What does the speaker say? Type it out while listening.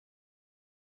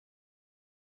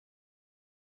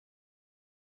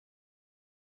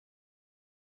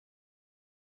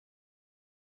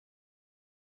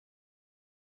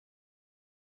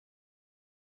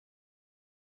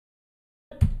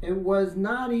It was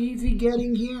not easy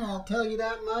getting here, I'll tell you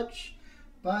that much,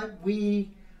 but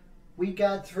we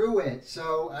got through it.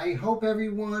 So I hope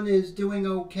everyone is doing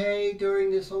okay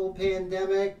during this whole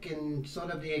pandemic and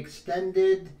sort of the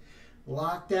extended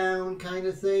lockdown kind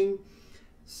of thing.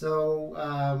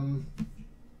 So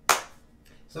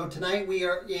so tonight we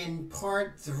are in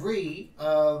part 3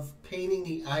 of painting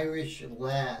the Irish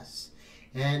lass,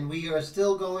 and we are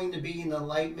still going to be in the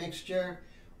light mixture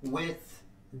with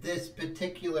this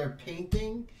particular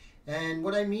painting. And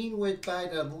what I mean by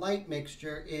the light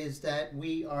mixture is that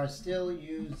we are still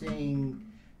using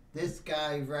this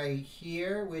guy right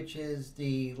here, which is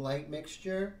the light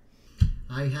mixture.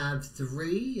 I have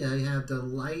 3. I have the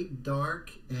light,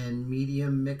 dark, and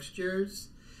medium mixtures.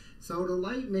 So the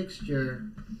light mixture,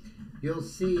 you'll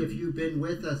see if you've been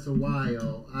with us a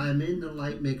while, I'm in the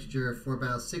light mixture for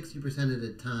about 60% of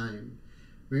the time.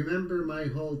 Remember my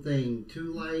whole thing,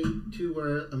 too light,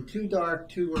 too dark,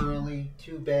 too early,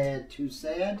 too bad, too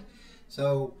sad.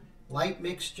 So light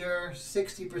mixture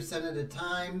 60% of the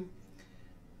time.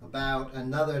 About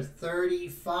another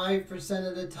 35%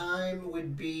 of the time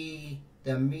would be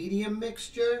the medium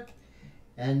mixture.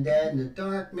 And then the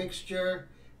dark mixture,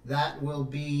 that will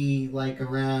be like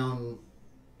around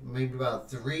maybe about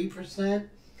 3%.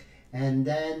 And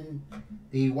then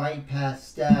the white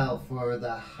pastel for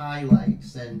the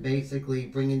highlights and basically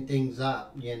bringing things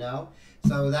up, you know.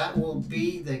 So that will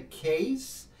be the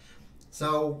case.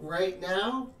 So right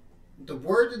now, the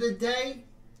word of the day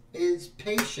is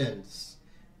patience.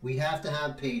 We have to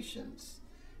have patience.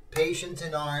 Patience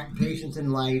in art, patience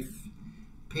in life,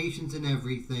 patience in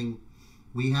everything.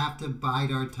 We have to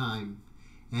bide our time.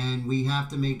 And we have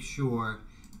to make sure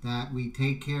that we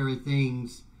take care of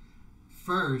things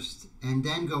first and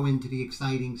then go into the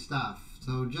exciting stuff.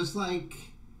 So just like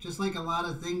a lot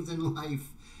of things in life,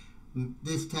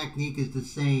 this technique is the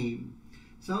same.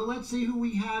 So let's see who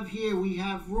we have here. We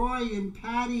have Roy and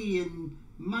Patty and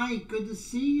Mike. Good to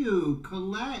see you.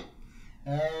 Colette.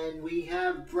 And we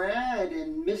have Brad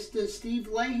and Mr. Steve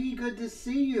Leahy. Good to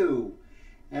see you.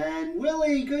 And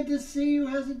Willie. Good to see you.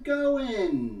 How's it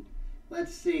going?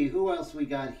 Let's see. Who else we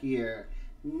got here?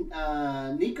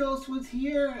 Nikos was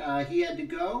here. He had to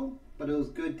go, but it was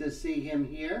good to see him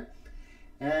here.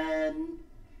 And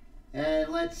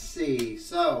let's see.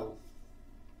 So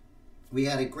we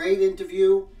had a great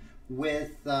interview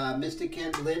with Mr.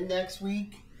 Kent Lynn next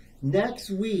week.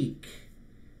 Next week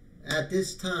at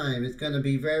this time, it's going to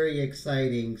be very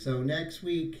exciting. So next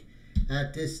week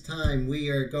at this time, we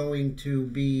are going to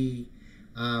be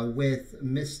with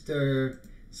Mr.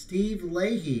 Steve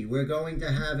Leahy. We're going to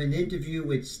have an interview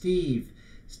with Steve.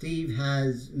 Steve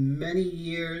has many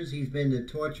years. He's been the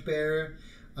torchbearer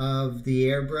of the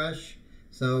airbrush.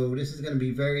 So this is going to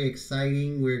be very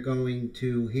exciting. We're going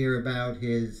to hear about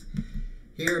his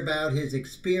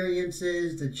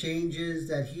experiences, the changes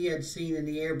that he had seen in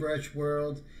the airbrush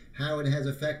world, how it has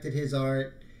affected his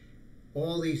art,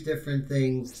 all these different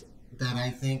things that I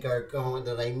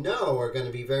know are going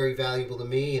to be very valuable to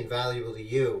me and valuable to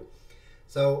you.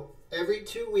 So every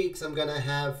 2 weeks I'm going to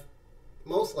have,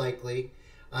 most likely,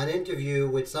 an interview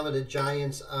with some of the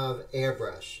giants of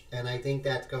airbrush. And I think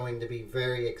that's going to be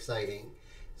very exciting.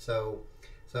 So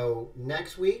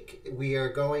next week we are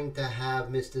going to have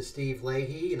Mr. Steve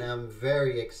Leahy, and I'm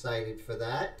very excited for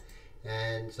that.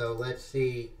 And so let's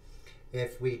see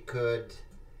if we could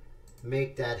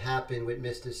make that happen with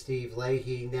Mr. Steve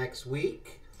Leahy next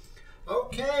week.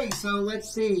 Okay, so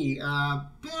let's see.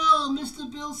 Bill,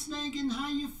 Mr. Bill Snagan, how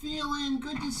you feeling?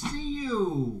 Good to see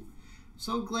you.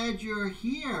 So glad you're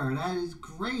here. That is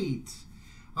great.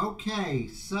 Okay,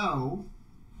 so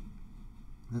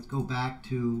let's go back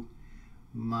to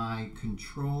my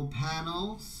control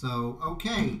panel. So,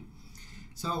 okay.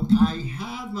 So I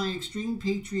have my Extreme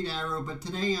Patriot arrow, but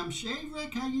today hey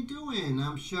Rick, how you doing?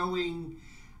 I'm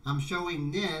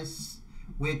showing this,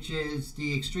 which is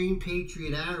the Extreme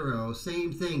Patriot arrow.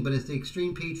 Same thing, but it's the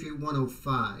Extreme Patriot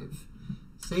 105.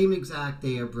 Same exact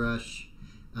airbrush.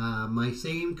 My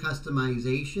same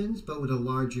customizations, but with a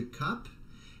larger cup.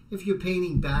 If you're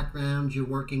painting backgrounds, you're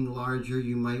working larger,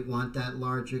 you might want that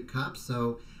larger cup.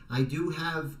 So I do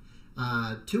have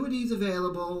 2 of these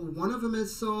available. One of them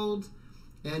is sold,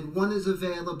 and one is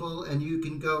available, and you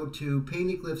can go to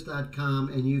paintingcliffs.com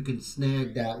and you can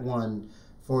snag that one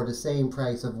for the same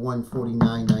price of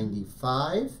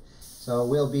 $149.95. So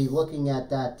we'll be looking at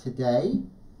that today.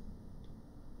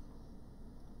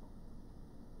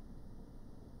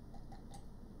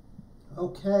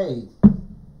 Okay,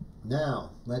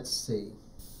 now let's see.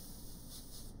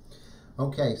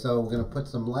 Okay, so we're going to put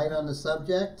some light on the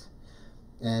subject,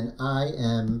 and I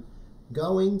am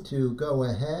going to go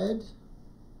ahead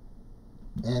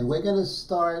And we're going to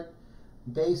start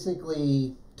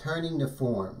basically turning the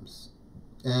forms.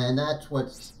 And that's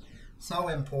what's so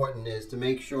important, is to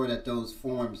make sure that those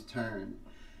forms turn.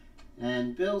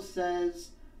 And Bill says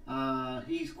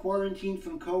he's quarantined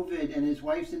from COVID and his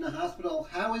wife's in the hospital.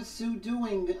 How is Sue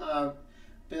doing,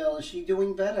 Bill? Is she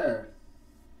doing better?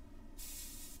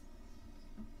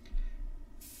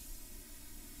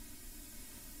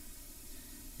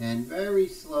 And very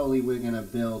slowly we're going to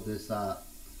build this up.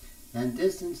 And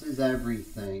distance is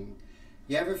everything.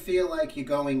 You ever feel like you're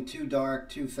going too dark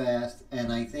too fast?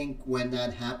 And I think when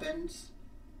that happens,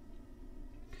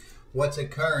 what's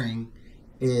occurring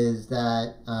is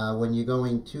that when you're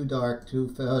going too dark too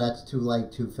fast, oh, that's too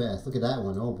light too fast. Look at that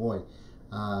one. Oh boy.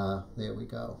 There we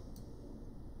go.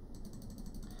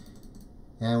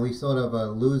 And we sort of are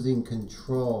losing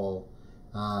control.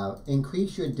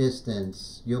 Increase your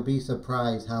distance. You'll be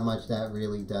surprised how much that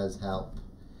really does help.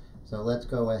 So let's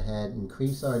go ahead,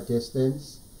 increase our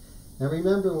distance. And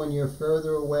remember, when you're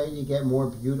further away, you get more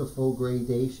beautiful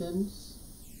gradations.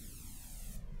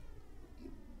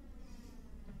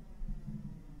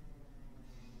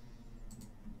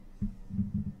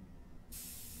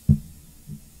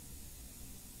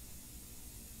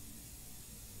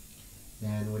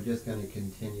 And we're just going to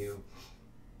continue.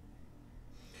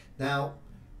 Now,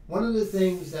 one of the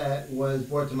things that was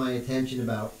brought to my attention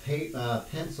about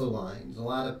pencil lines, a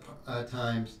lot of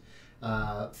times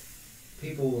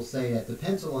people will say that the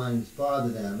pencil lines bother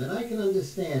them, and I can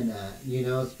understand that, you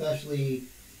know, especially,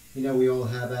 you know, we all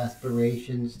have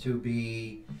aspirations to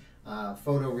be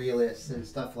photorealists and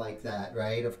stuff like that,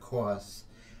 right? Of course.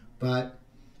 But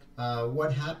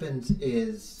what happens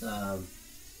is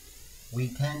we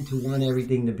tend to want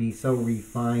everything to be so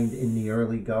refined in the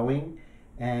early going,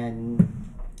 and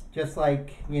just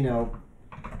like, you know,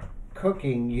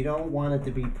 cooking, you don't want it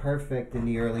to be perfect in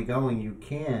the early going. You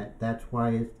can't. That's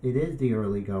why it is the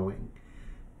early going.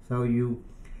 So you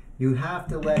have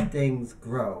to let things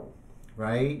grow,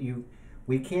 right?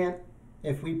 We can't,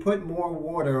 if we put more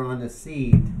water on a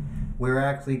seed, we're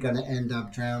actually going to end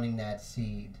up drowning that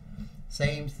seed.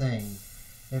 Same thing.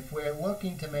 If we're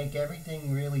looking to make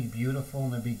everything really beautiful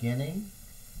in the beginning,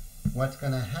 what's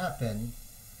going to happen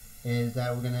is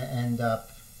that we're going to end up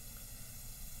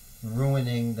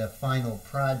ruining the final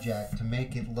project to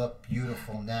make it look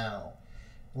beautiful now.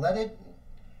 Let it,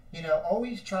 you know,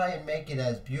 always try and make it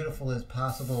as beautiful as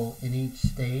possible in each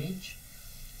stage,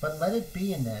 but let it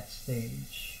be in that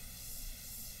stage.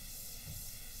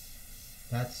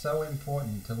 That's so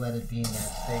important, to let it be in that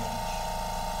stage.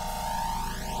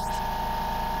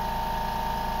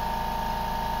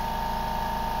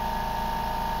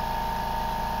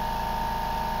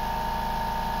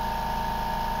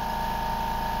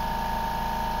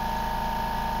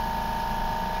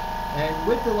 And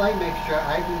with the light mixture,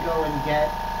 I can go and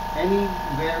get any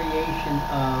variation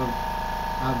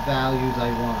of values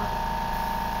I want.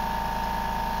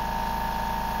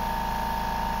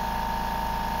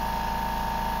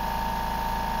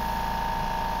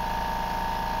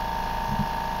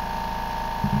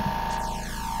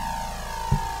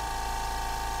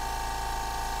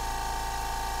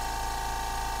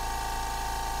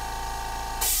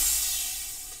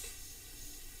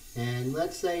 And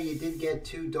let's say you did get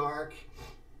too dark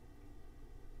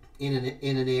in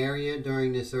an area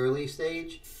during this early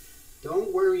stage.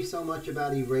 Don't worry so much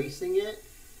about erasing it,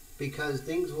 because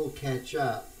things will catch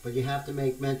up. But you have to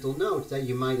make mental notes that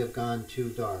you might have gone too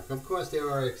dark. Of course, there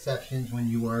are exceptions when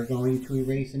you are going to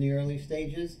erase in the early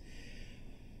stages.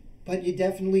 But you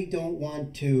definitely don't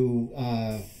want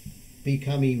to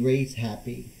become erase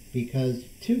happy, because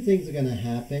two things are going to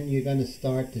happen. You're going to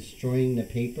start destroying the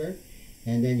paper,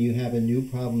 and then you have a new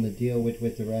problem to deal with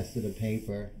the rest of the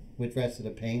paper, with the rest of the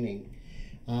painting.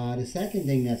 The second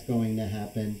thing that's going to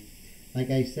happen, like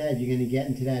I said, you're going to get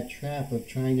into that trap of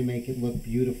trying to make it look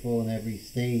beautiful in every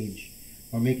stage,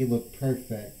 or make it look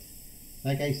perfect.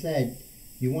 Like I said,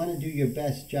 you want to do your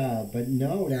best job, but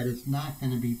know that it's not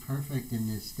going to be perfect in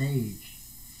this stage.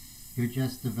 You're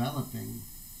just developing.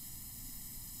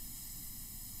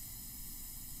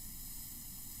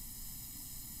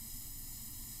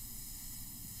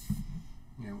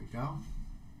 There we go.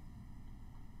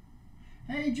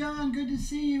 Hey John, good to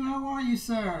see you. How are you,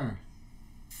 sir?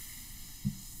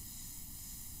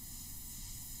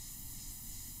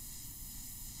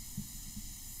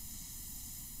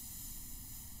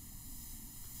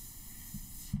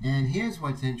 And here's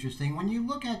what's interesting. When you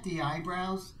look at the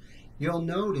eyebrows, you'll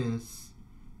notice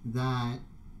that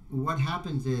what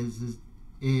happens is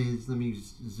let me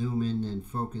zoom in and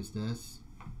focus this,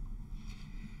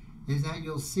 is that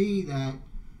you'll see that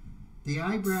the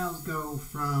eyebrows go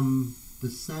from the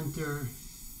center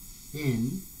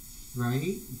in,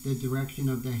 right? The direction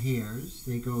of the hairs,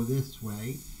 they go this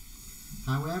way.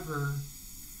 However,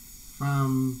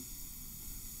 from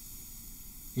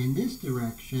in this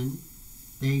direction,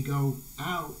 they go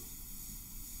out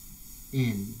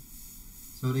in.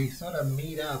 So they sort of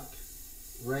meet up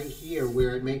right here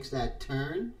where it makes that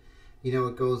turn. You know,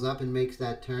 it goes up and makes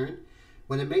that turn.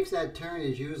 When it makes that turn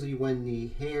is usually when the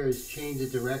hairs change the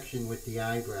direction with the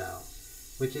eyebrow,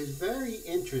 which is very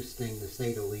interesting to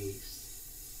say the least.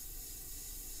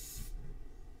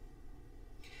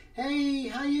 Hey,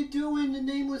 how you doing, the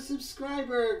nameless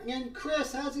subscriber? And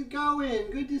Chris, how's it going?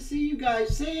 Good to see you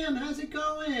guys. Sam, how's it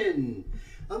going?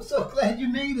 I'm so glad you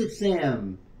made it,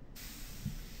 Sam.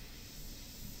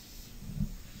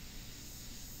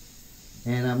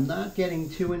 And I'm not getting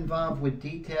too involved with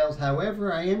details.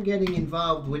 However, I am getting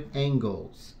involved with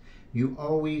angles. You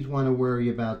always want to worry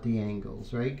about the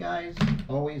angles, right, guys?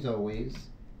 Always, always.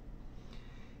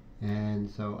 And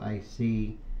so I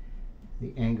see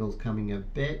the angle's coming a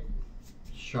bit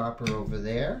sharper over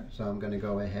there. So I'm going to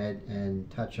go ahead and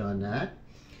touch on that.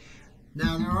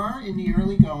 Now, there are, in the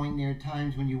early going, there are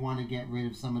times when you want to get rid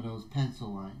of some of those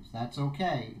pencil lines. That's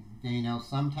okay. You know,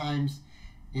 sometimes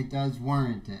it does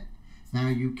warrant it. Now,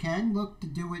 you can look to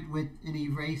do it with an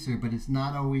eraser, but it's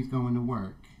not always going to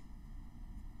work.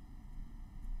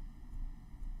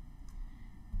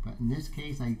 But in this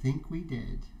case, I think we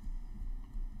did.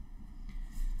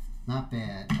 Not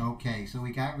bad. Okay, so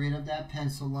we got rid of that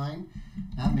pencil line.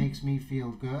 That makes me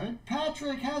feel good.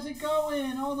 Patrick, how's it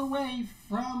going? All the way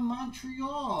from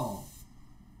Montreal.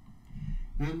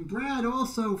 And Brad,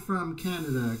 also from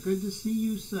Canada. Good to see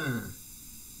you, sir.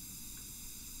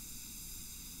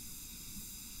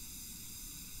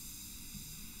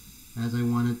 As I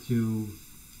wanted to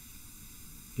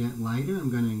get lighter, I'm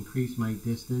going to increase my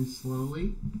distance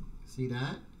slowly. See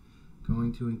that?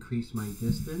 Going to increase my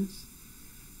distance.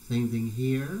 Same thing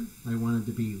here. I want it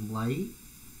to be light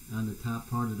on the top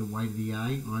part of the white of the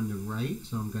eye on the right,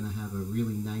 so I'm going to have a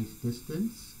really nice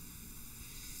distance.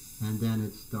 And then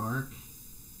it's dark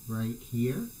right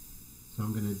here, so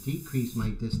I'm going to decrease my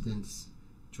distance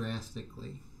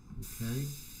drastically. Okay.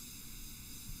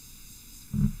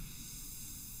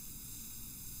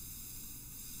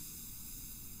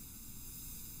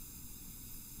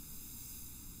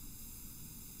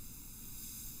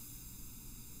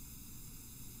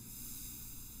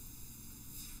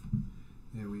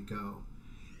 There we go.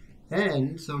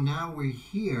 And so now we're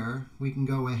here, we can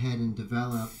go ahead and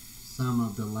develop some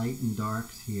of the light and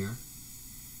darks here.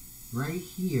 Right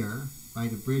here, by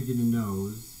the bridge of the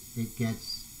nose, it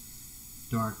gets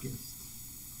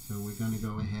darkest. So we're going to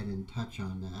go ahead and touch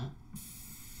on that.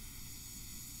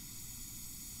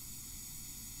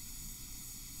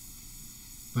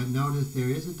 But notice there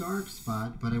is a dark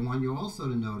spot, but I want you also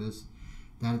to notice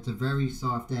that it's a very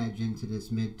soft edge into this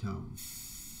midtone.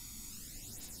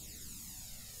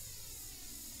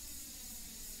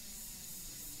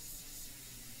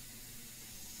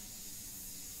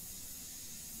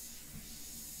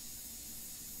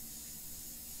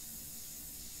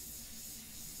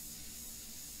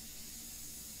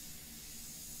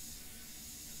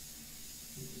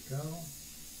 Go.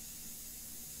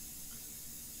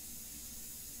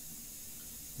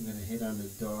 I'm going to hit on the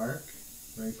dark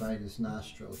right by this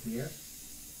nostril here.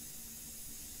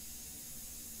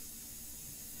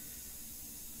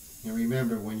 And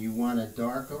remember, when you want a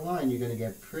darker line, you're going to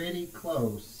get pretty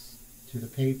close to the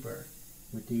paper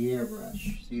with the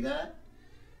airbrush. See that?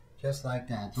 Just like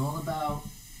that. It's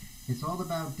all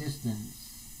about distance.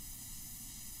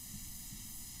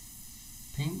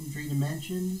 Paint in 3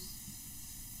 dimensions.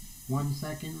 1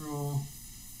 second rule,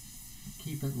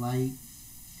 keep it light.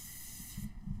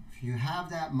 If you have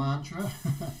that mantra,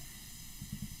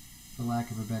 for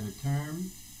lack of a better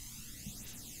term,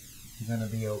 you're going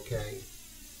to be okay.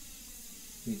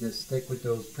 You just stick with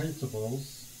those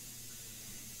principles.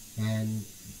 And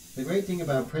the great thing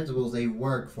about principles, they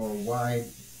work for a wide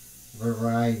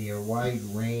variety or wide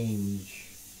range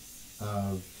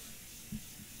of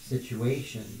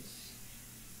situations.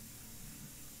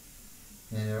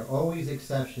 And there are always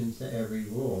exceptions to every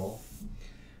rule,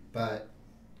 but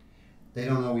they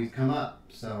don't always come up,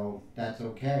 so that's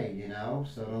okay, you know,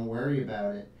 so don't worry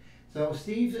about it. So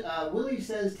Willie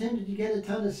says, Tim, did you get a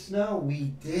ton of snow?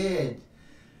 We did.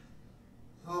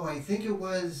 Oh, I think it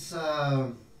was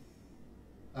a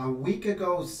week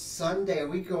ago Sunday, a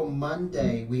week ago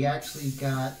Monday, we actually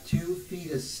got 2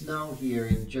 feet of snow here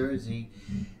in Jersey.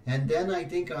 And then I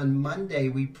think on Monday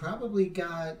we probably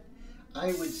got,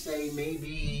 I would say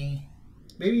maybe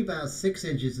about 6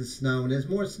 inches of snow, and there's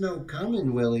more snow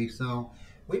coming, Willie, so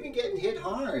we've been getting hit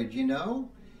hard, you know,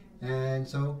 And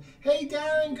so, hey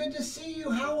Darren, good to see you.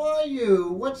 How are you?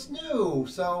 What's new?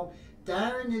 So,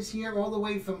 Darren is here all the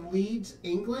way from Leeds,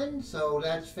 England. So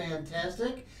that's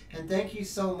fantastic. And thank you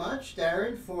so much,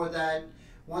 Darren, for that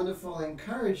wonderful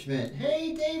encouragement.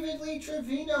 Hey, David Lee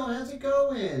Trevino, how's it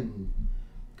going?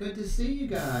 Good to see you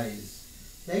guys.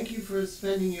 Thank you for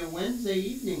spending your Wednesday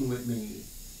evening with me.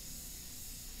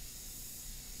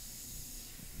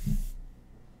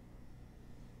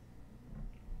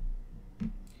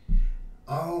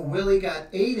 Oh, Willie got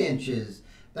 8 inches.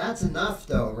 That's enough,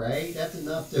 though, right? That's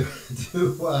enough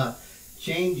to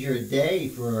change your day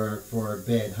for a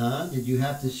bit, huh? Did you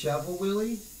have to shovel,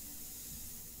 Willie?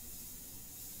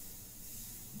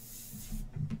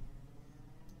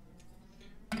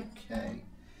 Okay.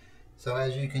 So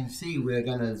as you can see, we're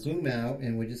going to zoom out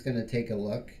and we're just going to take a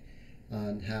look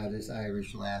on how this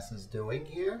Irish lass is doing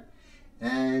here.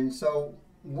 And so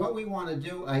what we want to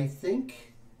do, I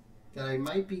think that I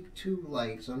might be too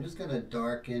light, so I'm just going to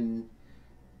darken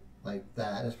like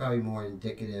that. It's probably more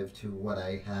indicative to what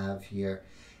I have here.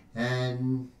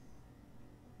 And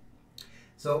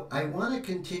so I want to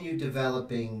continue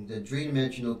developing the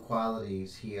three-dimensional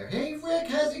qualities here. Hey Rick,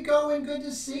 how's it going? Good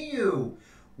to see you.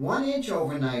 1 inch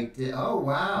overnight. Oh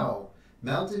wow.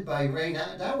 Melted by rain.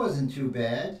 That wasn't too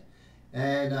bad.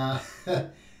 And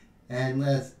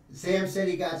and Sam said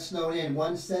he got snowed in.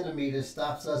 1 centimeter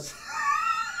stops us.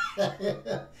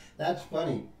 That's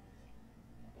funny.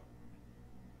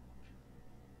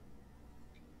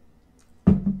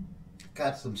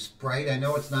 Got some Sprite. I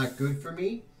know it's not good for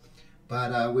me,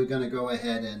 but we're going to go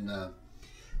ahead and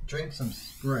drink some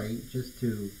Sprite just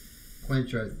to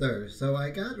quench our thirst. So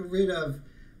I got rid of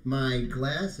my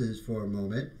glasses for a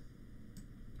moment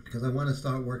because I want to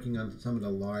start working on some of the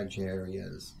large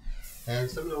areas. And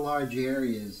some of the large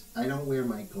areas, I don't wear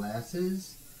my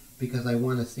glasses because I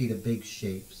want to see the big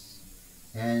shapes.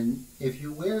 And if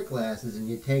you wear glasses and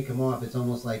you take them off, it's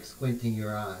almost like squinting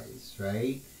your eyes,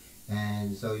 right?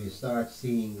 And so you start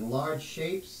seeing large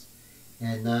shapes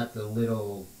and not the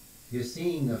little, you're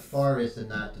seeing the forest and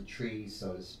not the trees,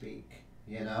 so to speak,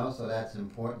 you know? So that's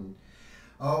important.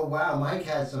 Oh, wow, Mike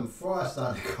has some frost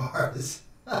on the cars.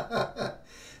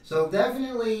 So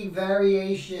definitely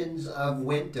variations of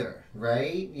winter,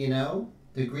 right? You know,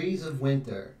 degrees of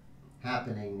winter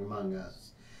happening among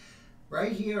us.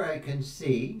 Right here I can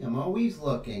see, I'm always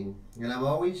looking, and I'm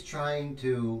always trying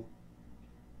to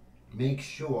make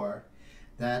sure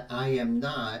that I'm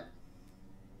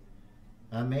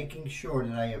making sure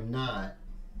that I am not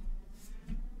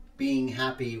being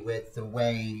happy with the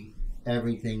way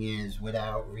everything is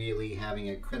without really having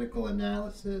a critical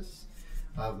analysis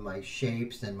of my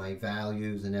shapes and my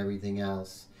values and everything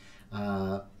else.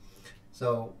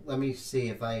 So let me see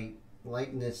if I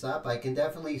lighten this up. I can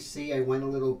definitely see I went a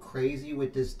little crazy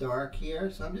with this dark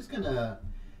here, so I'm just gonna,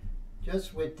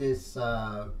 just with this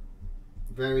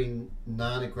very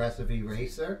non-aggressive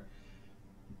eraser,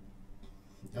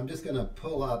 I'm just gonna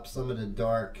pull up some of the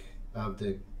dark of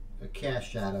the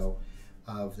cast shadow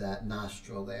of that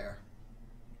nostril there.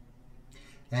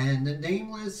 And the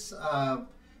nameless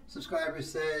subscriber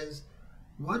says,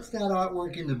 what's that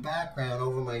artwork in the background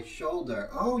over my shoulder?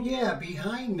 Oh yeah,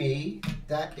 behind me,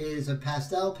 that is a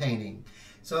pastel painting.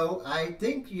 So I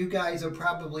think you guys are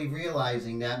probably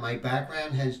realizing that my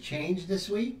background has changed this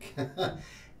week.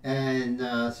 And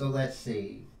so let's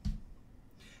see.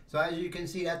 So as you can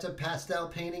see, that's a pastel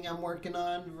painting I'm working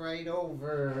on right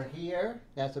over here.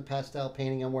 That's a pastel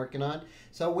painting I'm working on.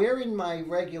 So we're in my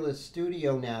regular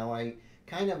studio now. I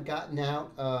kind of gotten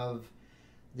out of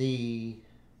the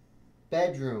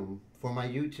bedroom for my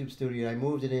YouTube studio. I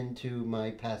moved it into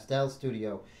my pastel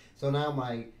studio. So now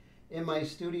in my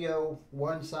studio,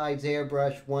 one side's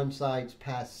airbrush, one side's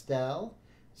pastel.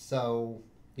 So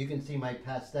you can see my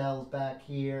pastels back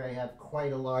here. I have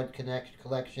quite a large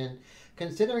collection.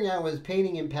 Considering I was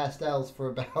painting in pastels for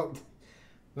about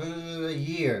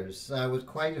years, with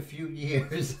quite a few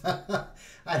years. I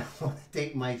don't want to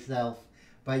date myself.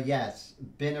 But yes,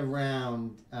 been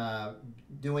around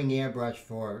doing airbrush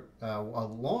for a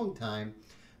long time,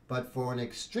 but for an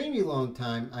extremely long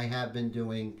time, I have been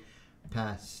doing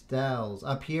pastels.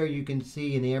 Up here you can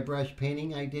see an airbrush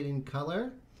painting I did in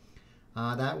color.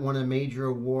 That won a major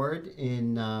award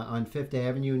on Fifth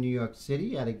Avenue in New York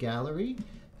City at a gallery.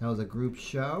 That was a group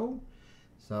show.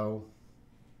 So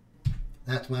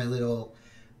that's my little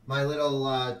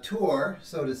tour,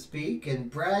 so to speak. And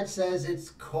Brad says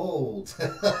it's cold.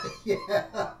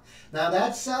 Yeah. Now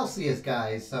that's Celsius,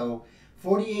 guys. So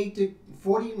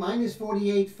minus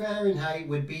 48 Fahrenheit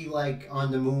would be like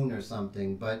on the moon or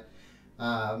something. But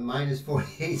minus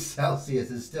 48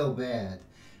 Celsius is still bad.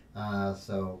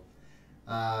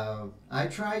 I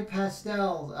tried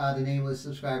pastel, the nameless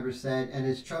subscriber said, and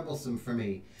it's troublesome for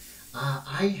me.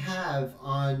 I have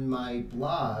on my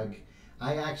blog,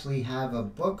 I actually have a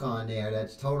book on there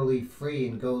that's totally free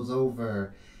and goes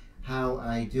over how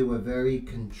I do a very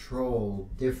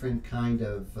controlled, different kind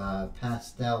of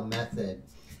pastel method.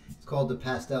 It's called the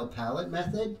pastel palette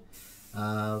method.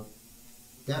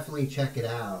 Definitely check it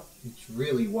out. It's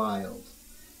really wild.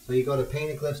 So you go to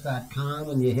paintedglyphs.com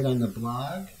and you hit on the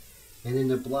blog. And in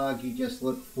the blog you just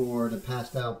look for the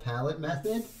pastel palette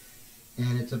method.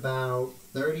 And it's about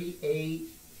 38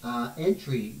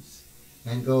 entries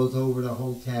and goes over the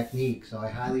whole technique. So I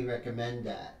highly recommend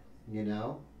that, you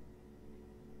know.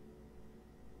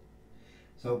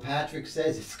 So Patrick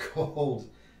says it's cold.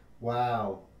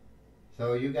 Wow.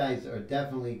 So you guys are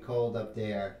definitely cold up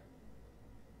there.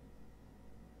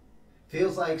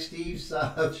 Feels like Steve's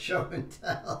show and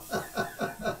tell.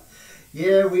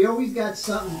 Yeah, we always got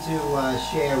something to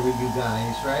share with you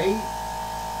guys, right?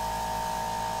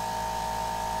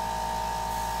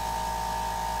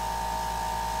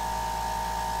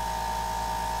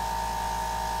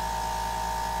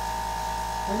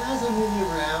 And as I'm moving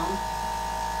around,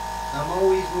 I'm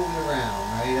always moving around,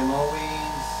 right? I'm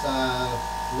always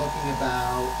looking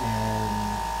about and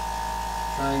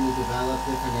trying to develop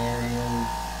different areas.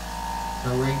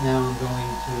 So right now I'm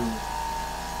going to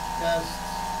just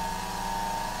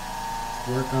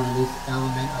work on this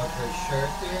element of her shirt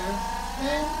there,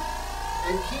 and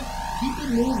keep it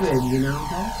moving, you know.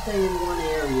 Don't stay in one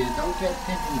area. Don't get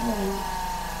pigeonholed.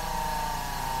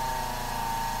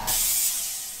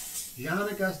 Jean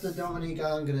Augusta Dominique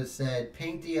Angana said,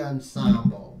 paint the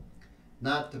ensemble,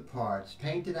 not the parts.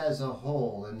 Paint it as a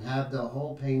whole and have the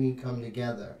whole painting come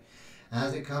together.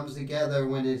 As it comes together,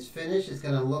 when it's finished, it's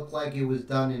going to look like it was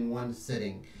done in one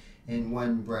sitting, in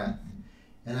one breath.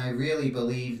 And I really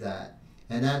believe that.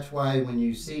 And that's why when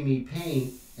you see me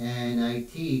paint and I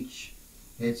teach,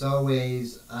 it's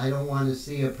always, I don't want to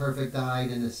see a perfect eye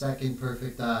and a second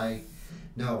perfect eye.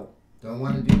 No, don't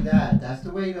want to do that. That's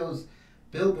the way those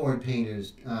billboard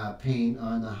painters paint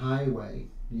on the highway.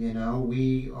 You know,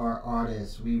 we are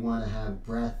artists. We want to have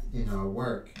breath in our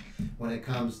work when it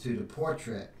comes to the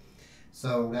portrait.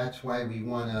 So that's why we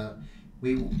want to,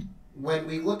 when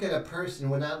we look at a person,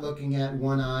 we're not looking at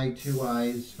one eye, two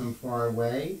eyes from far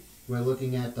away. We're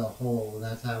looking at the whole, and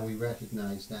that's how we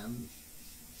recognize them.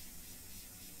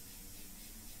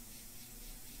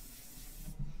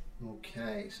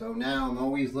 Okay, so now I'm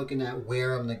always looking at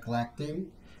where I'm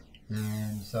neglecting.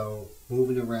 And so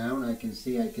moving around, I can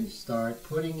see I can start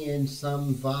putting in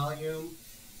some volume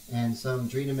and some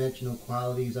three-dimensional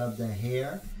qualities of the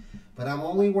hair. But I'm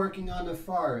only working on the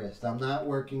forest. I'm not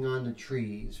working on the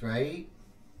trees, right?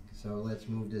 So let's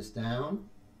move this down.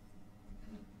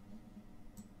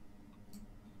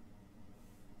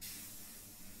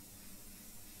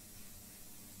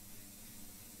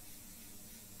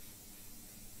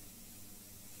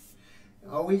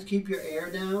 Always keep your air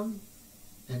down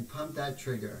and pump that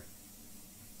trigger.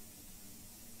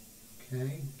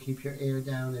 Okay, keep your air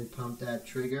down and pump that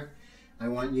trigger. I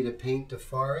want you to paint the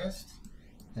forest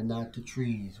and not the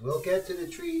trees. We'll get to the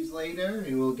trees later,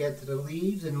 and we'll get to the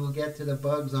leaves, and we'll get to the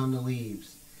bugs on the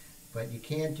leaves. But you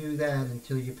can't do that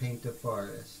until you paint the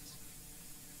forest.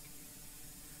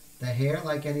 The hair,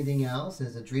 like anything else,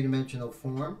 is a three-dimensional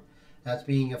form that's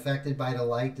being affected by the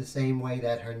light the same way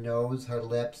that her nose, her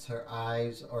lips, her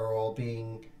eyes are all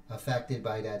being affected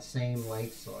by that same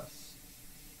light source.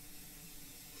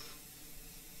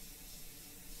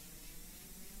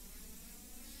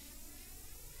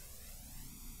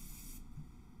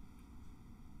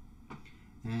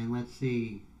 And let's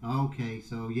see. Okay,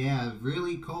 so yeah,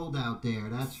 really cold out there,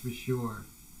 that's for sure.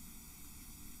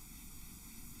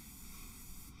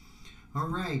 All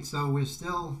right, so we're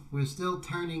still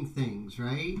turning things,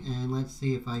 right? And let's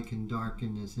see if I can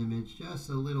darken this image just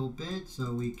a little bit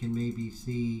so we can maybe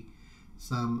see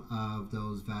some of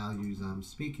those values I'm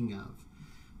speaking of.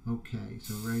 Okay,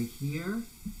 so right here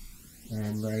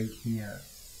and right here.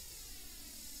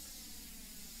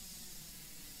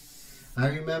 I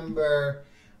remember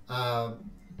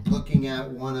looking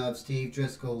at one of Steve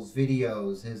Driscoll's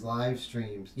videos, his live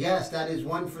streams. Yes, that is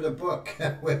one for the book,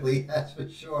 Willie, that's for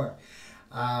sure.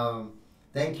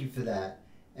 Thank you for that.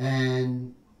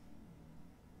 And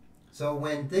so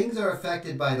when things are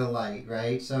affected by the light,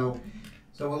 right? So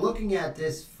we're looking at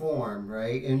this form,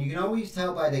 right? And you can always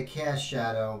tell by the cast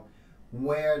shadow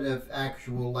where the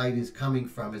actual light is coming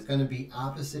from. It's going to be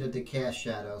opposite of the cast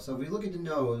shadow. So if we look at the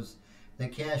nose, the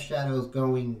cast shadow is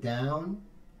going down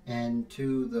and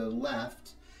to the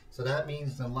left. So that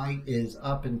means the light is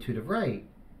up and to the right,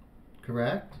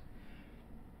 correct?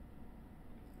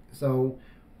 So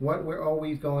what we're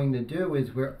always going to do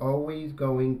is we're always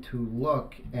going to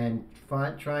look and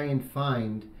try and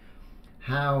find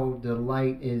how the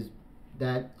light is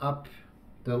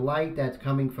the light that's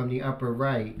coming from the upper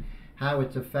right, how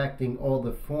it's affecting all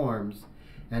the forms,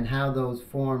 and how those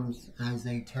forms, as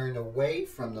they turn away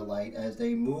from the light, as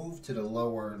they move to the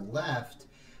lower left,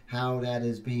 how that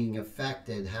is being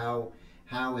affected, how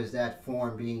is that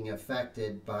form being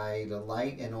affected by the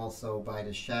light and also by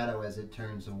the shadow as it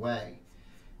turns away.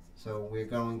 So we're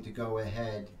going to go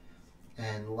ahead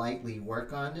and lightly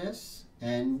work on this.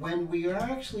 And when we are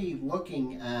actually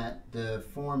looking at the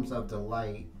forms of the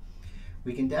light,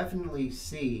 we can definitely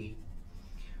see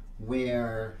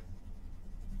where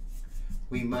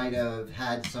we might have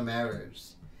had some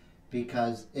errors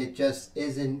because it just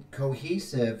isn't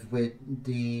cohesive with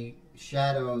the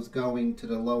shadows going to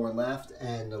the lower left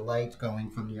and the lights going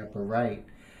from the upper right.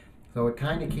 So it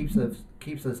kind of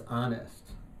keeps us honest.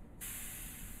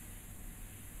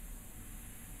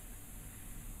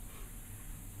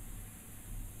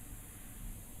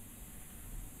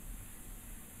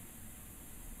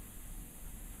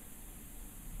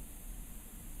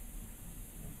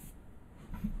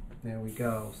 There we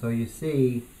go. So you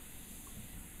see,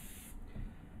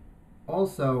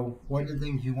 also, one of the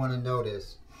things you want to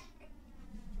notice,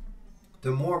 the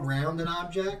more round an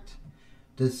object,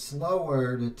 the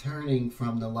slower the turning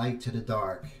from the light to the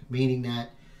dark, meaning that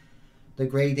the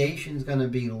gradation is going to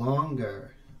be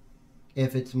longer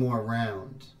if it's more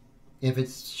round. If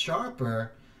it's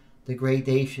sharper, the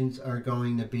gradations are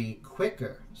going to be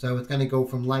quicker. So it's going to go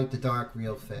from light to dark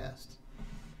real fast.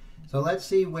 So let's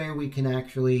see where we can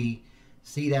actually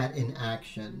see that in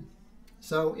action.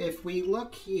 So if we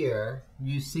look here,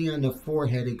 you see on the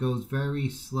forehead it goes very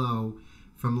slow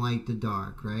from light to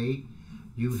dark, right?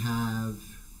 You have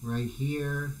right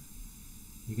here,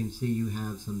 you can see you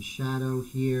have some shadow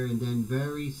here, and then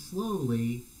very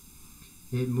slowly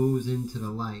it moves into the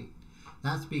light.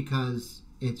 That's because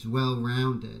it's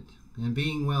well-rounded. And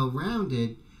being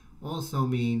well-rounded also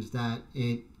means that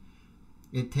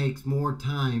it takes more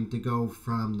time to go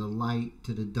from the light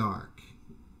to the dark.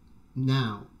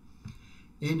 Now,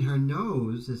 in her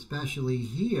nose, especially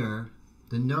here,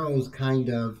 the nose kind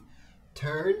of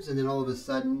turns and then all of a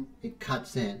sudden it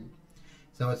cuts in.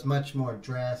 So it's much more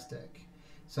drastic.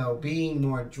 So being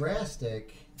more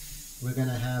drastic, we're going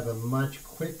to have a much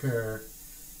quicker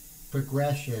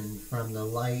progression from the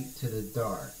light to the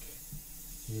dark.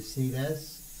 You see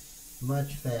this?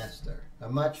 Much faster. A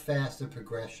much faster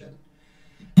progression.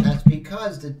 That's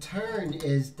because the turn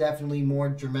is definitely more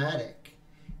dramatic.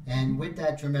 And with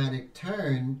that dramatic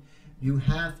turn, you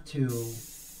have to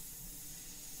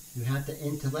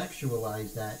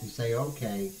intellectualize that and say,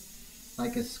 okay,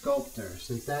 like a sculptor,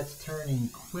 since that's turning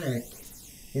quick,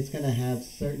 it's going to have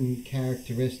certain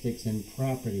characteristics and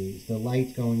properties. The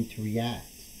light's going to react.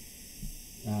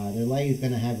 The light is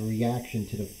going to have a reaction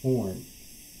to the form,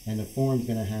 and the form's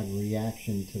going to have a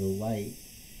reaction to the light.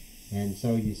 And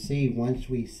so you see, once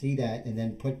we see that and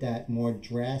then put that more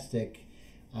drastic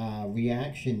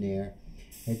reaction there,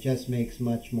 it just makes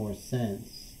much more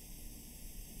sense.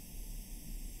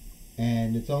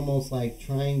 And it's almost like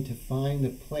trying to find a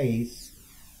place,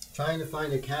 trying to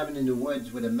find a cabin in the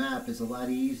woods with a map is a lot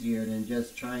easier than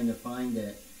just trying to find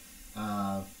it,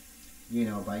 you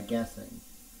know, by guessing.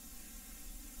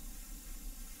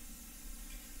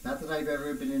 Not that I've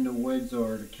ever been in the woods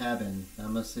or the cabin.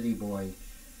 I'm a city boy.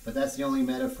 But that's the only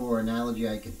metaphor or analogy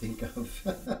I can think of.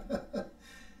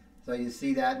 So you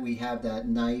see that we have that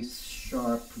nice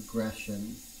sharp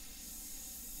progression.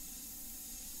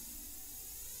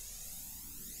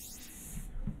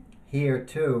 Here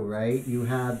too, right? You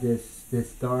have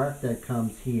this dark that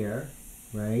comes here,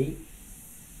 right?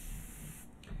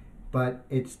 But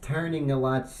it's turning a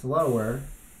lot slower,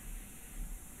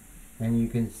 and you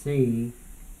can see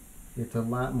it's a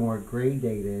lot more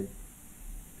gradated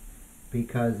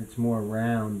because it's more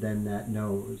round than that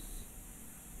nose.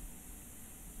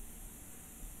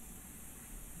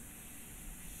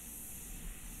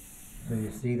 So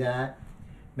you see that?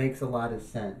 Makes a lot of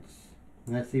sense.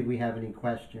 Let's see if we have any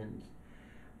questions.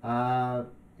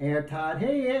 Air Todd.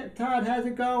 Hey, Todd, how's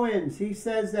it going? He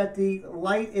says that the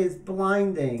light is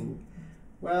blinding.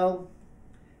 Well,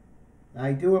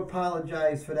 I do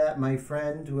apologize for that, my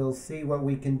friend. We'll see what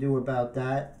we can do about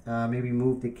that. Maybe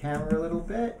move the camera a little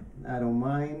bit. I don't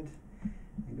mind.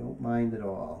 I don't mind at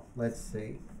all. Let's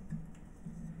see.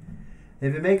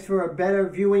 If it makes for a better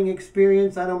viewing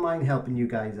experience, I don't mind helping you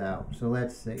guys out. So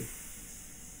let's see.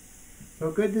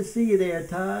 So good to see you there,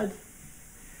 Todd.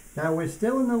 Now we're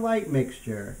still in the light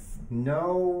mixture.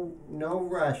 No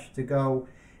rush to go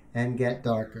and get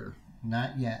darker.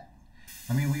 not yet.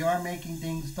 I mean, we are making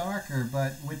things darker,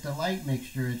 but with the light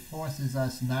mixture, it forces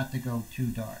us not to go too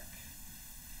dark.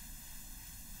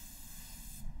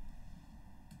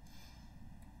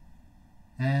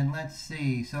 And let's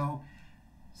see, so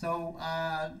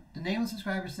the name of the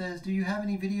subscriber says, do you have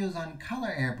any videos on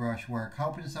color airbrush work?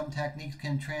 Hoping some techniques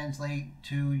can translate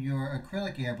to your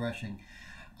acrylic airbrushing.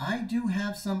 I do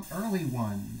have some early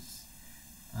ones.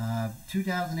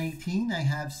 2018, I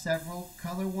have several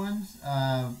color ones,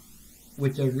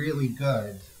 which are really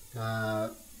good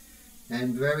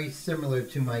and very similar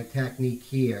to my technique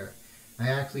here. I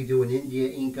actually do an India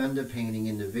ink underpainting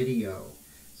in the video,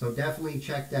 so definitely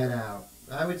check that out.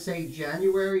 I would say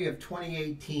January of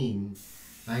 2018,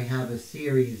 I have a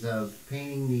series of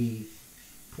painting the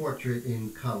portrait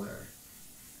in color,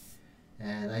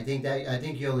 and I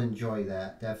think you'll enjoy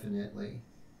that definitely.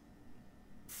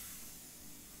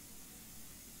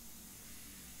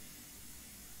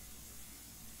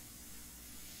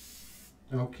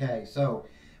 Okay, so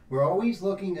we're always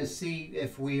looking to see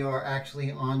if we are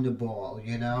actually on the ball,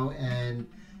 you know, and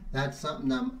that's something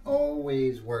I'm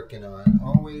always working on,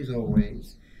 always,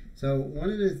 always. So one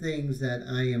of the things that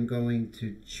I am going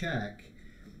to check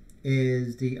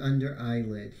is the under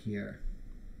eyelid here.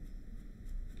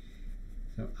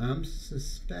 So I'm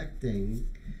suspecting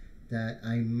that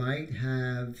I might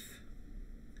have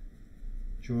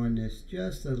drawn this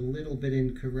just a little bit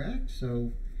incorrect.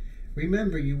 So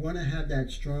remember, you want to have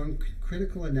that strong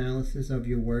critical analysis of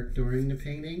your work during the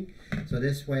painting. So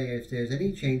this way, if there's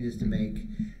any changes to make,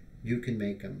 you can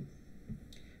make them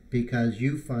because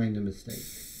you find a mistake.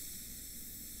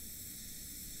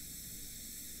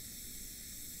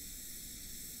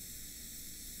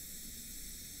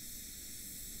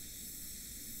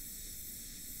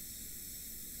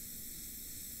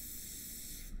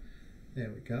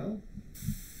 There we go.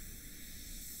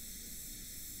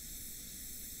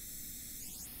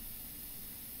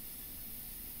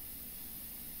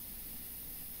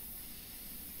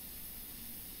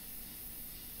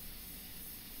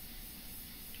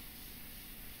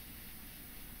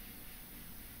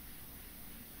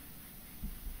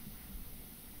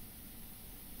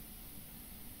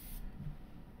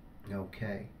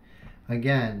 Okay,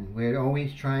 again, we're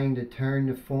always trying to turn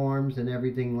the forms and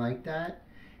everything like that.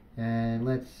 And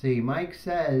let's see, Mike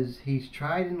says he's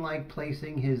tried and liked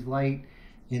placing his light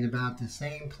in about the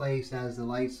same place as the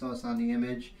light source on the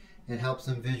image. It helps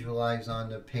him visualize on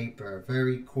the paper.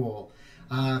 Very cool.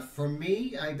 For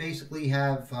me, I basically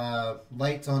have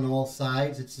lights on all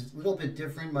sides. It's a little bit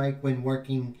different, Mike, when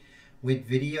working with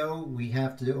video. We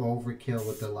have to overkill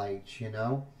with the lights, you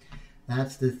know?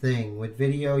 That's the thing. With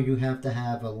video, you have to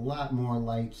have a lot more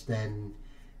lights than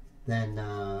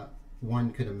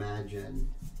one could imagine.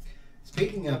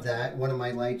 Speaking of that, one of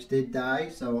my lights did die,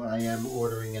 so I am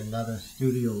ordering another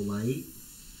studio light.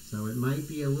 So it might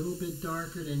be a little bit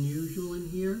darker than usual in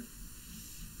here.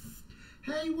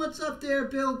 Hey, what's up there,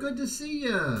 Bill? Good to see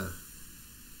ya.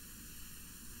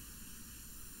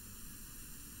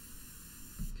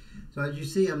 So as you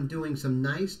see, I'm doing some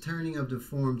nice turning of the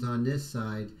forms on this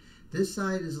side. This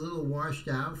side is a little washed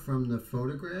out from the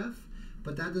photograph,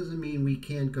 but that doesn't mean we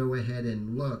can't go ahead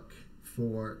and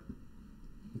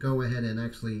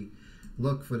actually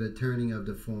look for the turning of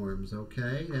the forms,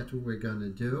 okay? That's what we're gonna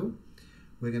do.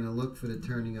 We're gonna look for the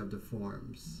turning of the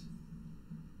forms.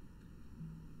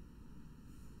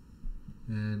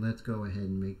 And let's go ahead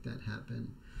and make that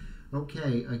happen.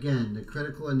 Okay, again, the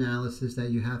critical analysis that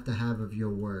you have to have of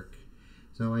your work.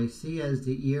 So I see as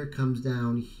the ear comes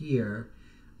down here,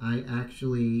 I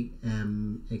actually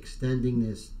am extending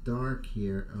this dark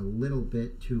here a little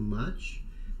bit too much.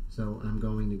 So I'm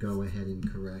going to go ahead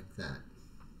and correct that.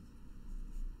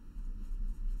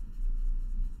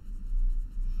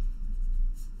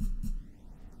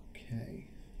 Okay.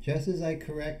 Just as I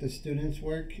correct the student's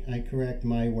work, I correct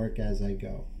my work as I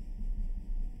go.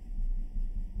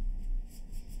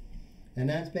 And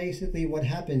that's basically what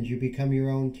happens. You become your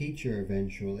own teacher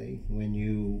eventually when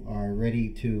you are ready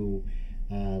to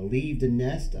leave the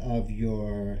nest of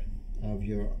your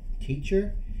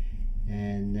teacher,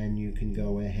 and then you can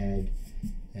go ahead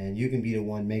and you can be the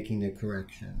one making the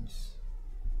corrections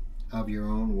of your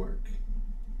own work.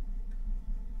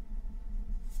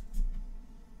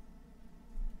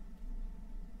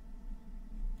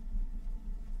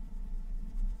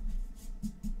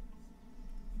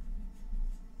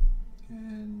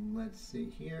 And let's see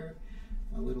here,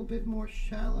 a little bit more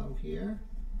shallow here.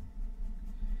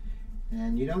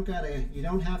 And you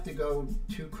don't have to go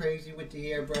too crazy with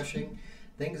the airbrushing.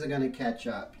 Things are going to catch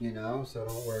up, you know, so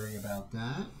don't worry about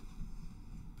that.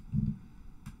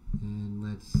 And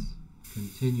let's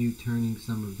continue turning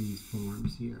some of these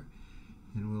forms here.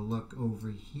 And we'll look over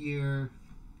here.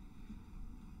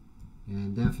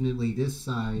 And definitely this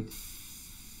side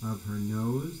of her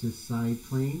nose, this side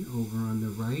plane over on the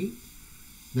right.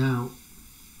 Now,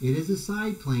 it is a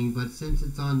side plane, but since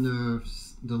it's on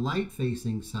the light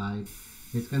facing side,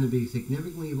 it's going to be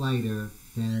significantly lighter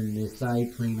than the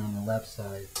side plane on the left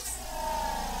side.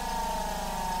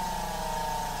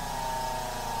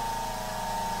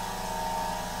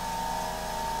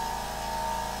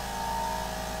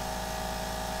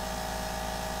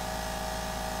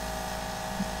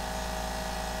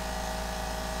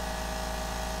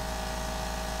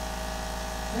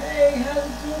 Hey, how's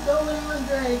it going,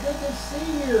 Andre? Good to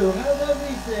see you. How's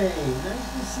everything?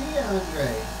 Nice to see you,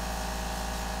 Andre.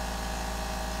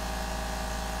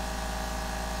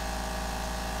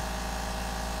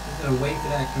 Just gonna wait for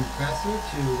that compressor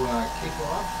to kick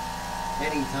off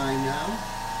anytime now.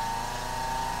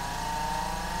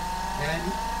 And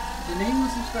the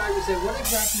nameless subscriber said, what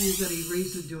exactly is that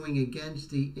eraser doing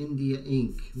against the India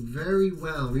ink? Very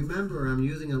well. Remember, I'm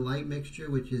using a light mixture,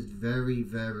 which is very,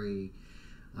 very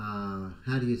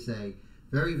how do you say,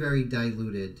 very, very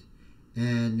diluted,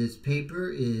 and this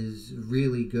paper is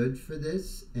really good for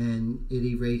this, and it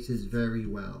erases very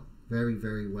well, very,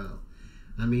 very well.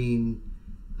 I mean,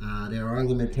 there are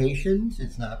limitations.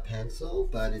 It's not pencil,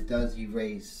 but it does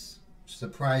erase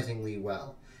surprisingly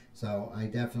well. So I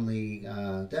definitely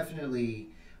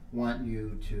want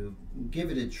you to give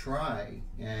it a try,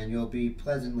 and you'll be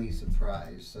pleasantly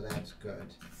surprised. So that's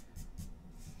good.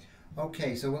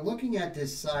 Okay, so we're looking at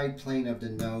this side plane of the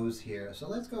nose here. So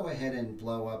let's go ahead and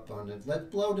blow up on it. Let's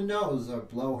blow the nose, or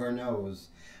blow her nose.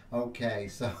 Okay,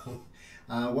 so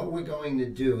what we're going to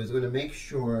do is we're going to make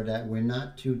sure that we're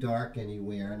not too dark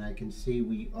anywhere. And I can see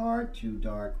we are too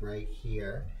dark right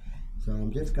here. So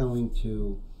I'm just going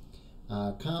to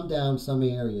calm down some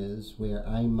areas where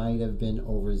I might have been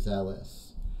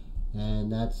overzealous.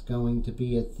 And that's going to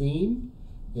be a theme,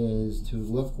 is to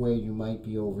look where you might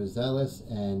be overzealous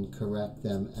and correct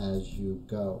them as you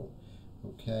go.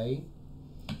 Okay?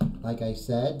 Like I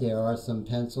said, there are some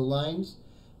pencil lines.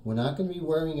 We're not going to be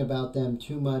worrying about them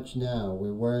too much now.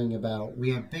 We're worrying about,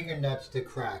 we have bigger nuts to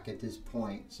crack at this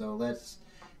point. So let's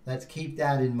keep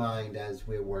that in mind as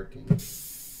we're working.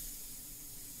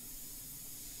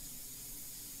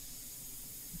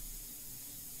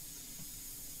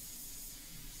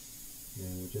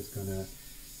 And we're just going to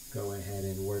go ahead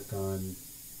and work on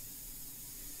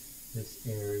this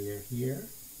area here.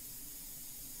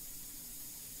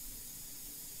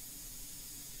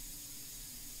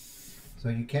 So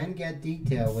you can get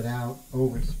detail without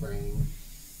overspraying.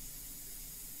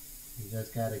 You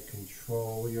just got to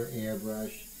control your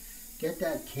airbrush. Get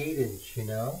that cadence,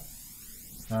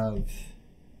 of,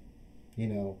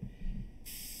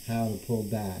 how to pull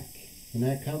back. And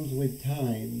that comes with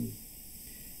time.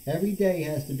 Every day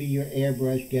has to be your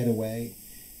airbrush getaway.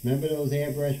 Remember those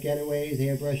airbrush getaways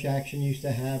Airbrush Action used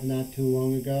to have not too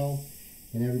long ago?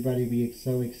 And everybody would be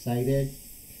so excited.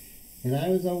 And I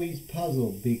was always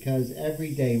puzzled because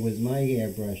every day was my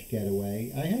airbrush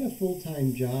getaway. I had a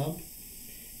full-time job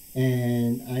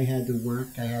and I had to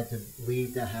work. I had to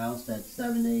leave the house at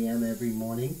 7 a.m. every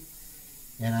morning.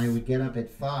 And I would get up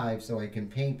at 5 so I can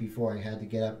paint before I had to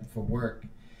get up for work.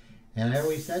 And I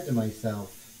always said to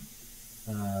myself,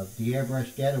 the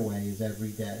airbrush getaway is every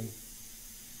day.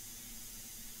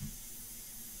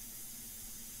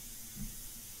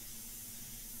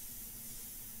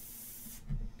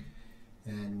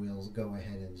 And we'll go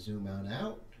ahead and zoom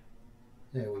out.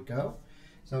 There we go.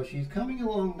 So she's coming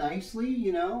along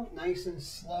nicely, nice and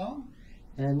slow.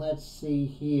 And let's see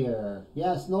here.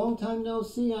 Yes, long time no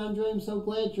see, Andre. I'm so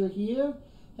glad you're here.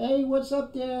 Hey, what's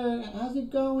up there? How's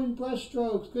it going,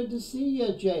 Brushstrokes? Good to see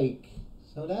you, Jake.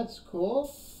 So that's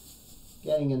cool.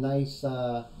 Getting a nice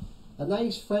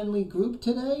friendly group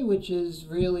today, which is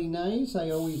really nice.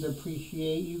 I always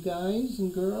appreciate you guys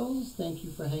and girls. Thank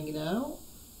you for hanging out.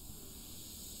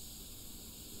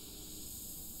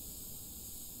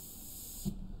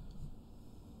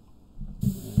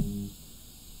 And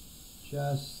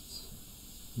just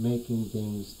making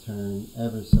things turn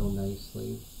ever so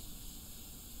nicely.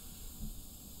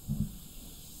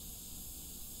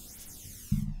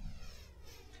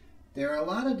 There are a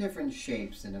lot of different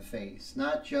shapes in a face,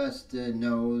 not just the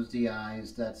nose, the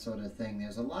eyes, that sort of thing.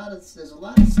 There's a lot of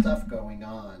stuff going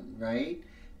on, right?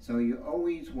 So you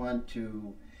always want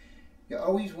to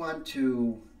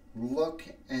look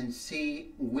and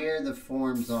see where the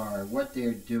forms are, what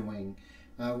they're doing.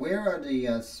 Where are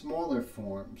the smaller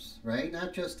forms, right?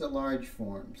 Not just the large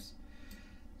forms.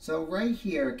 So right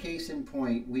here, case in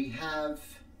point, we have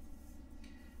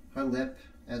her lip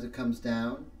as it comes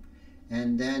down.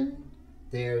 And then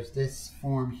there's this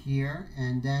form here,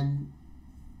 and then,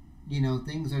 you know,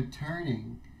 things are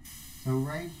turning. So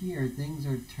right here, things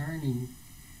are turning,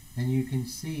 and you can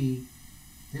see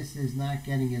this is not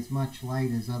getting as much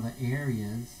light as other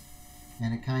areas,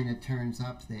 and it kind of turns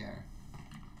up there.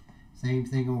 Same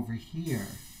thing over here.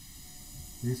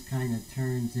 This kind of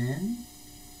turns in,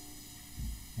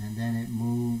 and then it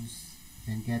moves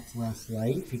and gets less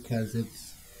light because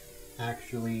it's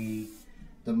actually,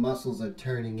 the muscles are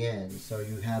turning in. So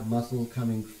you have muscle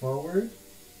coming forward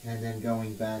and then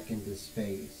going back into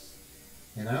space.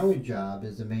 And our job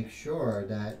is to make sure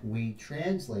that we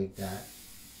translate that.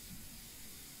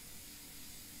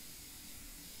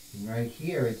 And right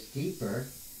here it's deeper,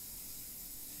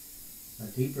 a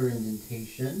deeper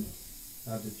indentation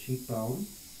of the cheekbone,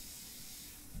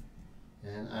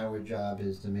 and our job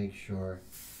is to make sure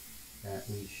that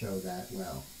we show that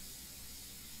well.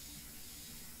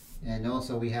 And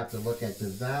also we have to look at the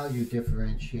value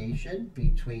differentiation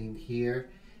between here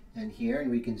and here,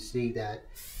 and we can see that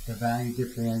the value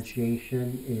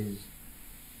differentiation is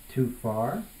too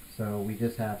far, so we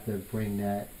just have to bring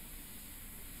that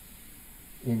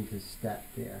into step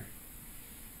there.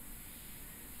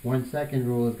 1 second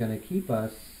rule is going to keep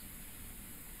us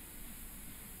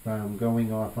from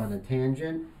going off on a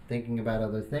tangent, thinking about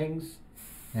other things,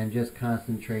 and just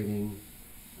concentrating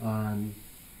on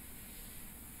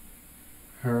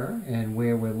her and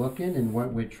where we're looking and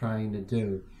what we're trying to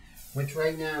do. Which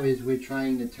right now is we're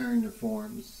trying to turn the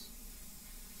forms.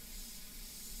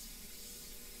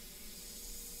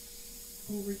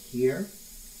 Over here,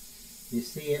 you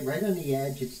see it right on the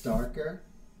edge, it's darker.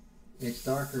 It's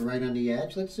darker right on the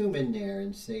edge. Let's zoom in there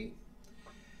and see.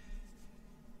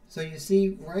 So you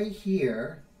see right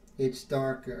here, it's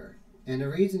darker. And the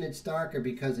reason it's darker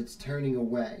because it's turning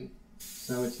away.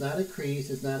 So it's not a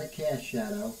crease, it's not a cast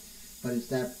shadow, but it's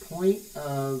that point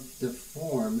of the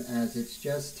form as it's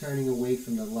just turning away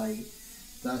from the light,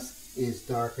 thus is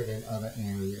darker than other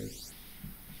areas.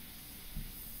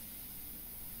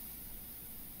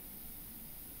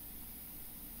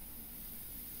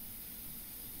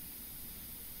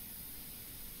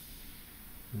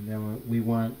 And then we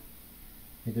want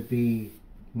it to be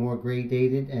more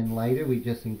gradated and lighter. We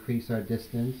just increase our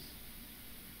distance.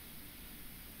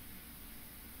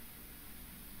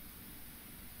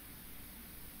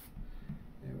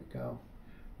 There we go.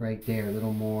 Right there, a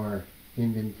little more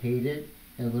indentated,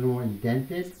 a little more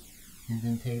indented.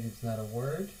 Indentated is not a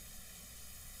word.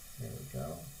 There we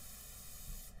go.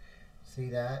 See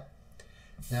that?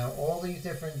 Now all these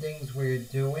different things we're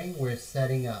doing, we're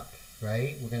setting up.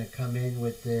 Right? We're going to come in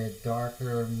with the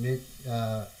darker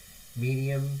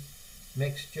medium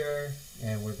mixture,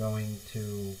 and we're going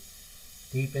to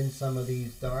deepen some of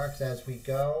these darks as we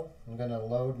go. I'm going to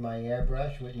load my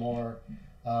airbrush with more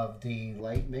of the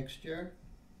light mixture,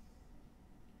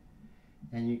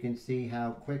 and you can see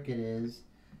how quick it is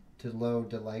to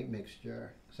load the light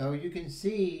mixture. So you can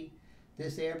see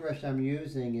this airbrush I'm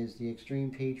using is the Extreme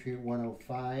Patriot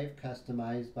 105,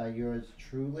 customized by yours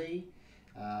truly.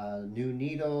 New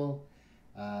needle,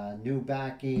 new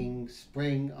backing,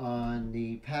 spring on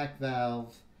the pack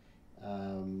valve,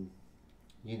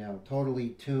 you know, totally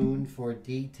tuned for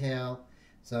detail.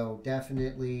 So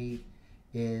definitely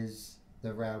is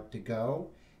the route to go.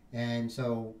 And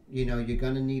so, you know, you're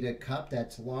going to need a cup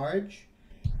that's large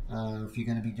if you're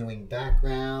going to be doing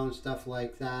background, stuff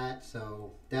like that.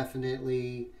 So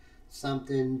definitely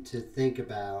something to think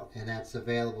about, and that's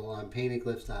available on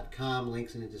paintedglyphs.com.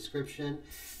 Links in the description.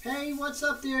 Hey, what's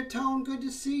up there, Tone? Good to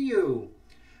see you.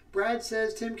 Brad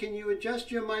says, Tim, can you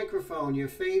adjust your microphone? You're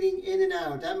fading in and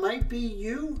out. That might be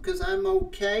you, because I'm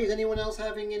okay. Is anyone else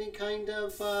having any kind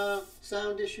of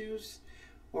sound issues?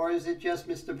 Or is it just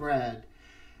Mr. Brad?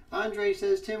 Andre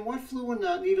says, Tim, what fluid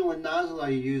needle and nozzle are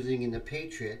you using in the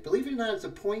Patriot? Believe it or not, it's a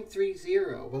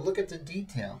 .30, but look at the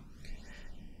detail.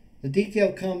 The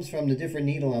detail comes from the different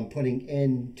needle I'm putting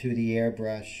into the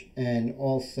airbrush, and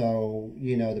also,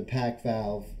 you know, the pack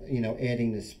valve, you know,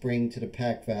 adding the spring to the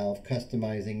pack valve,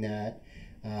 customizing that,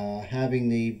 having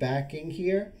the backing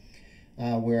here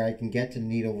where I can get to the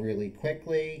needle really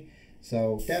quickly.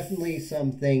 So definitely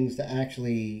some things to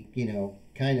actually, you know,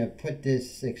 kind of put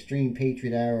this Extreme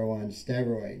Patriot arrow on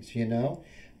steroids, you know.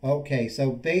 Okay, so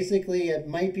basically it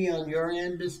might be on your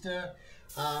end, Mr.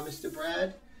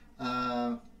 Brad.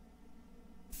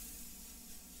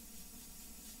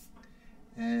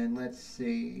 And let's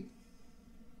see.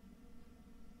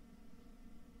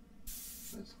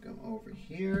 Let's go over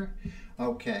here.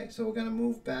 Okay, so we're going to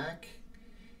move back.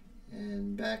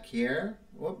 And back here.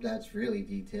 Whoop, that's really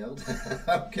detailed.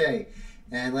 Okay.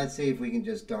 And let's see if we can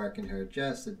just darken her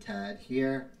just a tad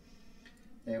here.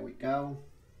 There we go.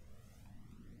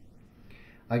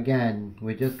 Again,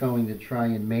 we're just going to try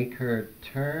and make her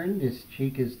turn. This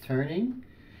cheek is turning.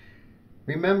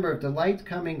 Remember, if the light's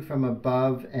coming from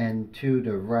above and to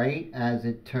the right as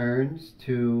it turns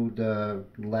to the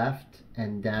left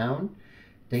and down,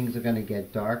 things are going to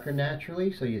get darker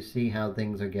naturally. So you see how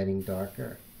things are getting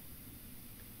darker.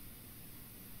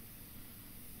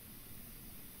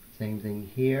 Same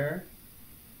thing here.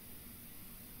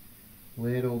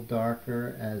 Little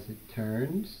darker as it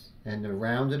turns. And the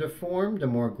rounder the form, the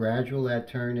more gradual that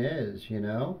turn is, you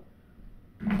know.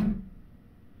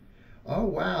 Oh,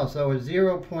 wow. So a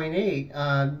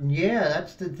 0.8. Yeah,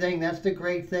 that's the thing. That's the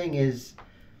great thing is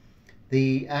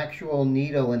the actual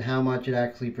needle and how much it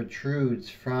actually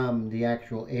protrudes from the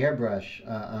actual airbrush,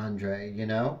 Andre, you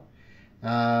know.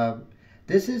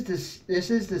 This is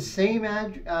the same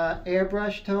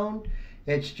airbrush tone.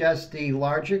 It's just the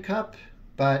larger cup,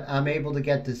 but I'm able to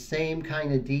get the same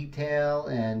kind of detail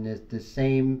and the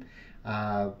same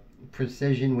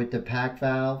precision with the pack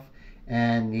valve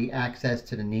and the access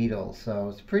to the needle. So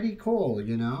it's pretty cool,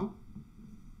 you know.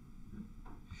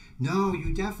 No,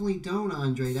 you definitely don't,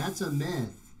 Andre. That's a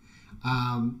myth.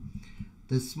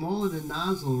 The smaller the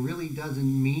nozzle really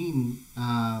doesn't mean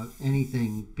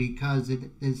anything because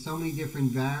there's so many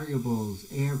different variables.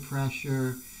 Air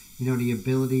pressure, you know, the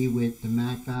ability with the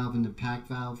MAC valve and the pack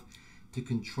valve to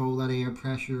control that air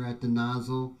pressure at the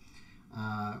nozzle.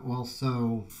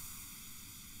 Also,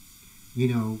 you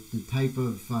know, the type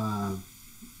of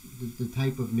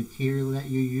material that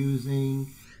you're using.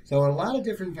 So a lot of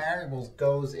different variables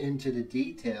goes into the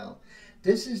detail.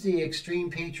 This is the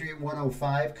Extreme Patriot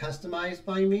 105 customized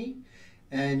by me,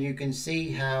 and you can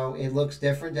see how it looks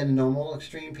different than a normal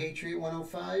Extreme Patriot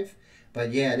 105.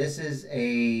 But yeah, this is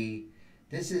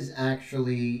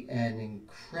actually an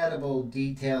incredible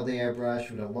detailed airbrush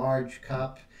with a large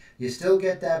cup. You still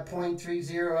get that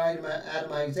 0.30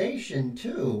 atomization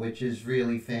too, which is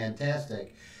really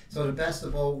fantastic. So the best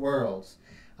of both worlds.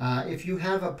 If you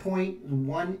have a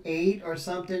 0.18 or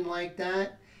something like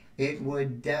that, it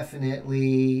would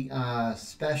definitely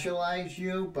specialize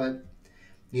you, but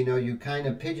you know, you kind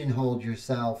of pigeonholed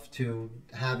yourself to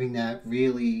having that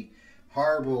really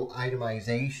horrible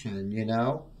itemization, you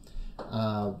know.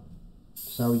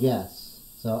 So yes,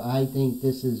 so I think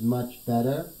this is much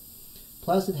better.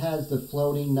 Plus it has the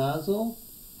floating nozzle,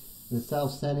 the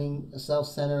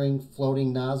self-centering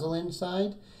floating nozzle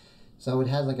inside. So it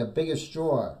has like a bigger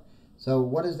straw. So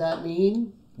what does that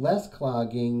mean? Less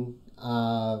clogging,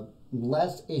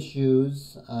 less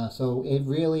issues. So it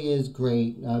really is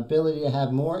great. Ability to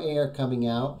have more air coming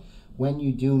out when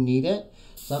you do need it.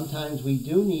 Sometimes we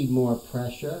do need more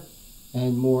pressure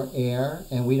and more air,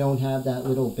 and we don't have that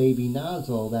little baby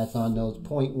nozzle that's on those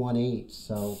 0.18.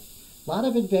 So a lot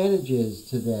of advantages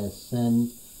to this,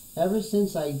 and ever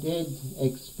since I did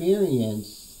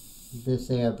experience this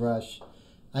airbrush,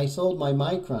 I sold my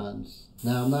microns.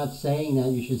 Now, I'm not saying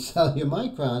that you should sell your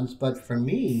microns, but for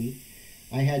me,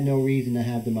 I had no reason to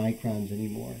have the microns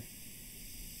anymore.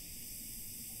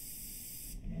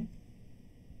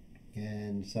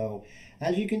 And so,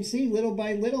 as you can see, little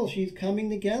by little, she's coming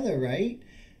together, right?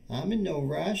 I'm in no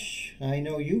rush. I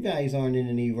know you guys aren't in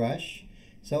any rush.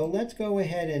 So let's go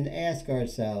ahead and ask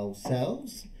ourselves,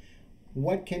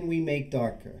 what can we make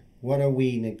darker? What are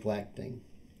we neglecting?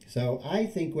 So I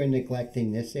think we're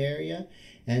neglecting this area.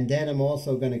 And then I'm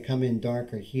also going to come in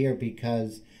darker here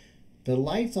because the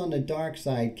lights on the dark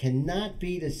side cannot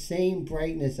be the same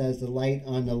brightness as the light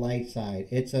on the light side.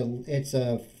 It's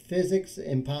a physics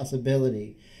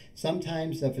impossibility.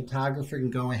 Sometimes the photographer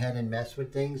can go ahead and mess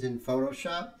with things in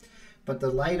Photoshop, but the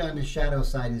light on the shadow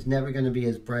side is never going to be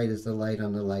as bright as the light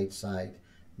on the light side.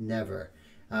 Never.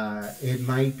 It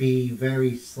might be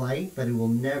very slight, but it will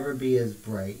never be as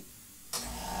bright.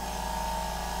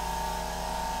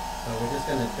 So we're just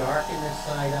going to darken this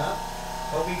side up.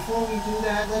 But before we do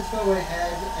that, let's go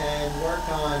ahead and work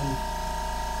on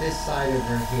this side of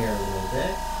her hair a little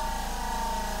bit.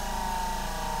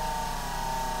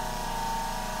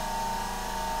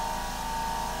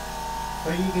 So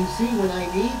you can see when I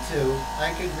need to,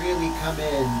 I could really come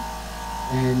in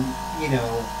and, you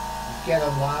know, get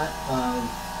a lot of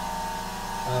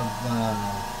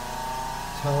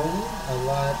tone, a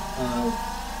lot of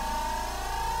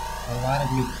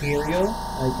material.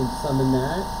 I can summon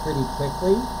that pretty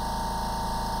quickly,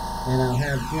 and I'll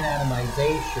have good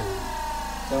atomization.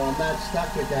 So I'm not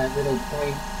stuck with that little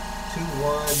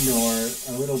 0.21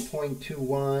 or a little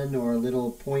 0.21 or a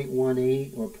little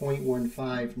 0.18 or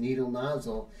 0.15 needle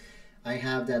nozzle. I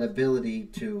have that ability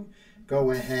to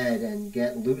go ahead and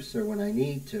get looser when I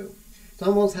need to. It's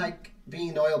almost like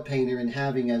being an oil painter and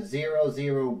having a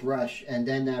 0-0 brush, and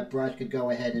then that brush could go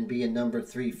ahead and be a number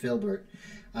 3 filbert.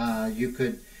 You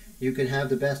could have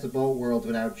the best of both worlds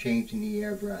without changing the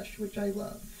airbrush, which I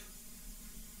love.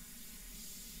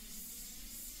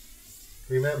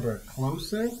 Remember,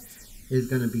 closer is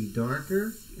going to be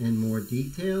darker and more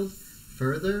detailed,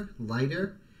 further,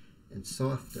 lighter, and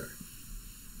softer.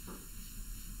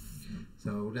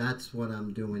 So that's what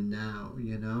I'm doing now,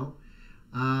 you know.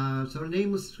 So the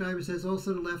nameless subscriber says,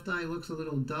 also the left eye looks a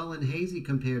little dull and hazy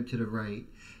compared to the right.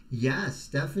 Yes,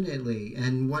 definitely.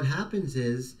 And what happens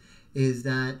is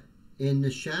that in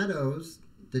the shadows,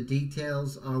 the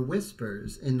details are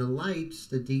whispers. In the lights,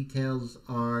 the details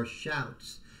are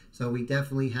shouts. So we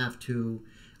definitely have to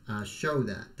show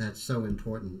that. That's so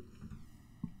important.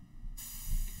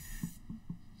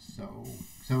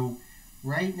 So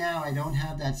right now I don't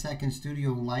have that second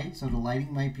studio light, so the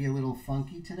lighting might be a little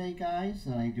funky today, guys.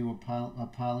 And I do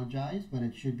apologize, but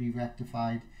it should be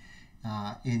rectified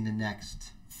in the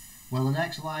next. Well, the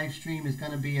next live stream is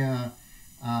going to be a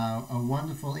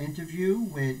wonderful interview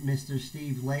with Mr.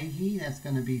 Steve Leahy. That's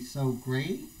going to be so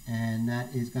great, and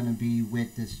that is going to be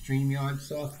with the StreamYard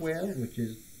software, which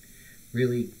is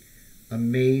really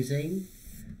amazing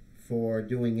for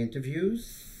doing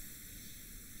interviews.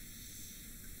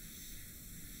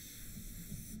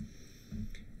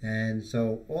 And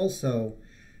so also,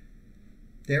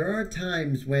 there are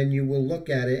times when you will look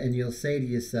at it and you'll say to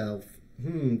yourself,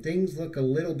 things look a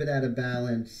little bit out of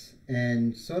balance.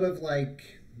 And sort of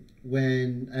like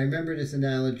when, I remember this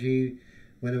analogy,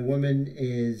 when a woman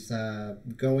is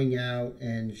going out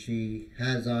and she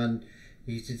has on,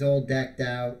 she's all decked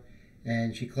out,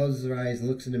 and she closes her eyes and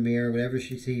looks in the mirror, whatever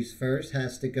she sees first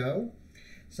has to go.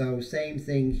 So same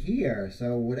thing here.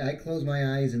 So when I close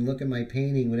my eyes and look at my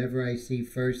painting, whatever I see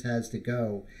first has to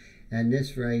go. And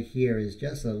this right here is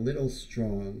just a little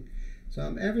strong. So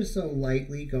I'm ever so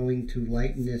lightly going to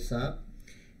lighten this up,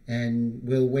 and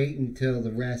we'll wait until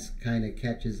the rest kind of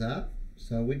catches up.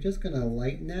 So we're just going to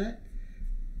lighten that.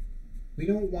 We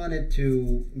don't want it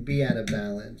to be out of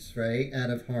balance, right? Out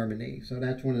of harmony. So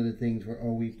that's one of the things we're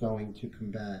always going to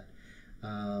combat.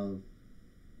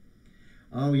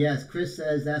 Oh yes, Chris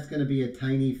says that's going to be a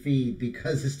tiny feed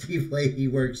because Steve Leahy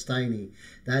works tiny.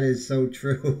 That is so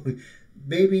true.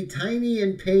 Maybe tiny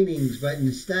in paintings, but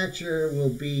in stature will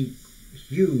be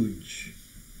huge.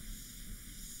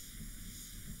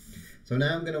 So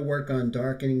now I'm going to work on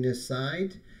darkening this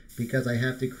side because I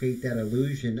have to create that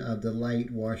illusion of the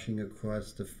light washing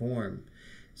across the form.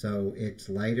 So it's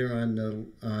lighter on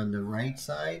the right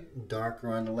side, darker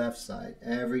on the left side.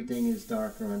 Everything is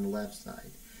darker on the left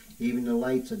side. Even the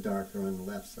lights are darker on the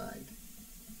left side.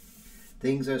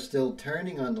 Things are still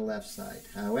turning on the left side.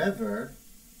 However,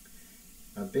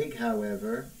 a big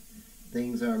however,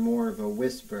 things are more of a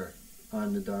whisper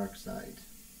on the dark side.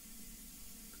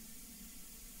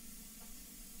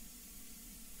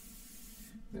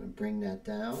 I'm going to bring that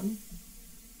down.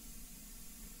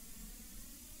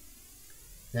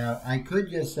 Now, I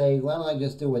could just say, why don't I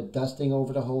just do a dusting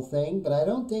over the whole thing? But I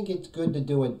don't think it's good to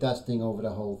do a dusting over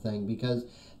the whole thing because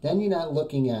then you're not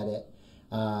looking at it,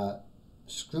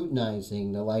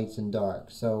 scrutinizing the lights and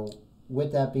darks. So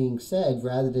with that being said,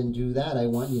 rather than do that, I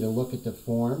want you to look at the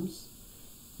forms,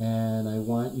 and I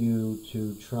want you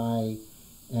to try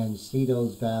and see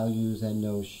those values and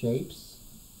those shapes,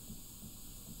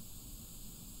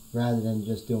 rather than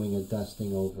just doing a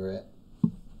dusting over it.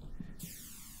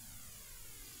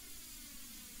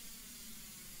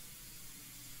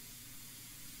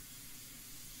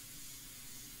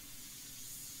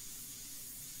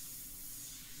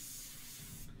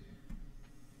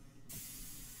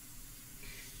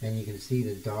 And you can see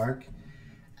the dark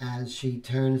as she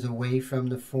turns away from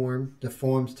the form. The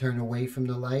forms turn away from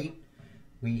the light.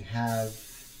 We have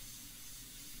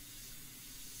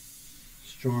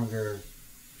stronger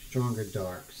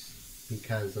darks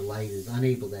because the light is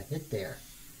unable to hit there.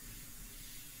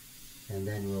 And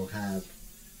then we'll have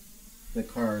the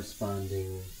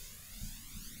corresponding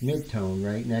midtone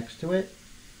right next to it.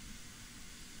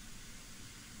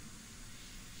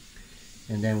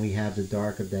 And then we have the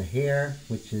dark of the hair,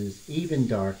 which is even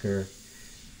darker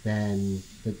than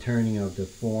the turning of the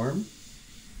form.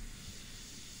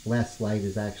 Less light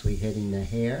is actually hitting the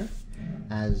hair.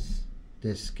 As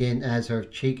the skin, as her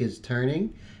cheek is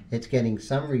turning, it's getting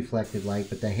some reflected light,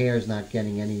 but the hair is not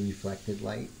getting any reflected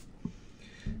light.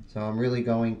 So I'm really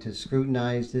going to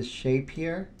scrutinize this shape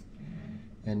here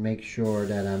and make sure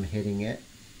that I'm hitting it.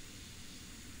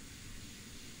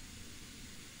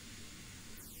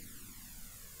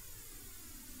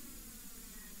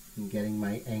 getting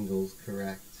my angles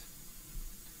correct.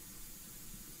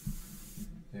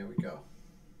 There we go.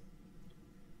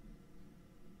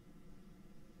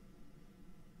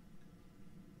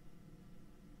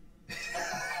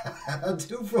 A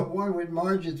 2-for-1 with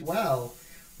Marge as well.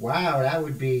 Wow, that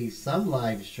would be some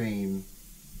live stream.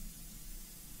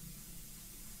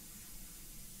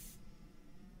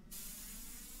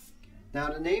 Now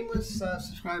the nameless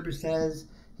subscriber says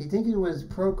he thinks it was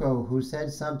Proco who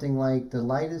said something like the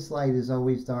lightest light is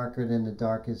always darker than the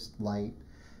darkest light.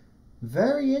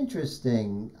 Very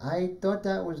interesting. I thought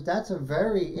that's a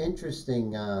very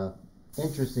interesting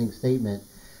interesting statement.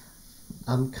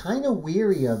 I'm kind of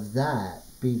weary of that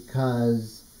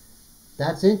because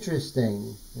that's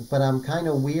interesting, but I'm kind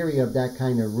of weary of that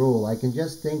kind of rule. I can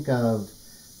just think of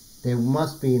there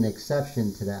must be an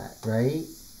exception to that, right?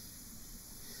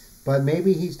 But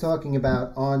maybe he's talking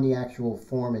about on the actual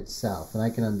form itself, and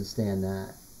I can understand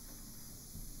that.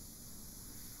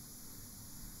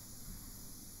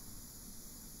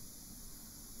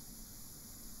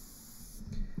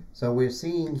 So we're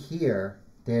seeing here,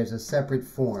 there's a separate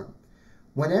form.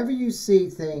 Whenever you see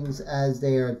things as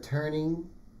they are turning,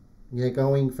 they're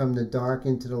going from the dark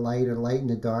into the light or light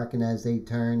into dark, and as they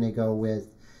turn, they go with,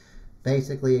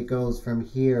 basically it goes from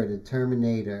here, the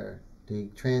terminator, the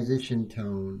transition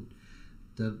tone,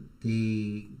 the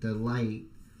light,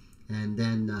 and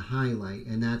then the highlight,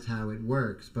 and that's how it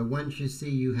works. But once you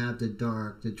see you have the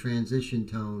dark, the transition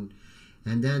tone,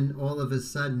 and then all of a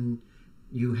sudden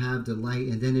you have the light,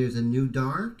 and then there's a new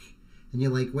dark, and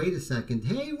you're like, wait a second,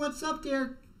 hey, what's up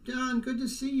there, John? Good to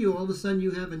see you. All of a sudden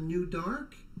you have a new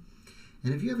dark.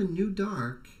 And if you have a new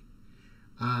dark,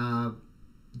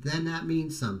 then that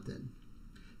means something.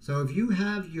 So if you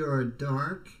have your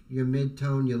dark, your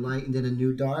mid-tone, your light, and then a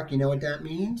new dark, you know what that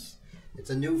means? It's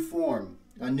a new form.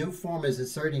 A new form is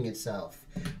asserting itself,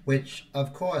 which,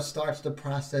 of course, starts the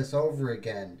process over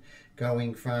again,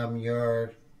 going from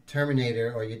your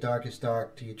terminator or your darkest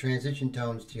dark to your transition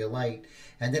tones to your light.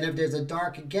 And then if there's a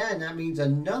dark again, that means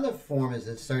another form is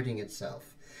asserting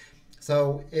itself.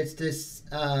 So it's this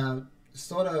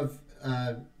sort of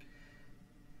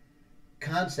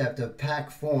concept of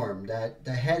pack form, that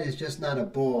the head is just not a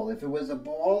ball. If it was a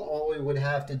ball, all we would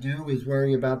have to do is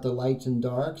worry about the lights and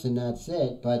darks, and that's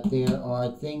it. But there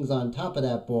are things on top of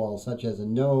that ball, such as a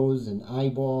nose and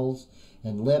eyeballs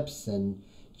and lips and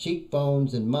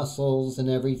cheekbones and muscles and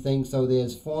everything. So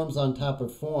there's forms on top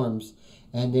of forms,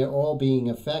 and they're all being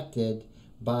affected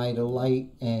by the light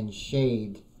and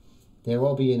shade. They're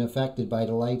all being affected by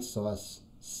the light source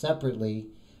separately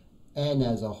and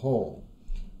as a whole.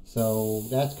 So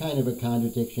that's kind of a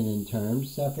contradiction in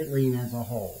terms, separately and as a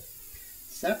whole.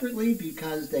 Separately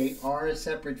because they are a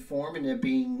separate form and they're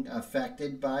being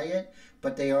affected by it,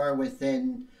 but they are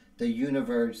within the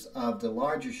universe of the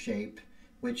larger shape,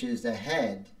 which is the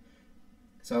head.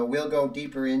 So we'll go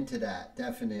deeper into that,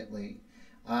 definitely.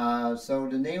 So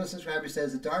the nameless subscriber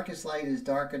says the darkest light is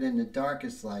darker than the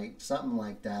darkest light, something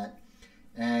like that.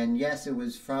 And yes, it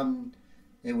was form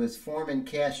and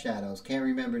cast shadows. Can't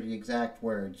remember the exact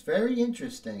words. Very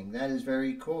interesting. That is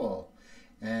very cool.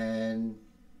 And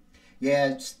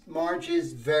yeah, Marge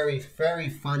is very, very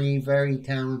funny, very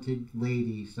talented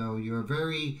lady. So you're a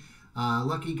very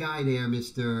lucky guy there,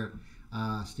 Mr.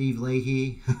 Steve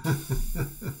Leahy.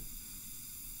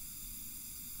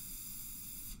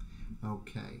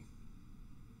 Okay.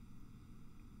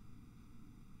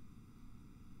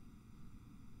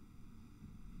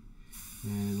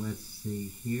 And let's see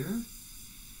here.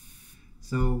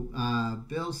 So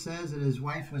Bill says that his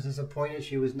wife was disappointed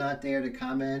she was not there to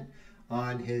comment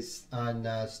on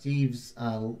Steve's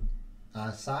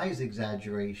size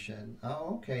exaggeration.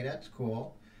 Oh, okay, that's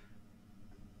cool.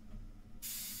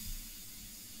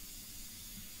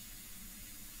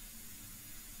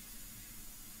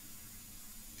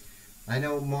 I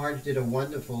know Marge did a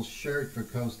wonderful shirt for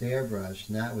Coast Airbrush,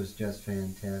 and that was just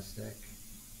fantastic.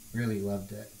 Really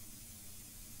loved it.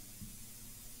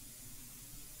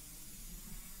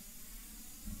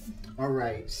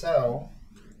 Alright, so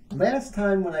last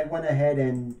time when I went ahead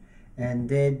and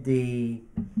did the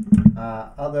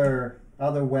other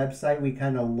website, we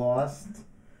kind of lost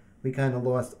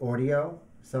audio.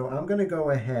 So I'm going to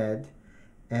go ahead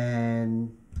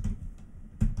and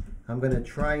I'm going to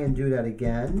try and do that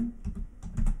again.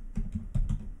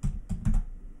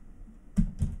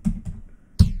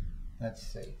 Let's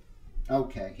see.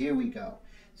 Okay, here we go.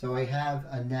 So I have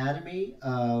anatomy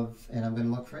of, and I'm going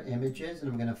to look for images, and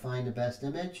I'm going to find the best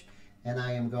image, and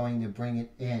I am going to bring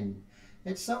it in.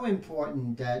 It's so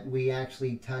important that we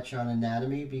actually touch on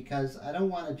anatomy, because I don't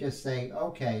want to just say,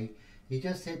 okay, You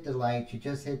just hit the lights, you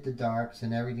just hit the darks,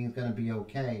 and everything's going to be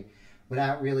okay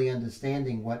without really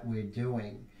understanding what we're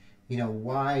doing. You know,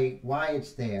 why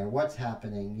it's there, what's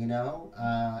happening, you know?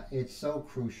 It's so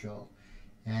crucial.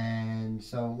 And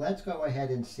so let's go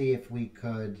ahead and see if we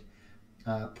could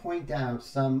point out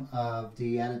some of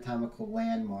the anatomical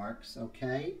landmarks,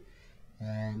 okay?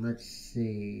 And let's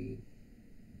see.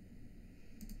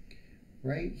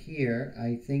 Right here,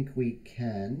 I think we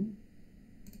can.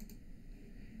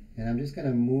 And I'm just going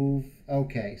to move.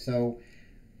 Okay, so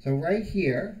right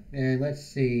here, and let's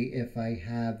see if I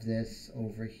have this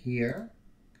over here.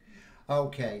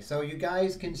 Okay, so you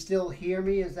guys can still hear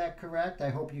me, is that correct? I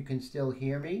hope you can still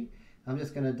hear me. I'm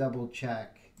just going to double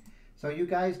check. So you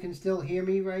guys can still hear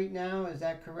me right now, is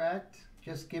that correct?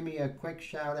 Just give me a quick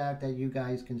shout out that you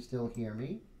guys can still hear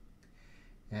me.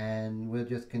 And we'll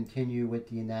just continue with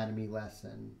the anatomy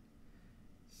lesson.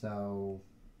 So,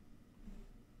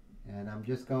 and I'm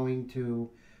just going to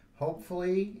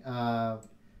hopefully,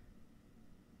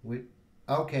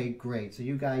 okay, great. So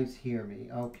you guys hear me.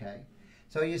 Okay.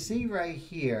 So you see right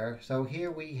here, so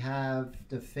here we have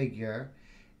the figure,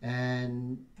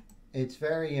 and it's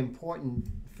very important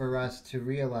for us to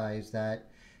realize that,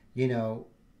 you know,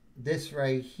 this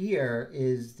right here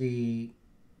is the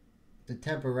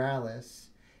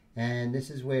temporalis, and this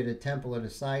is where the temple or the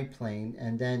side plane,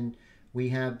 and then we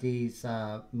have these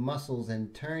muscles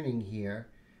and turning here,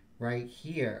 right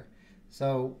here.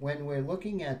 So when we're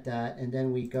looking at that and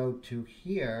then we go to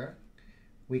here,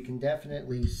 we can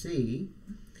definitely see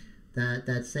that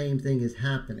that same thing is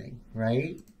happening,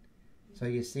 right? So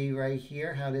you see right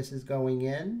here how this is going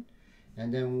in,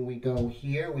 and then when we go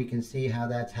here, we can see how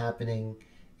that's happening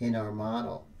in our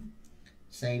model.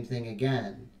 Same thing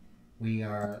again. We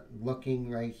are looking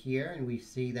right here and we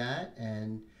see that,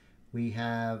 and we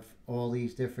have all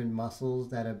these different muscles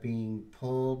that are being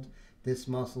pulled. This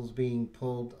muscle's being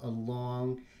pulled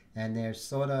along, and there's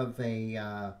sort of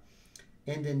a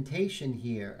indentation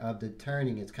here of the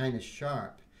turning. It's kind of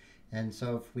sharp. And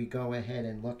so if we go ahead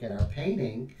and look at our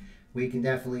painting, we can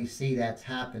definitely see that's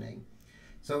happening.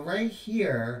 So right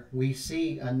here, we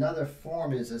see another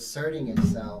form is asserting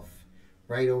itself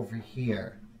right over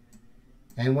here.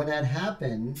 And when that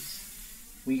happens,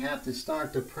 we have to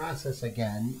start the process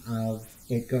again of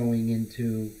it going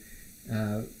into,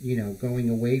 you know, going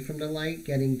away from the light,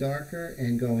 getting darker,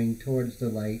 and going towards the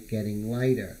light, getting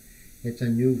lighter. It's a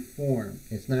new form.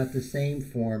 It's not the same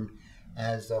form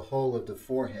as the whole of the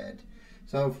forehead.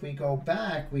 So if we go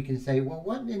back, we can say, well,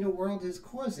 what in the world is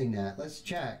causing that? Let's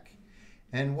check.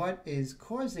 And what is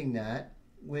causing that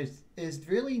is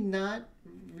really not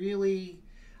really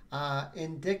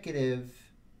indicative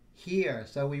here.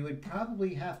 So we would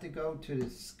probably have to go to the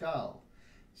skull.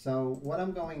 So what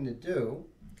I'm going to do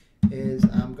is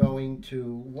I'm going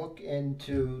to look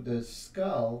into the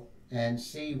skull and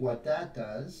see what that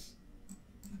does.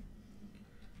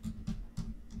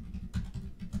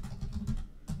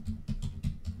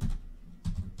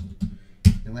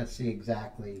 And let's see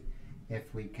exactly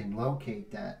if we can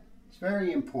locate that. It's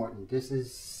very important. This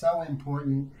is so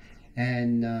important,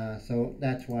 and so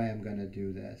that's why I'm going to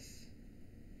do this.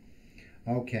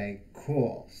 Okay,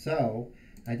 cool. So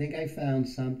I think I found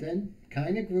something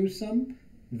kind of gruesome,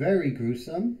 very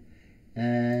gruesome.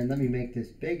 And let me make this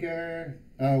bigger.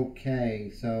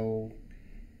 Okay, so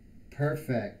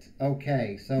perfect.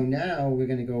 Okay, so now we're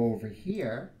going to go over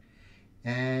here.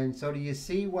 And so do you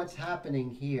see what's happening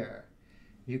here?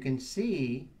 You can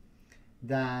see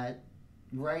that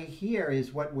right here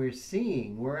is what we're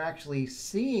seeing. We're actually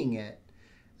seeing it.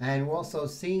 And we're also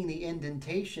seeing the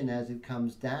indentation as it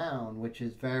comes down, which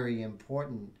is very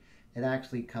important. It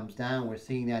actually comes down. We're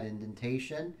seeing that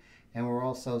indentation, and we're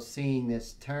also seeing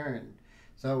this turn.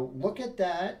 So look at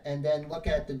that, and then look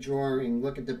at the drawing,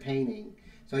 look at the painting.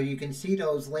 So you can see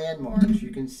those landmarks.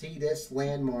 You can see this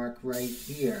landmark right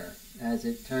here as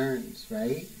it turns,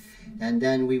 right? And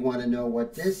then we want to know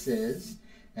what this is,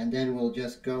 and then we'll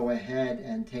just go ahead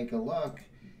and take a look.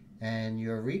 And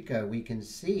eureka, we can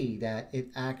see that it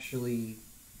actually,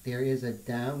 there is a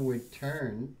downward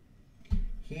turn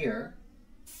here,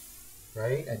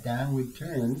 right? A downward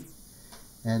turn,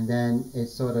 and then it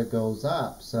sort of goes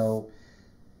up. So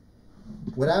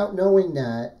without knowing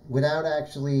that, without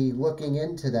actually looking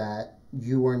into that,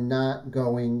 you are not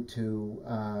going to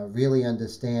really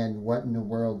understand what in the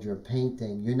world you're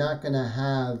painting. You're not going to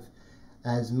have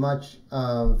as much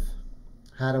of,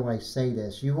 how do I say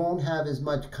this? You won't have as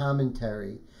much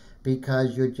commentary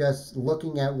because you're just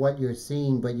looking at what you're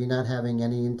seeing, but you're not having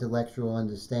any intellectual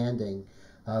understanding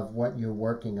of what you're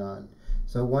working on.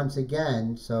 So once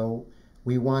again, so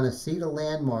we want to see the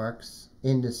landmarks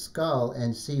in the skull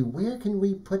and see where can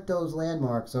we put those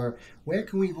landmarks, or where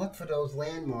can we look for those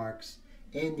landmarks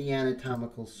in the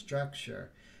anatomical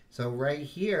structure. So right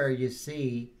here you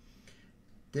see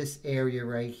this area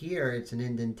right here, it's an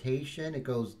indentation, it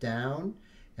goes down,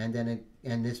 and then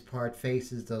and this part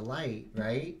faces the light,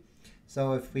 right?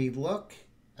 So if we look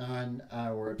on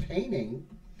our painting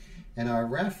and our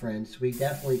reference, we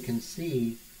definitely can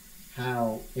see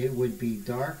how it would be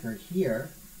darker here,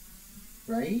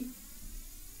 right?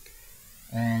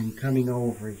 And coming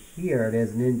over here,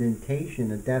 there's an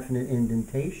indentation, a definite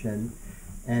indentation,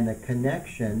 and a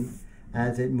connection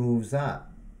as it moves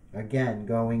up. Again,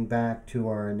 going back to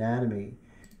our anatomy,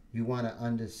 you want to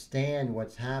understand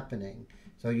what's happening.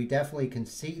 So you definitely can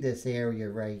see this area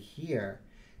right here,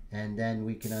 and then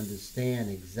we can understand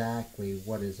exactly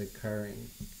what is occurring,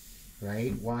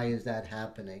 right? Why is that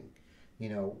happening? You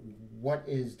know, what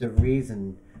is the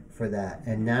reason for that?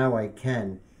 And now I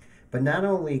can. But not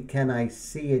only can I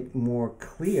see it more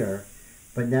clear,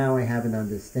 but now I have an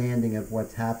understanding of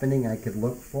what's happening. I could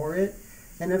look for it.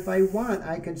 And if I want,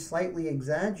 I could slightly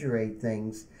exaggerate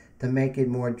things to make it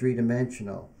more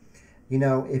three-dimensional. You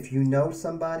know, if you know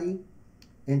somebody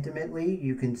intimately,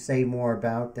 you can say more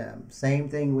about them. Same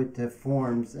thing with the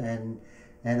forms and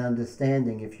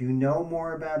understanding. If you know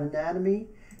more about anatomy,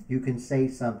 you can say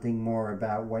something more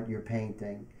about what you're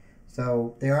painting.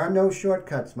 So there are no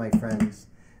shortcuts, my friends.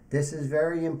 This is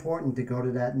very important to go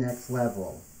to that next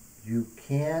level. You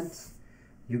can't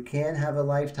have a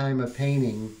lifetime of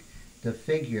painting the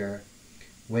figure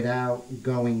without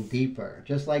going deeper.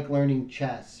 Just like learning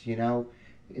chess, you know.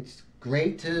 It's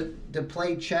great to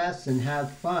play chess and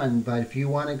have fun, but if you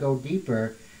want to go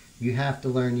deeper, you have to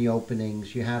learn the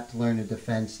openings, you have to learn the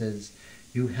defenses,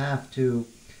 you have to...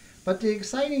 But the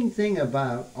exciting thing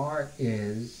about art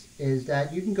is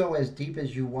that you can go as deep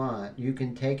as you want. You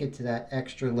can take it to that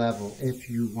extra level if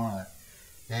you want.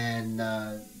 And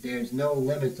there's no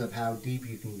limits of how deep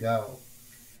you can go.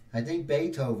 I think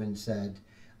Beethoven said,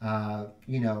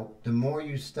 you know, the more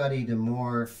you study, the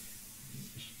more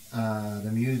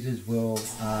the muses will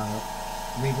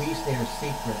release their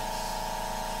secrets.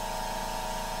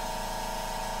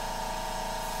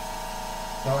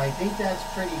 So I think that's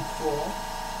pretty cool.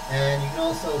 And you can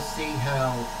also see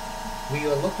how we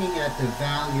are looking at the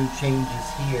value changes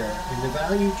here. And the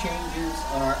value changes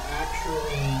are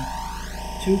actually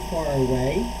too far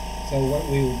away. So what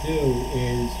we'll do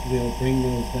is we'll bring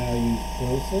those values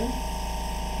closer,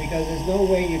 because there's no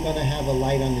way you're going to have a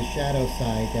light on the shadow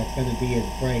side that's going to be as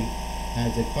bright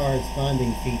as a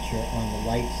corresponding feature on the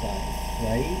light side,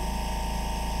 right?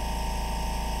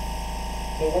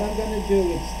 So what I'm going to do,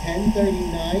 it's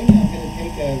 10:39. I'm going to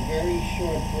take a very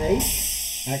short break,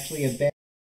 actually a bad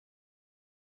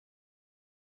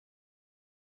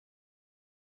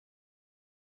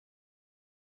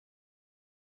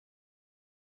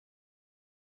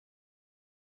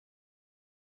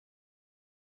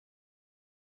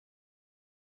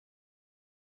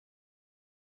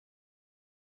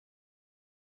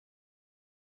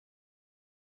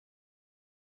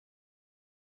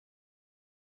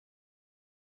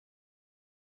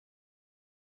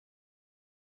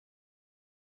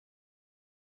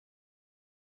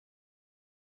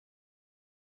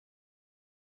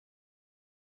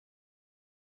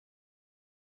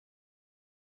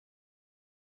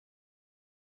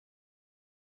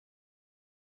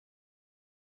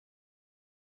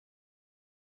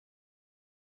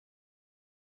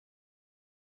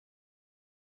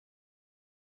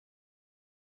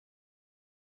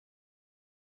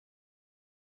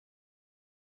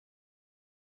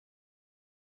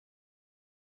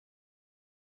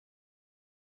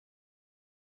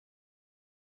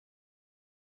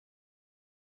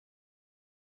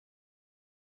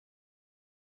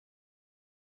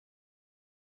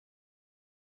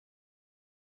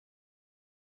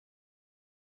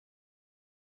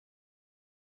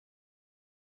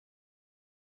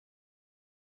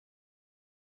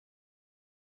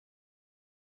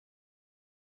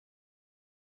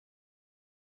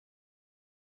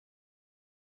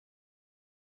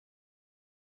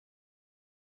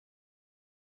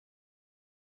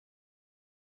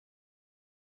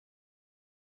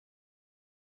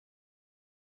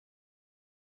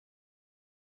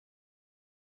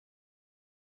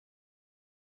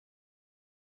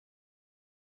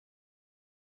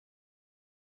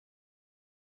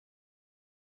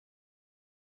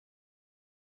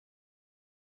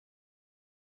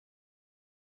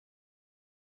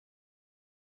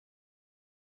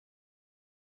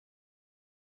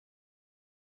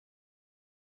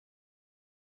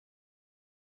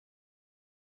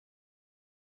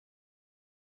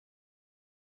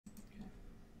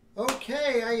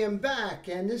Okay, I am back,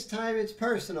 and this time it's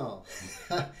personal.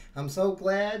 I'm so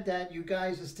glad that you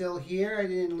guys are still here. I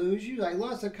didn't lose you. I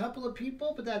lost a couple of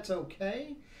people, but that's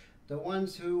okay. The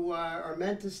ones who are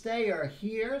meant to stay are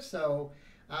here, so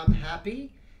I'm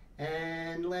happy.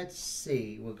 And let's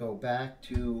see, we'll go back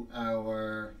to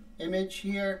our image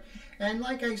here. And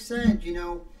like I said, you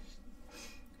know,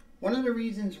 one of the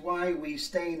reasons why we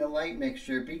stay in the light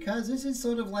mixture, because this is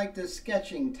sort of like the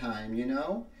sketching time, you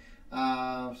know?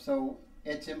 So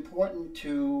it's important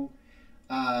to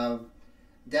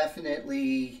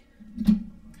definitely,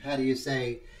 how do you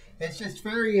say, it's just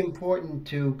very important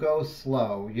to go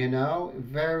slow, you know,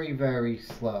 very, very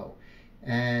slow.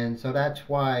 And so that's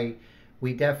why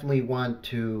we definitely want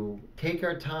to take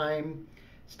our time,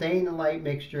 stay in the light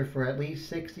mixture for at least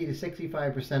 60 to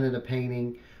 65% of the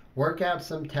painting, work out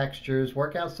some textures,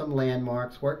 work out some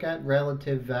landmarks, work out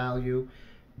relative value,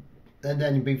 and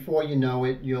then before you know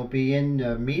it, you'll be in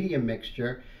the medium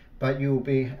mixture, but you'll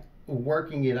be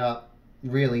working it up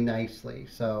really nicely.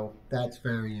 So that's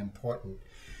very important.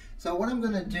 So what I'm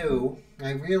going to do,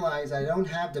 I realize I don't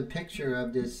have the picture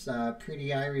of this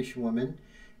pretty Irish woman,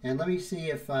 and let me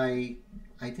see if I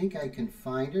think I can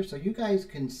find her so you guys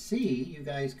can see, you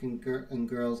guys can and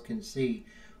girls can see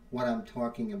what I'm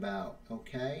talking about.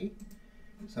 Okay,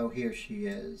 so here she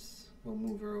is. We'll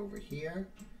move her over here.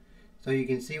 So you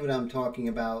can see what I'm talking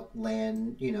about,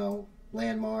 you know,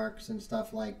 landmarks and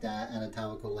stuff like that,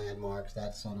 anatomical landmarks,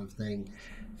 that sort of thing.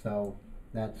 So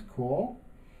that's cool.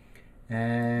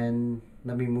 And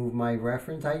let me move my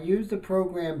reference. I use the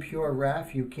program Pure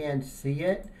Ref. You can't see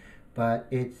it, but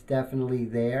it's definitely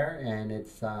there, and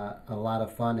it's a lot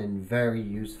of fun and very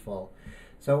useful.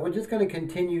 So we're just going to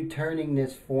continue turning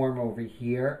this form over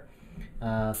here.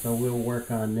 So we'll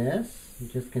work on this.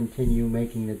 Just continue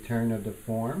making the turn of the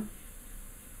form.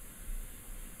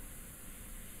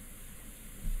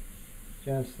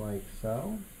 Just like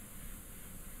so.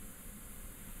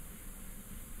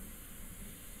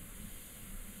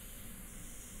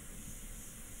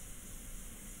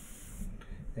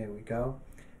 There we go.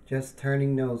 Just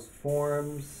turning those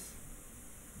forms.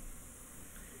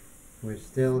 We're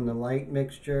still in the light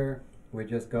mixture. We're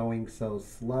just going so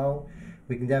slow.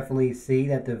 We can definitely see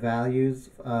that the values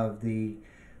of the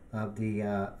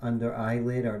under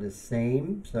eyelid are the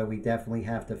same, so we definitely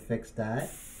have to fix that.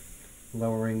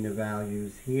 Lowering the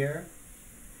values here.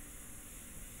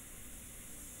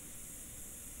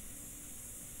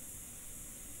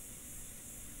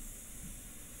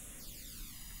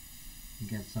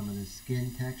 Get some of the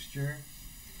skin texture.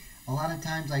 A lot of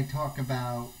times I talk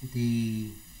about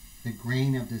the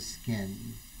grain of the skin,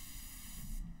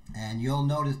 and you'll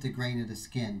notice the grain of the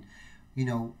skin. You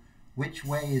know, which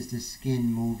way is the skin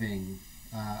moving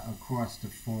across the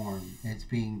form? It's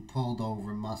being pulled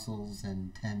over muscles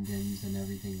and tendons and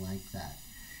everything like that.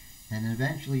 And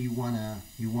eventually you wanna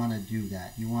do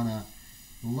that. You wanna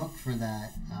look for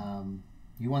that.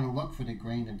 You wanna look for the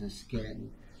grain of the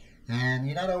skin. And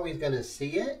you're not always going to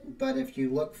see it, but if you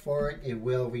look for it, it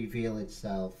will reveal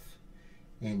itself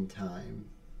in time.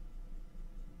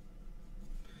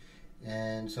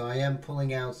 And so I am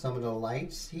pulling out some of the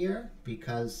lights here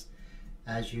because,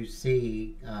 as you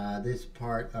see, this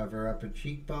part of her upper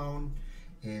cheekbone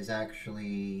is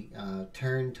actually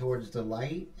turned towards the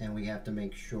light, and we have to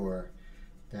make sure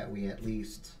that we at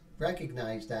least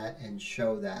recognize that and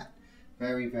show that.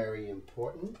 Very, very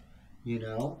important, you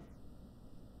know.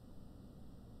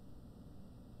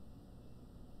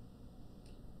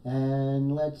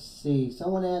 And let's see,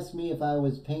 someone asked me if I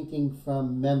was painting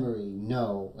from memory.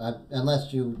 No,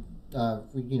 unless you,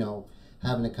 you know,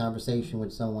 having a conversation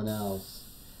with someone else.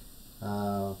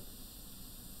 I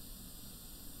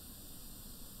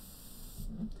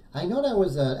know that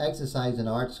was an exercise in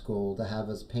art school to have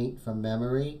us paint from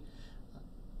memory.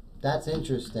 That's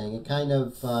interesting. It kind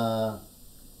of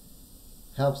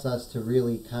helps us to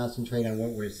really concentrate on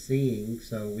what we're seeing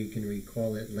so we can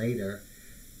recall it later.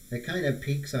 It kind of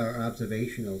piques our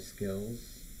observational skills.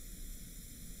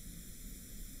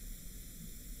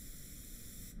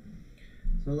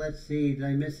 So let's see, did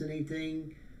I miss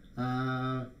anything?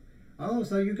 Oh,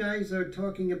 so you guys are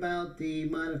talking about the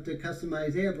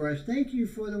customized airbrush. Thank you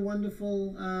for the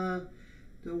wonderful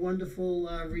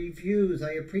reviews.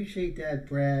 I appreciate that,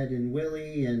 Brad and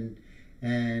Willie and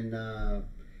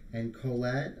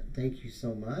Colette. Thank you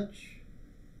so much.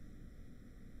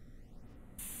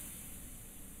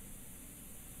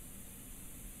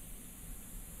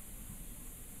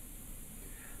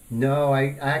 No,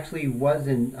 I actually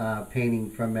wasn't painting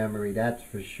from memory, that's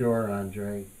for sure,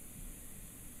 Andre.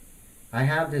 I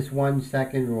have this 1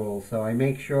 second rule, so I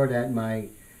make sure that my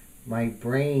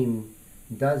brain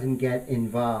doesn't get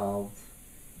involved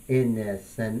in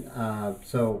this. And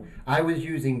so I was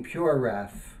using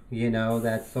PureRef, you know,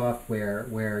 that software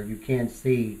where you can't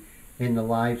see in the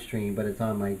live stream, but it's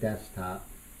on my desktop.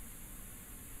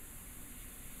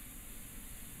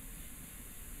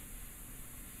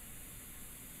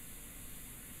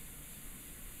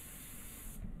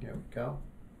 There we go.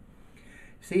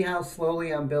 See how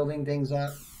slowly I'm building things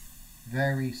up?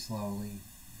 Very slowly,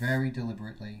 very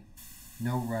deliberately.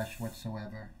 No rush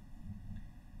whatsoever.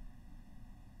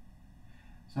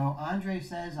 So Andre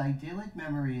says idyllic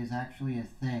memory is actually a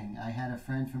thing. I had a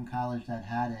friend from college that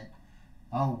had it.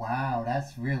 Oh wow,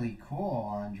 that's really cool,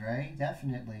 Andre.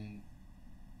 Definitely.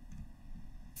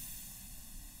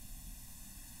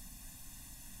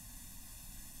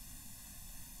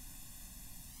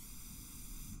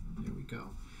 There we go.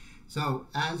 So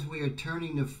as we are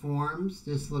turning the forms,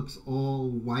 this looks all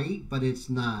white, but it's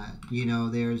not. You know,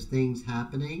 there's things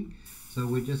happening. So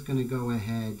we're just going to go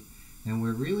ahead and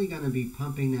we're really going to be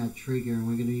pumping that trigger, and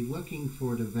we're going to be looking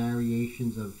for the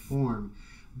variations of form.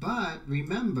 But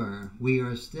remember, we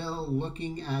are still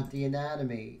looking at the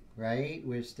anatomy, right?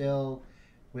 We're still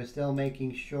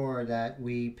making sure that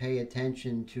we pay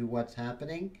attention to what's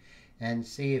happening and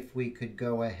see if we could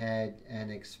go ahead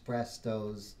and express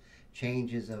those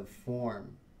changes of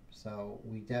form. So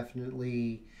we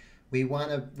definitely we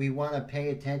want to pay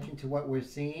attention to what we're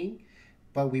seeing,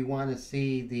 but we want to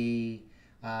see the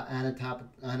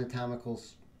anatomical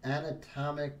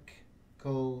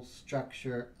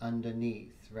structure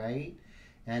underneath, right?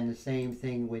 And the same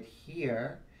thing with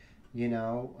here. You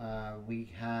know,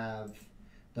 we have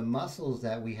the muscles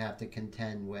that we have to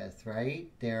contend with, right?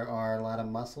 There are a lot of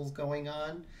muscles going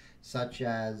on, such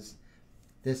as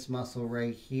this muscle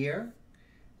right here,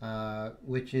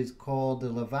 which is called the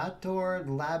levator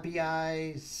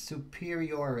labii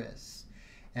superioris.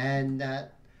 And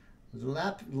that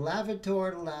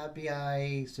levator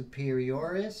labii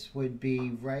superioris would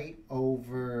be right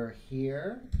over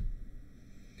here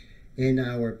in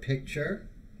our picture,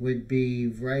 would be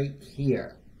right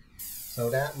here. So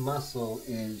that muscle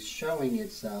is showing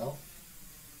itself,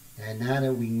 and now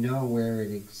that we know where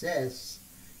it exists,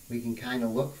 we can kind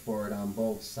of look for it on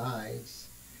both sides.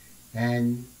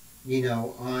 And, you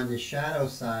know, on the shadow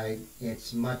side,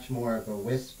 it's much more of a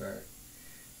whisper.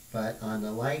 But on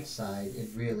the light side, it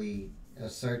really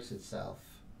asserts itself,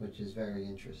 which is very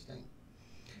interesting.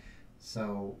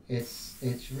 So it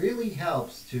really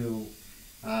helps to,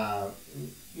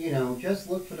 you know, just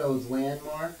look for those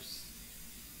landmarks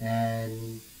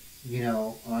and, you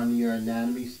know, on your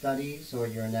anatomy studies or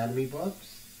your anatomy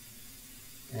books,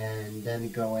 and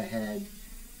then go ahead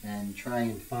and try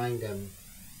and find them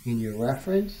in your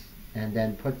reference and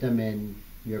then put them in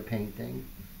your painting.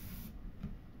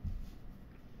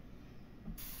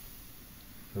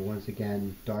 So once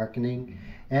again, darkening,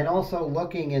 and also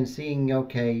looking and seeing,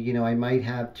 okay, you know, I might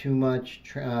have too much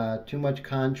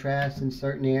contrast in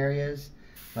certain areas.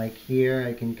 Like here,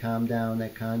 I can calm down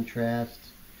that contrast,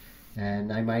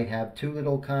 and I might have too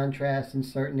little contrast in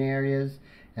certain areas,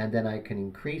 and then I can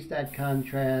increase that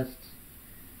contrast.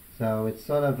 So it's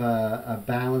sort of a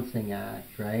balancing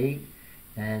act, right?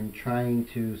 And trying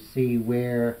to see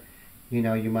where, you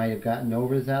know, you might have gotten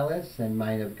overzealous and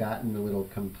might have gotten a little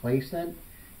complacent,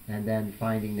 and then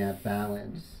finding that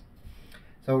balance.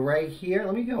 So right here,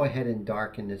 let me go ahead and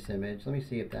darken this image. Let me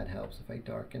see if that helps if I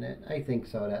darken it. I think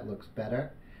so. That looks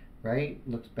better, right?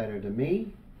 Looks better to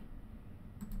me.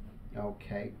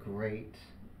 Okay, great.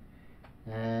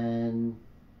 And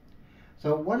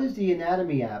so what is the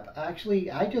anatomy app? Actually,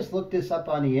 I just looked this up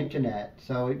on the internet,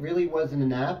 so it really wasn't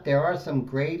an app. There are some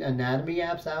great anatomy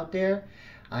apps out there.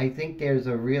 I think there's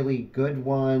a really good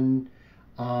one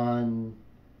on,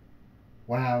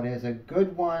 wow, there's a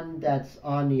good one that's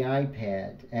on the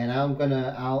iPad, and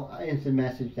I'll instant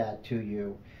message that to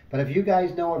you. But if you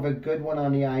guys know of a good one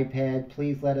on the iPad,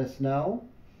 please let us know,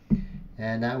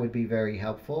 and that would be very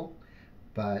helpful.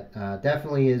 But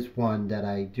definitely is one that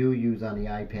I do use on the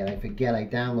iPad. I forget, I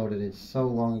downloaded it so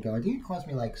long ago. I think it cost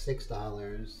me like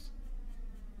 $6,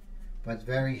 but it's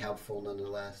very helpful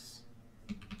nonetheless.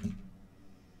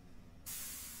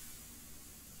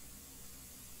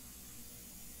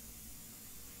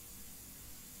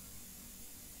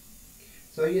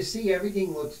 So you see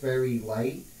everything looks very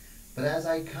light, but as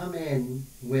I come in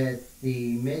with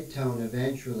the mid-tone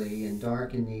eventually and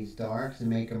darken these darks and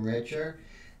make them richer,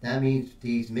 that means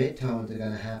these mid-tones are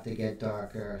going to have to get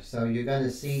darker. So you're going to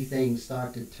see things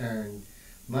start to turn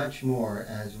much more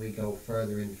as we go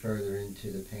further and further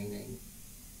into the painting.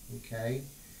 Okay?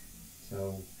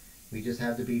 So we just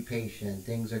have to be patient.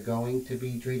 Things are going to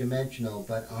be three-dimensional,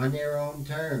 but on their own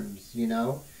terms, you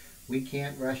know. We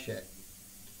can't rush it.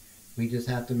 We just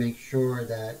have to make sure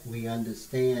that we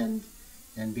understand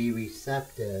and be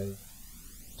receptive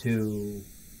to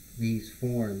these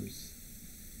forms.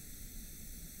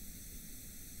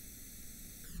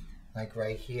 Like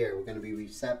right here, we're going to be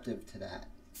receptive to that.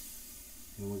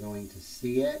 And we're going to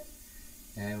see it,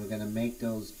 and we're going to make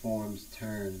those forms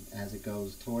turn as it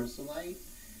goes towards the light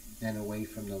and away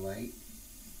from the light.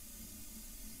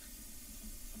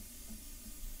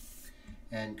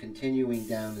 And continuing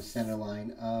down the center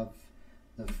line of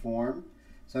the form.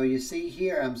 So you see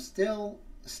here, I'm still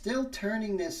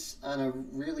turning this on a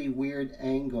really weird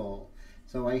angle.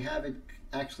 So I have it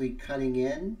actually cutting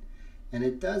in, and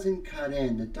it doesn't cut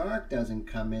in. The dark doesn't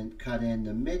cut in,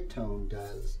 the mid-tone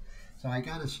does. So I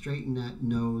got to straighten that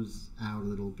nose out a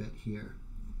little bit here.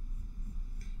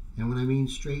 And when I mean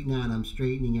straighten out, I'm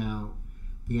straightening out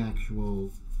the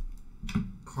actual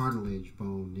cartilage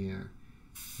bone there.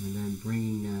 And then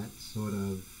bringing that sort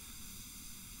of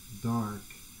dark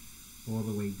all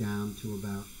the way down to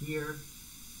about here.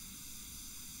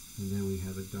 And then we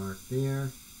have a dark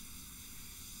there.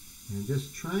 And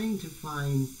just trying to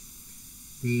find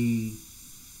the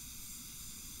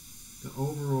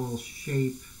overall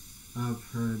shape of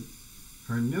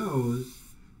her nose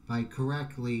by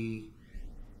correctly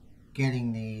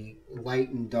getting the light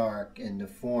and dark and the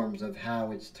forms of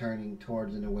how it's turning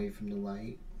towards and away from the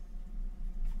light.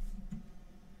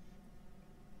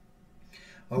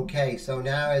 Okay, so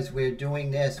now as we're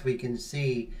doing this, we can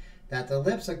see that the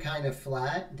lips are kind of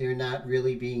flat. They're not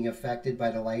really being affected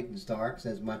by the light and darks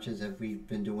as much as we've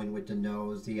been doing with the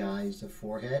nose, the eyes, the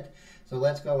forehead. So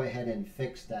let's go ahead and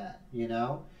fix that, you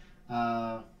know.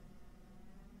 So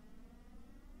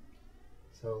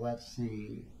let's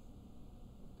see.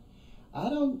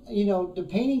 The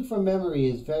painting from memory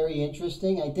is very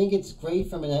interesting. I think it's great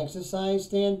from an exercise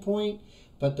standpoint,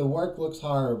 but the work looks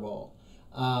horrible.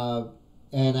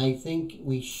 And I think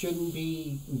we shouldn't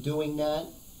be doing that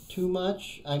too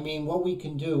much. I mean, what we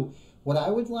can do, what I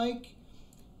would like,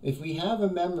 if we have a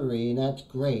memory, and that's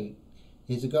great,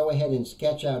 is to go ahead and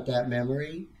sketch out that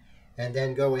memory and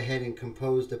then go ahead and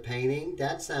compose the painting.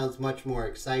 That sounds much more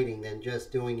exciting than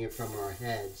just doing it from our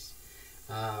heads.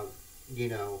 Our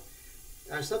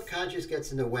subconscious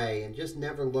gets in the way and just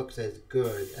never looks as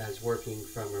good as working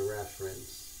from a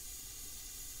reference,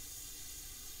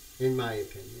 in my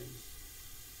opinion.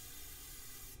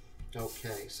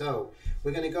 Okay, so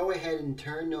we're going to go ahead and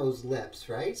turn those lips,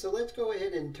 right? So let's go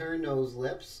ahead and turn those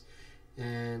lips,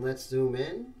 and let's zoom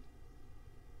in.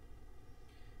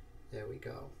 There we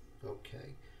go.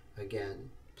 Okay, again,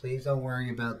 please don't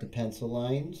worry about the pencil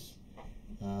lines.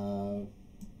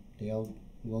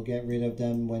 We'll get rid of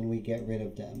them when we get rid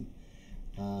of them.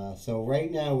 So right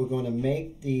now we're going to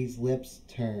make these lips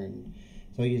turn.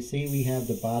 So you see we have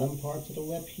the bottom parts of the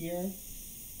lip here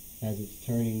as it's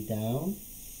turning down.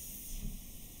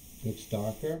 It's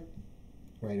darker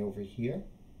right over here.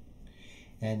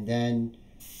 And then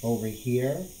over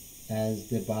here, as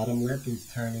the bottom lip is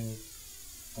turning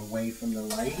away from the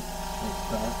light, it's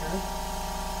darker.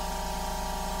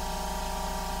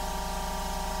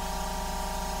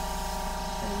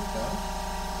 There we go.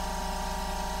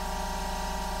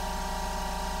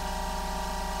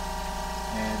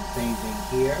 And same thing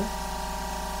here.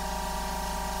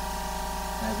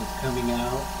 As it's coming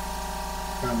out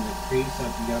from the crease of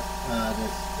the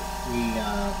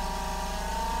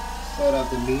sort of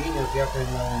the meeting of the upper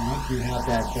and lower lip, you have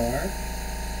that dark,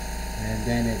 and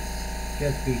then it's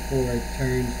just before it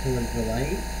turns towards the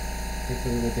light, it's a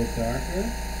little bit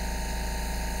darker.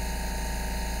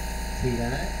 See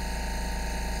that?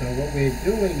 So what we're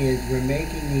doing is we're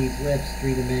making these lips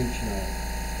three-dimensional.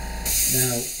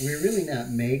 Now, we're really not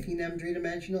making them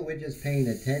three-dimensional, we're just paying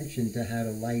attention to how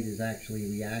the light is actually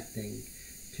reacting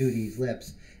to these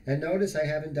lips. And notice I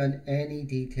haven't done any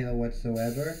detail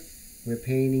whatsoever. We're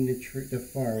painting the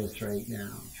forest right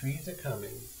now. Trees are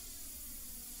coming.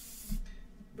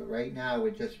 But right now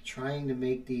we're just trying to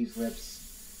make these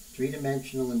lips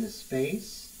three-dimensional in the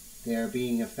space. They are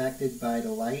being affected by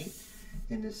the light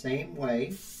in the same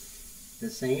way, the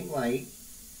same light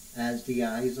as the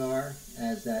eyes are,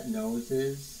 as that nose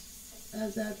is,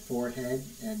 as that forehead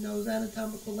and those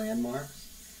anatomical landmarks.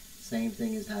 Same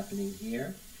thing is happening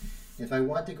here. If I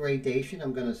want the gradation,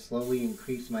 I'm going to slowly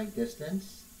increase my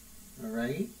distance.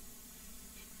 Alright?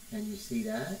 And you see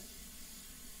that?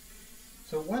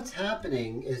 So what's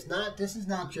happening is this is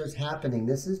not just happening.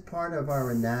 This is part of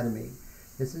our anatomy.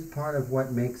 This is part of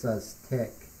what makes us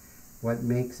tick. What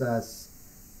makes us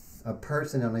a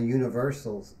person on a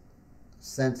universal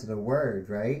sense of the word,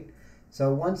 right?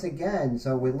 So once again,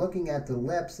 so we're looking at the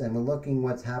lips and we're looking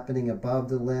what's happening above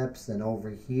the lips and over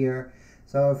here.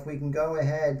 So if we can go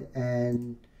ahead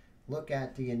and look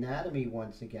at the anatomy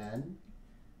once again.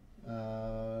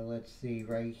 Let's see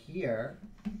right here.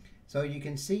 So you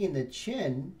can see in the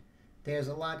chin, there's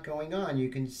a lot going on. You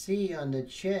can see on the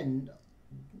chin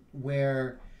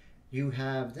where you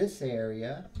have this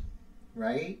area,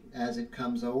 right, as it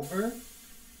comes over.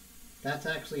 That's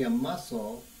actually a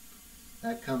muscle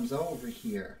that comes over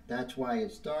here. That's why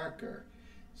it's darker.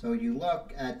 So you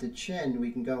look at the chin,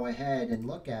 we can go ahead and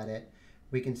look at it.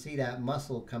 We can see that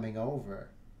muscle coming over.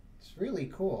 It's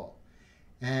really cool.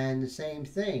 And the same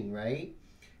thing, right?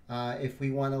 If we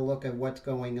want to look at what's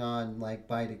going on like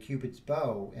by the Cupid's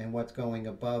bow and what's going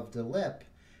above the lip,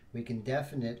 we can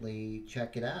definitely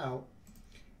check it out.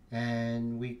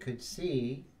 And we could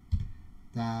see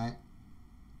that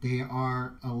there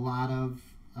are a lot of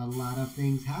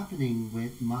things happening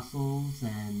with muscles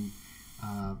and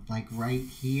like right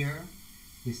here,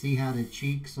 you see how the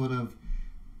cheek sort of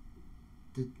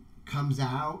comes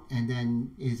out and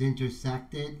then is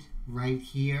intersected right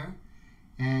here,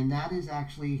 and that is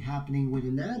actually happening with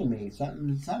anatomy.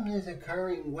 Something is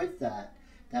occurring with that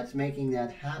that's making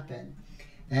that happen.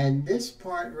 And this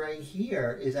part right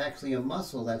here is actually a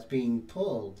muscle that's being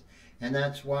pulled. And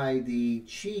that's why the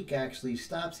cheek actually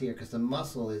stops here, because the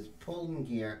muscle is pulling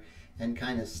here and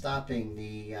kind of stopping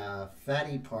the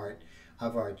fatty part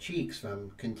of our cheeks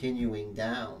from continuing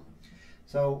down.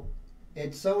 So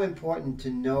it's so important to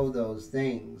know those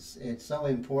things. It's so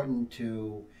important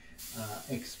to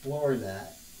explore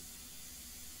that.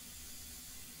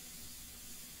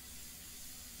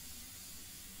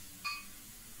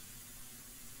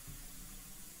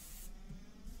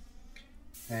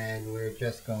 And we're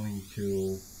just going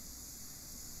to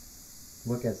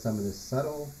look at some of the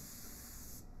subtle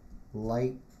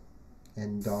light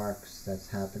and darks that's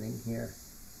happening here.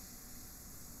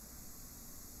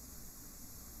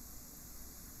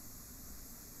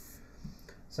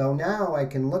 So now I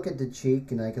can look at the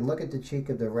cheek, and I can look at the cheek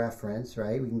of the reference,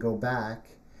 right? We can go back,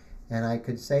 and I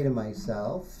could say to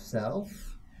myself,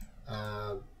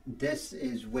 this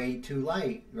is way too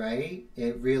light, right?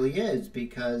 It really is,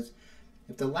 because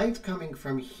if the light's coming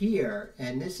from here,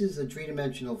 and this is a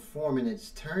three-dimensional form and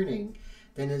it's turning,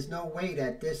 then there's no way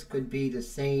that this could be the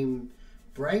same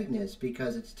brightness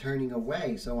because it's turning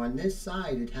away. So on this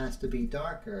side, it has to be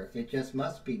darker. It just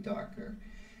must be darker.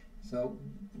 So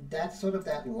that's sort of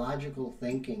that logical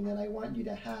thinking that I want you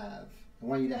to have. I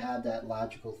want you to have that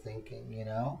logical thinking, you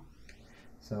know?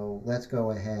 So let's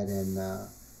go ahead and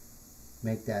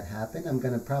make that happen. I'm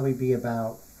going to probably be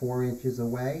about 4 inches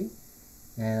away.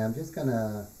 And I'm just going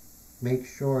to make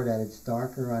sure that it's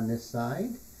darker on this side.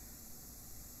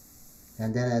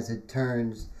 And then as it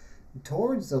turns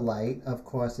towards the light, of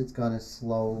course, it's going to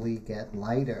slowly get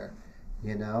lighter,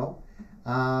 you know.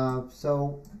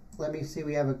 So let me see,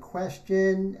 we have a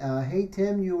question. Hey,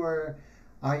 Tim,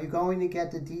 are you going to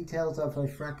get the details of her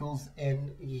freckles?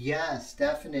 And yes,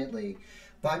 definitely.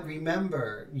 But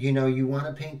remember, you know, you want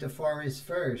to paint the forest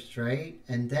first, right?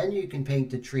 And then you can paint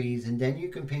the trees, and then you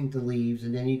can paint the leaves,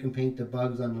 and then you can paint the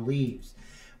bugs on the leaves.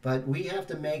 But we have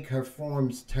to make her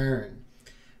forms turn.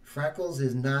 Freckles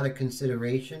is not a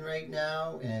consideration right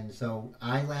now, and so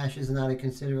eyelashes are not a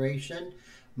consideration.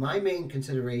 My main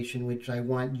consideration, which I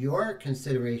want your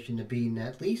consideration to be in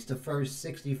at least the first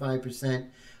 65%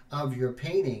 of your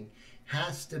painting,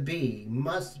 must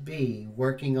be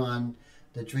working on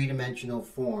the three-dimensional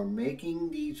form, making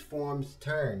these forms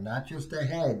turn, not just the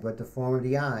head, but the form of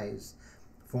the eyes,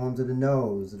 the forms of the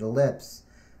nose, the lips,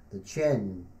 the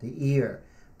chin, the ear.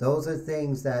 Those are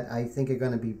things that I think are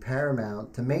going to be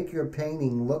paramount to make your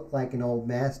painting look like an old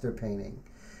master painting.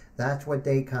 That's what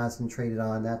they concentrated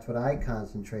on. That's what I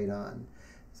concentrate on.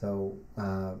 So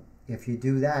if you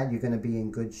do that, you're going to be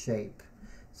in good shape.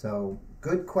 So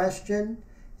good question,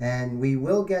 and we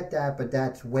will get that, but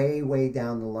that's way, way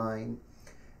down the line.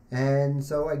 And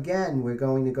so again, we're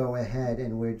going to go ahead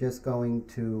and we're just going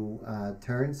to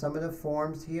turn some of the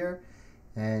forms here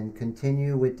and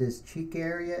continue with this cheek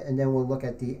area, and then we'll look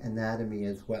at the anatomy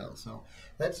as well. So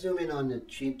let's zoom in on the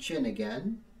chin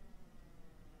again.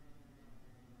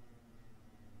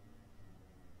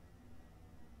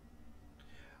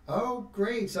 Oh,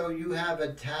 great. So you have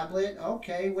a tablet.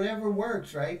 Okay, whatever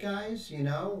works, right, guys? You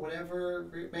know,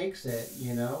 whatever makes it,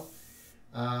 you know.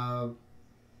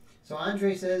 So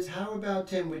Andre says, how about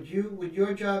Tim? Would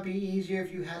your job be easier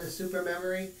if you had a super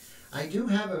memory? I do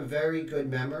have a very good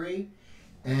memory,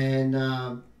 and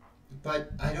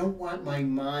but I don't want my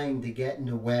mind to get in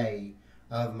the way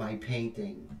of my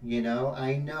painting. You know,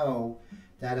 I know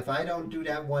that if I don't do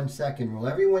that 1 second rule,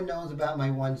 everyone knows about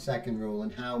my 1 second rule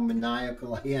and how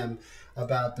maniacal I am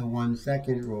about the 1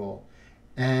 second rule.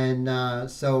 And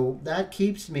so that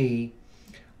keeps me,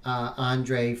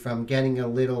 Andre, from getting a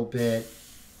little bit,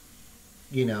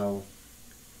 you know,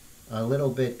 a little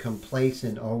bit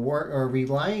complacent or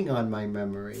relying on my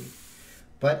memory.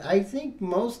 But I think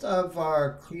most of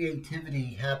our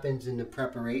creativity happens in the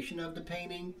preparation of the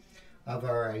painting, of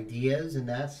our ideas and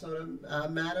that sort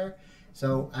of matter.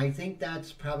 So I think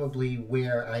that's probably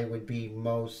where I would be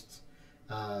most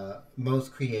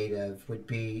creative, would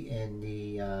be in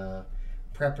the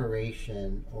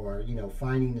preparation, or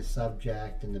finding the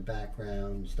subject and the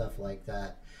background, stuff like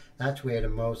that. That's where the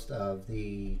most of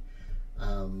the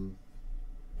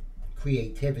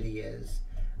creativity is.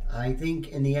 I think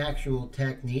in the actual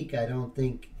technique, I don't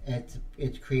think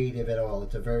it's creative at all.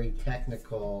 It's a very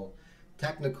technical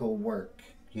work,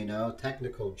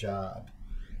 technical job.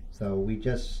 So we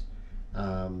just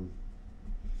and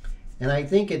I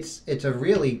think it's a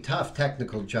really tough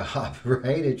technical job,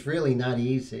 right? It's really not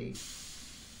easy.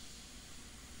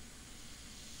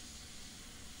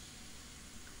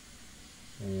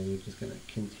 And we're just going to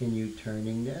continue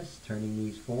turning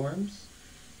these forms.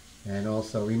 And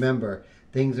also remember,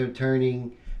 things are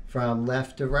turning from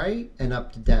left to right and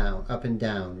up and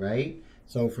down, right?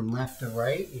 So from left to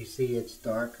right, you see it's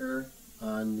darker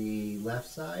on the left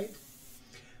side.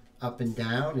 Up and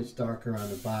down, it's darker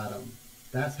on the bottom.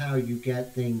 That's how you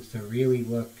get things to really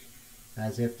look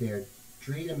as if they're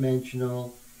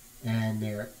three-dimensional and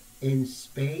they're in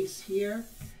space here.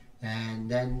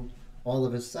 And then all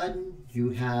of a sudden,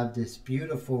 you have this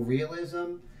beautiful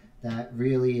realism that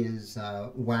really is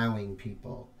wowing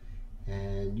people.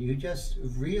 And you just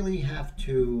really have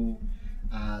to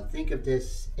think of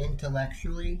this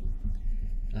intellectually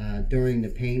during the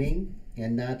painting,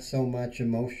 and not so much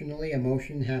emotionally.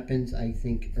 Emotion happens, I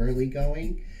think, early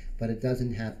going, but it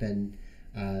doesn't happen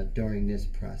during this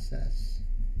process.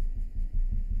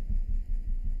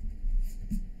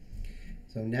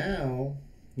 So now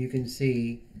you can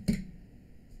see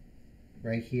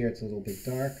right here it's a little bit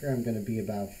darker. I'm going to be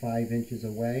about 5 inches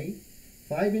away.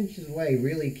 5 inches away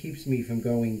really keeps me from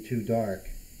going too dark.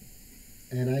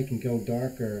 And I can go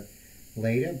darker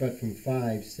later, but from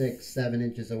 5, 6, 7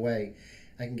 inches away,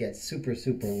 I can get super,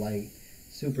 super light,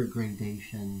 super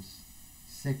gradations,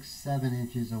 6, 7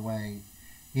 inches away.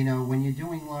 When you're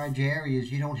doing large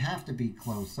areas, you don't have to be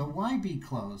close. So why be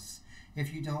close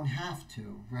if you don't have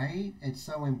to, right? It's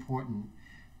so important.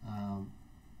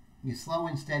 Your slow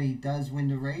and steady does win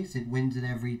the race. It wins it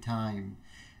every time.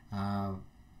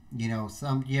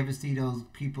 You ever see those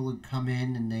people who come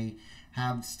in and they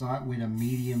start with a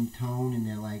medium tone and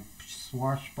they're like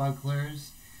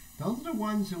swashbucklers? Those are the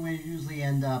ones who usually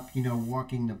end up,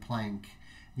 walking the plank,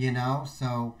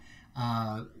 So,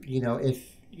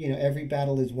 if, every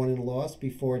battle is won and lost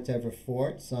before it's ever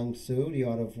fought, Sun Tzu, The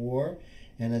Art of War,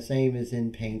 and the same is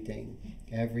in painting.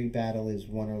 Every battle is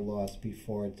won or lost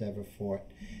before it's ever fought.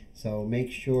 So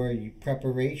make sure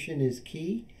preparation is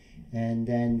key, and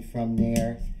then from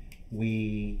there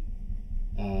we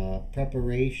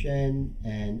preparation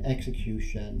and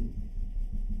execution.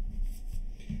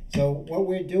 So what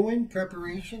we're doing,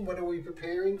 preparation, what are we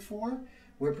preparing for?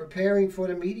 We're preparing for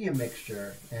the medium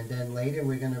mixture, and then later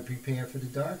we're going to prepare for the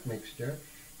dark mixture,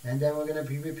 and then we're going to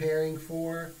be preparing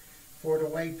for the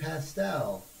white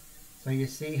pastel. So you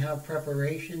see how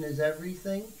preparation is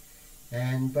everything?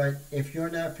 But if you're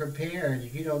not prepared,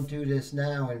 if you don't do this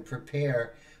now and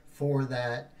prepare for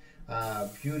that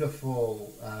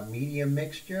beautiful medium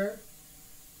mixture,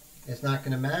 it's not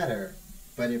going to matter.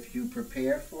 But if you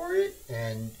prepare for it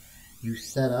and you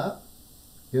set up,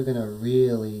 it's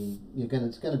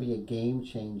going to be a game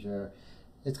changer.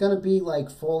 It's going to be like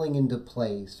falling into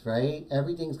place, right?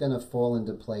 Everything's going to fall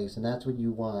into place, and that's what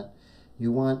you want.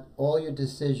 You want all your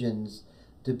decisions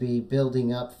to be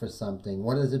building up for something.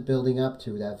 What is it building up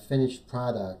to? That finished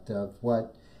product of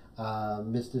what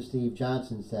Mr. Steve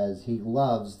Johnson says. He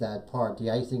loves that part, the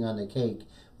icing on the cake,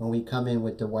 when we come in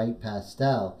with the white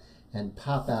pastel and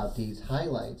pop out these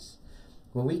highlights.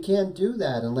 Well, we can't do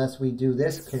that unless we do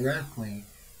this correctly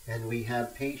and we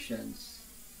have patience.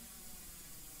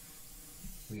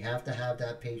 We have to have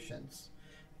that patience.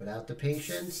 Without the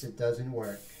patience, it doesn't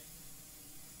work.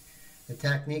 The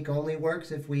technique only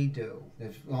works if we do.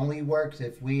 It only works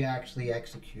if we actually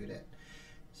execute it.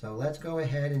 So let's go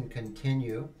ahead and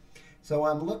continue. So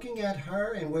I'm looking at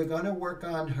her, and we're going to work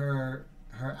on her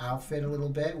outfit a little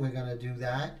bit. We're going to do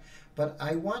that. But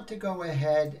I want to go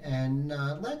ahead and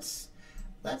let's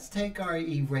let's take our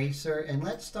eraser and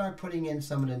let's start putting in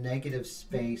some of the negative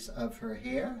space of her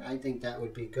hair. I think that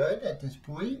would be good at this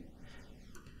point.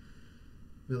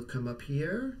 We'll come up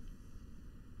here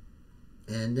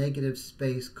and negative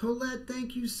space. Colette,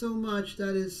 thank you so much.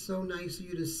 That is so nice of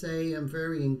you to say. I'm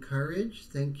very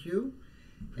encouraged. Thank you.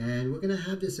 And we're going to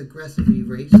have this aggressive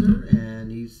eraser, and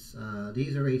these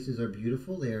erasers are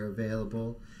beautiful. They're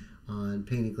available on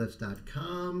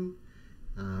paintingglyphs.com.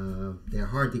 They're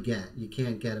hard to get. You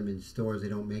can't get them in stores. They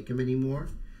don't make them anymore.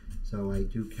 So I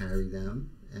do carry them.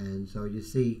 And so you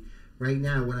see, right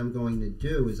now what I'm going to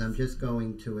do is I'm just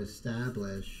going to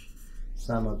establish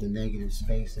some of the negative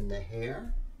space in the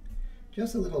hair.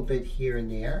 Just a little bit here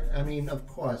and there. I mean, of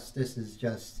course, this is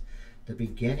just the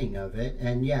beginning of it.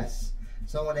 And yes,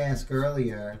 someone asked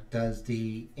earlier, does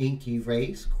the ink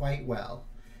erase? Quite well.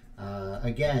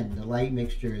 Again, the light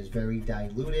mixture is very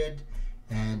diluted,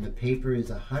 and the paper is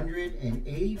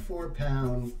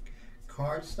 184-pound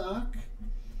cardstock.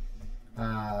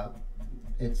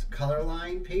 It's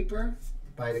colorline paper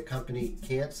by the company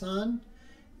Canson.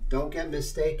 Don't get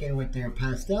mistaken with their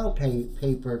pastel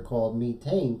paper called Me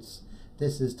Taints.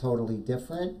 This is totally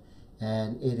different,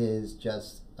 and it is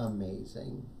just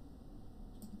amazing.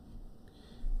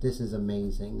 This is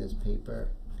amazing, this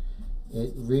paper.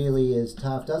 It really is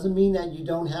tough. Doesn't mean that you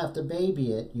don't have to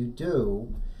baby it. You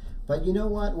do. But you know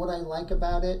what? What I like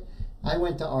about it, I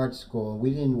went to art school.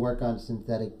 We didn't work on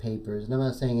synthetic papers. And I'm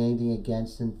not saying anything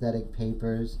against synthetic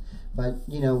papers. But,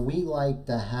 you know, we like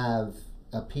to have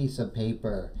a piece of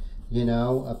paper. You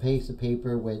know, a piece of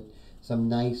paper with some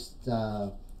nice,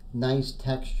 nice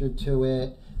texture to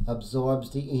it. Absorbs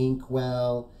the ink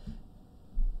well.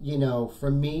 You know, for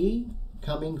me,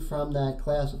 coming from that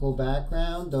classical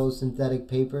background, those synthetic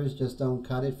papers just don't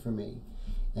cut it for me.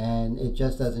 And it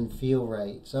just doesn't feel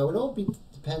right. So it all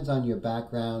depends on your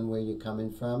background, where you're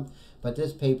coming from. But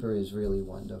this paper is really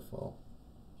wonderful.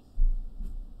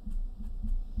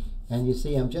 And you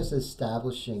see, I'm just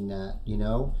establishing that, you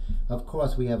know. Of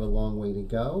course, we have a long way to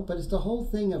go. But it's the whole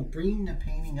thing of bringing the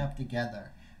painting up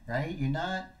together, right?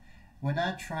 We're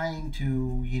not trying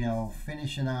to, you know,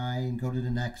 finish an eye and go to the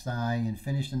next eye and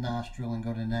finish the nostril and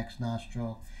go to the next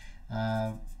nostril.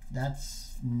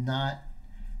 That's not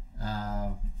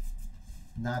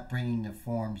bringing the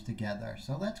forms together.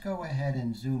 So let's go ahead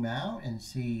and zoom out and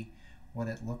see what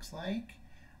it looks like.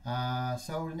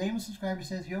 So the name of the subscriber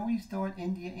says, you always thought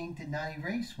India ink did not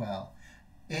erase well.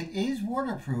 It is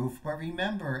waterproof, but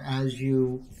remember, as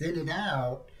you thin it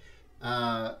out,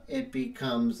 it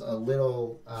becomes a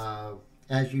little,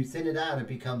 as you thin it out, it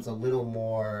becomes a little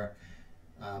more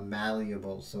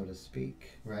malleable, so to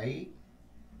speak, right?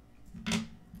 A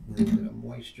little bit of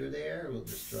moisture there. We'll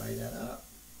just dry that up.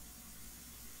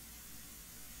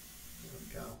 There we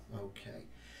go. Okay.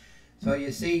 So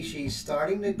you see, she's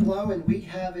starting to glow, and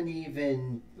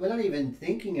we're not even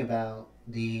thinking about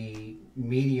the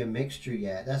media mixture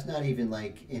yet. That's not even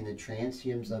like in the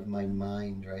transiums of my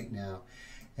mind right now.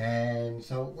 And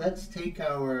so let's take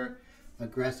our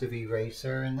aggressive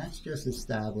eraser and let's just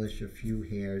establish a few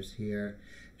hairs here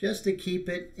just to keep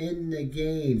it in the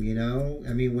game, you know.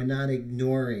 I mean, we're not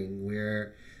ignoring,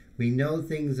 we know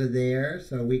things are there,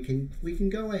 so we can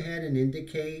go ahead and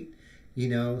indicate, you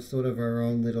know, sort of our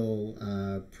own little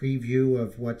preview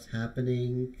of what's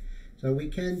happening. So we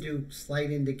can do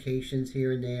slight indications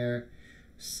here and there,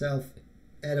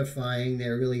 self-edifying.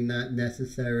 They're really not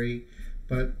necessary.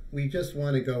 But we just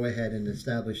want to go ahead and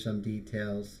establish some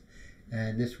details,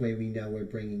 and this way we know we're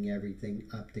bringing everything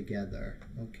up together,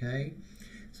 okay?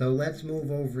 So let's move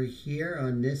over here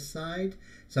on this side.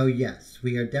 So yes,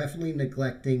 we are definitely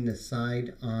neglecting the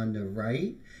side on the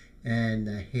right and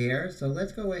the hair. So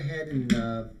let's go ahead and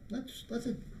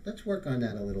let's work on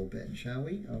that a little bit, shall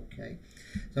we? Okay.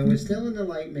 So we're still in the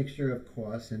light mixture, of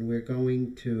course, and we're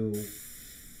going to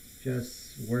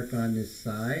just work on this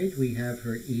side. We have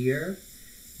her ear.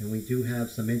 And we do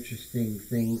have some interesting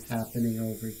things happening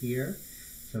over here.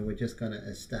 So we're just going to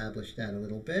establish that a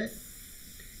little bit.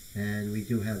 And we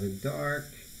do have a dark.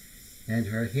 And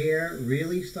her hair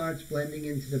really starts blending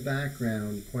into the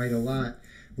background quite a lot.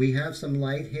 We have some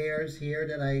light hairs here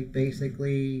that I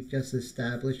basically just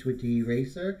established with the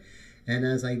eraser. And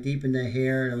as I deepen the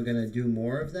hair, I'm going to do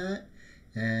more of that.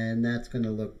 And that's going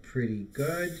to look pretty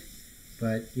good.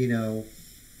 But, you know,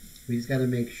 we just got to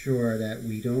make sure that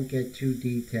we don't get too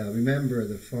detailed. Remember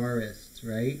the forests,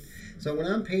 right? So when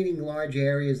I'm painting large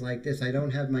areas like this, I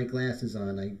don't have my glasses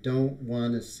on. I don't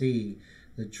want to see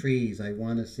the trees. I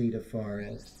want to see the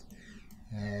forest.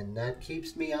 And that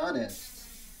keeps me honest.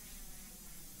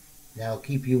 That'll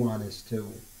keep you honest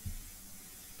too.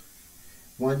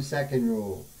 1 second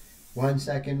rule. 1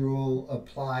 second rule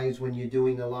applies when you're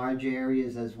doing the large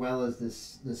areas as well as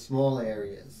the small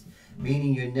areas.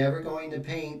 Meaning you're never going to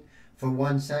paint for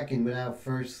 1 second without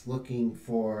first looking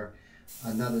for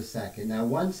another second. Now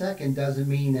 1 second doesn't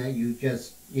mean that you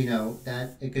just,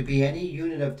 that it could be any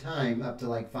unit of time up to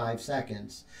like 5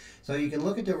 seconds. So you can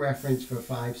look at the reference for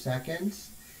 5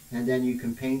 seconds, and then you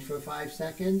can paint for 5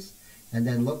 seconds, and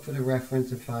then look for the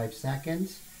reference of 5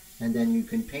 seconds, and then you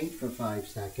can paint for 5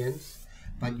 seconds.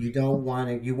 But you don't want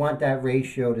it, you want that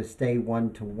ratio to stay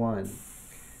 1 to 1.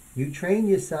 You train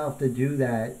yourself to do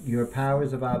that, your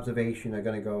powers of observation are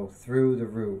going to go through the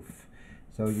roof.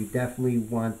 So you definitely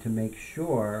want to make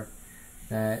sure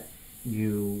that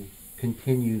you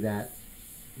continue that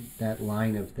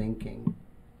line of thinking.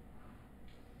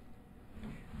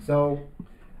 So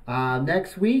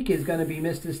next week is going to be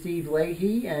Mr. Steve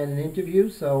Leahy and an interview.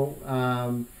 So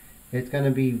it's going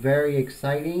to be very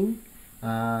exciting.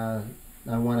 I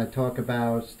want to talk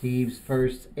about Steve's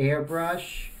first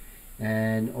airbrush.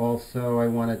 And also I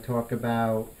want to talk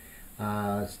about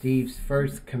Steve's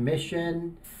first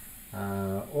commission,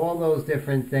 all those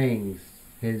different things.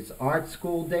 His art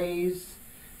school days,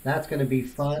 that's going to be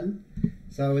fun.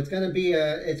 So it's going to be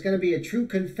a true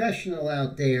confessional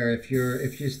out there. If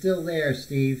you're still there,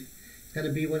 Steve, it's going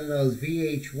to be one of those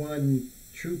VH1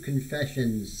 true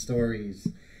confessions stories.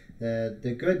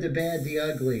 The good, the bad, the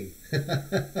ugly.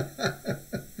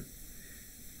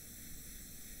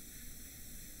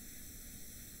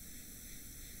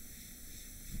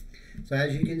 So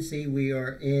as you can see, we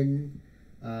are in,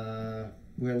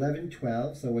 we're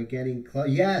 11:12, so we're getting close.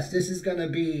 Yes, this is going to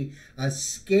be a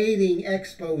skating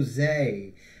expose,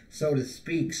 so to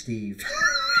speak, Steve.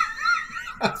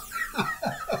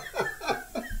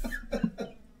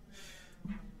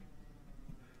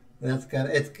 It's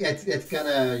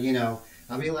gonna,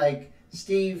 I'll be like,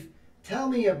 Steve, tell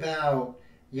me about,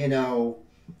 the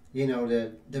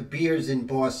beers in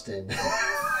Boston.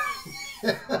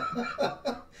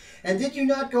 And did you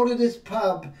not go to this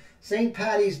pub, St.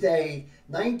 Paddy's Day,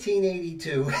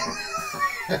 1982?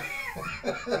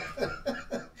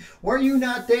 Were you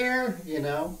not there?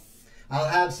 I'll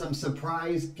have some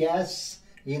surprise guests,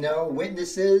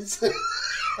 witnesses.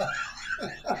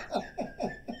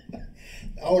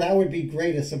 Oh, that would be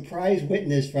great. A surprise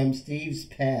witness from Steve's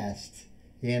past,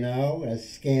 a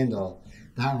scandal.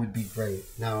 That would be great.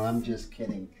 No, I'm just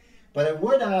kidding. But it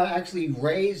would actually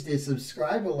raise the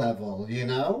subscriber level,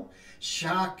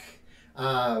 Shock,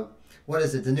 what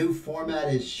is it? The new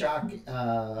format is Shock,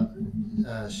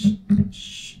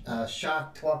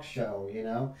 Shock talk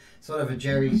show, Sort of a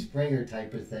Jerry Springer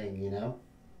type of thing,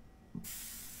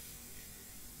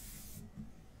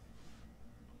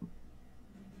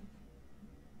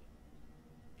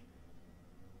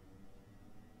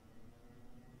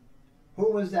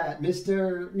 Who was that?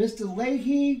 Mr.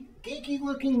 Leahy? Geeky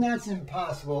looking? That's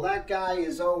impossible. That guy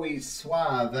is always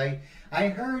suave. I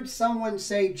heard someone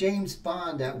say James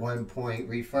Bond at one point,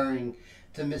 referring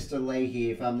to Mr.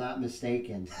 Leahy, if I'm not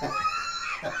mistaken.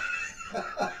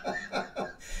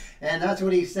 And that's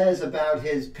what he says about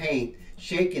his paint.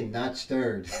 Shaken, not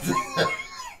stirred.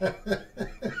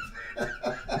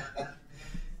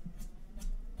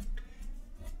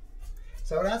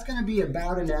 So that's going to be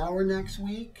about an hour next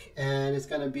week, and it's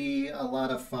going to be a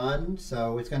lot of fun.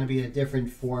 So it's going to be a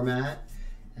different format,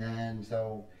 and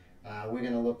so we're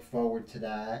going to look forward to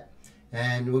that.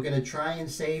 And we're going to try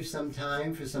and save some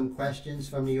time for some questions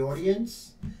from the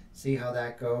audience, see how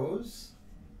that goes.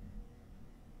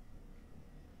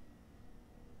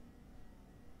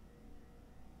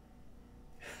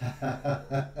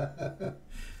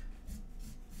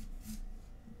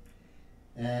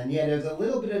 And yeah, there's a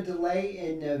little bit of delay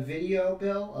in the video,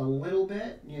 Bill, a little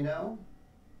bit,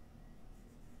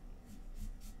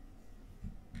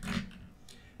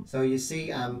 So you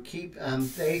see, I'm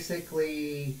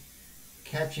basically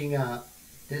catching up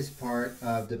this part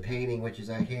of the painting, which is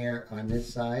our hair on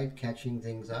this side, catching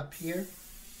things up here.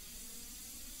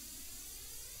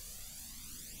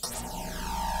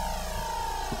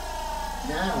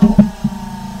 Now,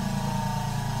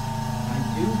 I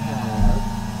do have,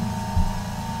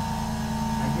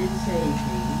 I did save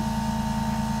these.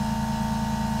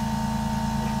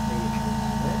 Let's see if I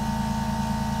have it.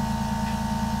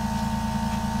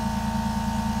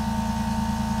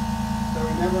 So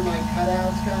remember my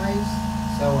cutouts, guys?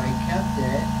 So I kept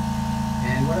it,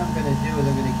 and what I'm going to do is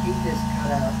I'm going to keep this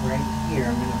cutout right here.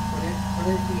 I'm going to put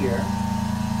it here,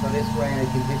 so this way I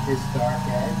can hit this dark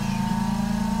edge.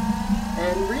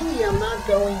 And really, I'm not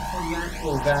going for the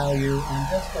actual value. I'm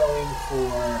just going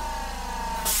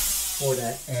for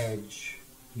that edge,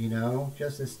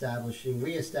 just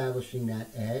reestablishing that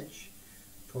edge,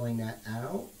 pulling that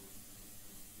out.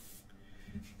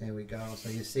 There we go. So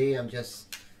you see, I'm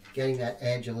just getting that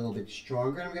edge a little bit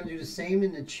stronger. And I'm going to do the same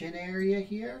in the chin area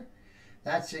here.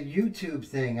 That's a YouTube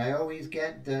thing. I always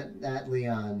get that,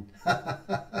 Leon.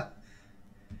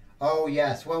 Oh,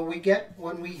 yes. Well,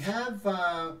 when we have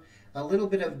a little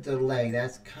bit of delay,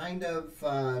 that's kind of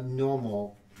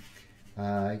normal.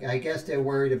 I guess they're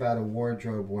worried about a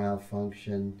wardrobe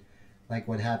malfunction, like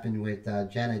what happened with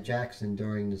Janet Jackson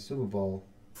during the Super Bowl.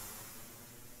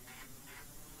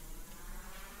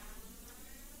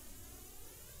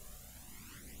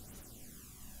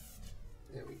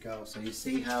 There we go. So you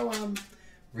see how I'm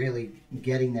really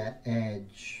getting that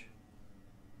edge.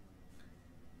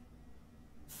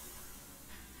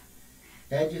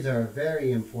 Edges are a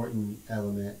very important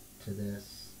element to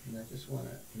this. And I just want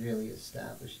to really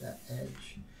establish that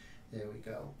edge. There we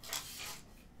go.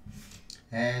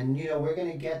 And, you know, we're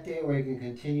going to get there. We're going to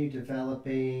continue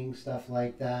developing stuff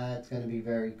like that. It's going to be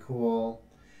very cool.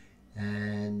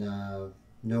 And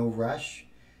no rush.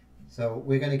 So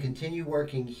we're going to continue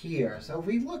working here. So if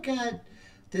we look at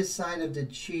this side of the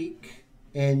cheek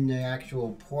in the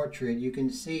actual portrait, you can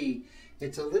see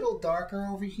it's a little darker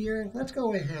over here. Let's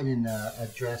go ahead and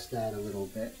address that a little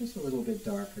bit. Just a little bit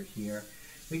darker here.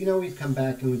 We can always come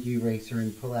back in with the eraser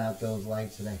and pull out those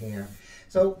lights of the hair.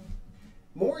 So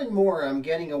more and more I'm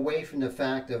getting away from the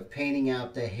fact of painting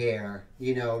out the hair,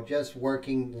 you know, just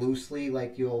working loosely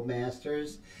like the old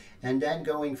masters, and then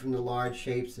going from the large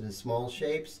shapes to the small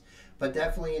shapes. But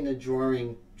definitely in the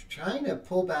drawing, trying to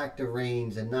pull back the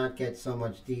reins and not get so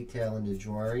much detail in the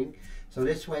drawing. So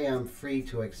this way I'm free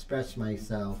to express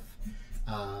myself,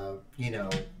 you know,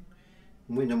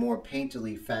 in a more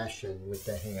painterly fashion with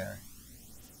the hair.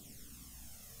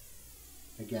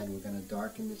 Again, we're going to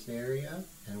darken this area,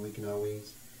 and we can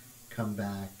always come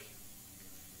back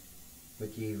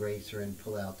with the eraser and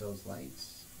pull out those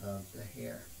lights of the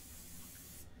hair.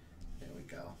 There we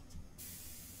go.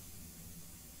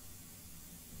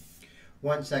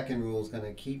 1 second rule is going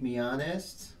to keep me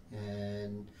honest,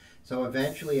 and so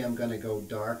eventually I'm going to go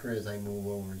darker as I move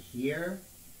over here.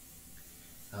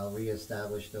 I'll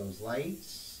reestablish those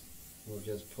lights. We'll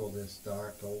just pull this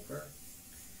dark over.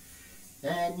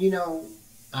 And you know,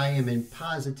 I am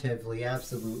positively,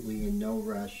 absolutely in no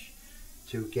rush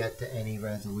to get to any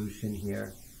resolution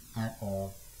here at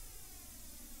all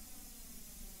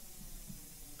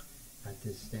at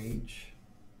this stage.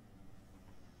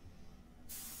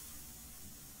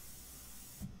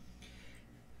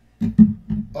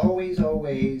 Always,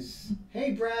 always.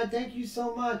 Hey Brad, thank you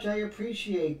so much. I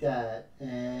appreciate that.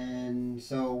 And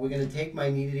so we're going to take my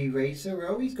kneaded eraser. We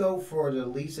always go for the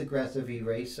least aggressive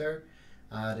eraser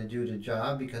to do the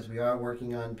job, because we are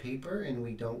working on paper and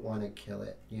we don't want to kill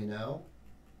it, you know.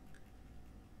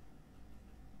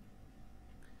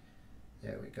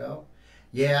 There we go.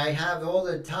 Yeah, I have all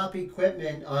the top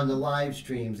equipment on the live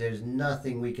streams. There's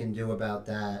nothing we can do about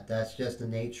that. That's just the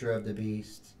nature of the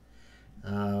beast.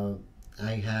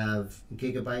 I have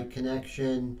gigabyte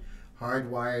connection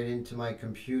hardwired into my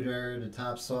computer, the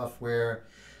top software,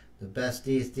 the best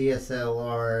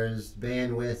DSLRs,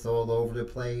 bandwidth all over the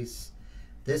place.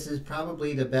 This is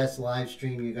probably the best live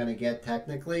stream you're going to get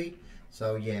technically.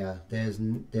 So yeah, there's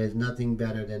nothing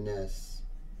better than this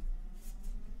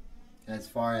as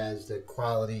far as the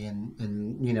quality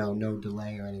and you know, no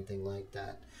delay or anything like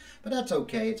that. But that's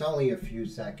okay. It's only a few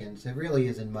seconds. It really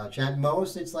isn't much. At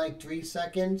most, it's like 3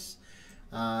 seconds.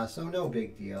 So no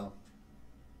big deal.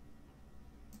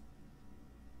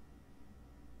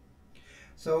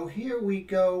 So here we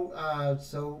go.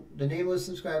 So the nameless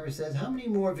subscriber says, how many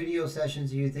more video sessions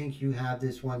do you think you have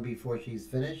this one before she's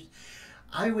finished?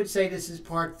 I would say this is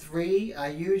part 3. I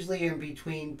usually am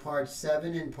between part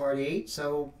 7 and part 8.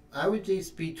 So I would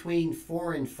just between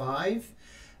 4 and 5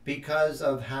 because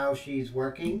of how she's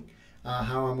working,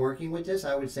 how I'm working with this.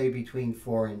 I would say between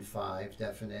 4 and 5,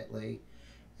 definitely.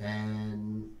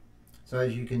 And so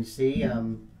as you can see,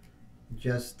 I'm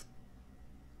just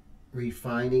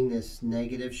refining this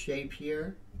negative shape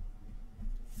here.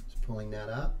 Just pulling that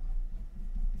up.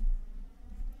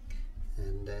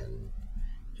 And then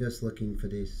just looking for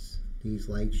these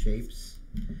light shapes.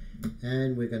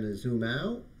 And we're going to zoom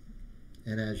out.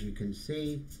 And as you can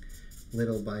see,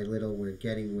 little by little, we're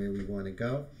getting where we want to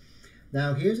go.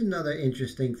 Now, here's another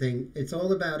interesting thing. It's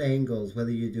all about angles,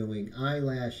 whether you're doing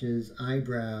eyelashes,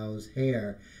 eyebrows,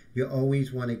 hair. You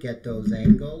always want to get those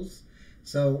angles.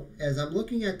 So as I'm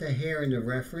looking at the hair in the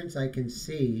reference, I can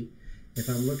see if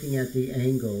I'm looking at the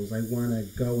angles, I want to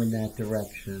go in that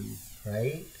direction,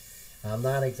 right? I'm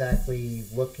not exactly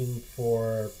looking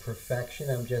for perfection.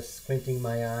 I'm just squinting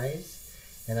my eyes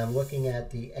and I'm looking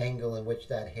at the angle in which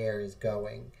that hair is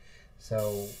going.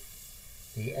 So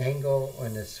the angle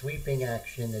and the sweeping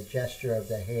action, the gesture of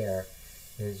the hair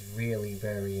is really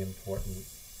very important.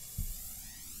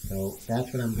 So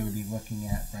that's what I'm going to be looking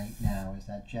at right now, is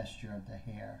that gesture of the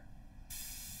hair.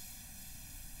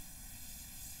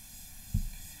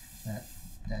 That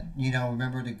you know,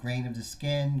 remember the grain of the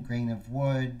skin, grain of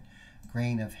wood,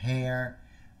 grain of hair.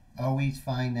 Always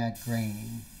find that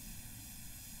grain.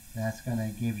 That's going to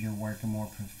give your work a more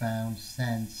profound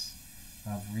sense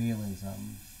of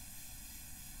realism.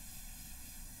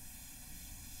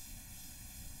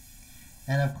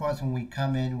 And of course, when we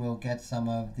come in, we'll get some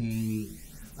of the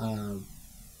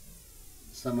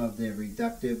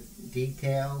reductive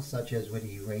details, such as with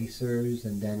erasers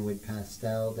and then with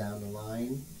pastel down the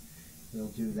line. We'll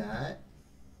do that.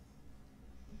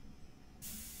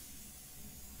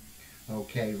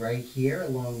 Okay, right here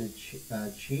along the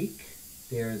cheek,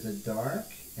 there's a dark,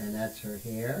 and that's her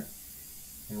hair.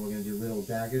 And we're going to do little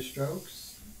dagger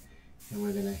strokes, and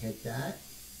we're going to hit that.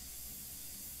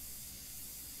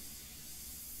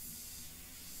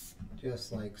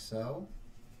 Just like so.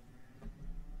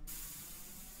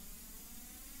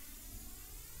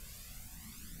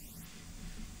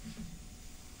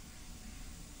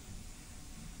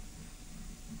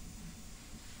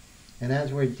 And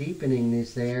as we're deepening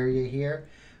this area here,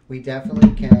 we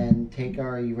definitely can take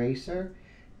our eraser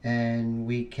and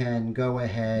we can go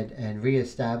ahead and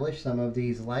reestablish some of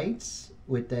these lights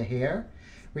with the hair.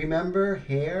 Remember,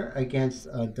 hair against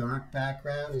a dark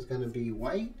background is going to be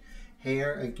white.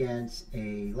 Hair against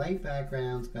a light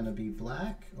background is going to be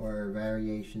black, or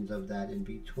variations of that in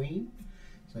between.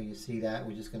 So you see that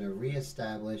we're just going to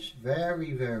reestablish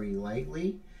very, very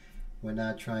lightly. We're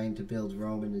not trying to build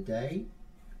Rome in a day.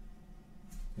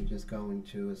 We're just going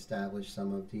to establish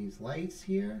some of these lights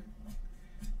here.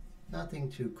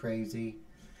 Nothing too crazy.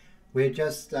 We're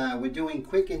just we're doing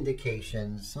quick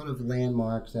indications, sort of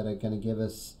landmarks that are going to give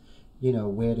us, you know,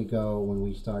 where to go when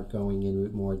we start going in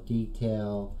with more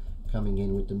detail, coming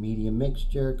in with the medium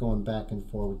mixture, going back and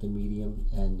forth with the medium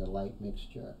and the light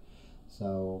mixture.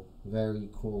 So very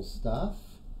cool stuff.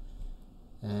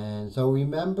 And so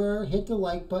remember, hit the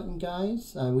like button,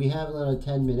 guys. We have another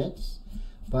 10 minutes.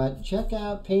 But check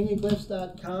out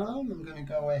paintedglyphs.com. I'm going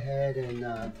to go ahead and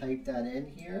type that in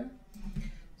here.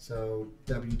 So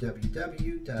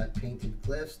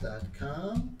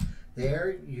www.paintedglyphs.com.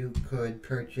 There you could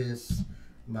purchase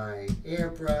my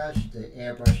airbrush, the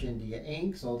Airbrush India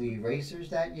inks, all the erasers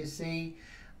that you see.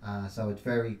 So it's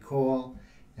very cool.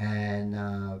 And,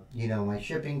 you know, my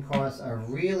shipping costs are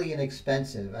really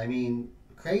inexpensive. I mean,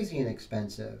 crazy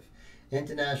inexpensive.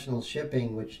 International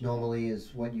shipping, which normally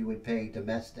is what you would pay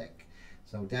domestic.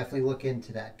 So definitely look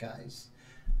into that, guys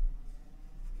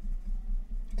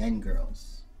and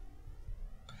girls.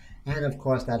 And of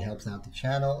course, that helps out the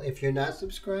channel. If you're not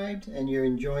subscribed and you're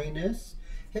enjoying this,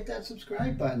 hit that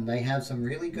subscribe button. I have some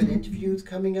really good interviews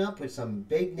coming up with some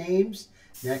big names.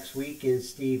 Next week is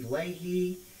Steve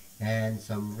Leahy and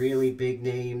some really big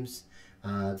names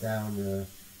down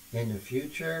in the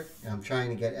future. I'm trying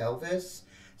to get Elvis.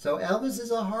 So Elvis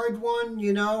is a hard one,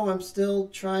 you know. I'm still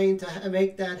trying to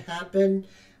make that happen.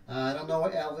 I don't know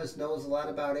what Elvis knows a lot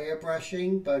about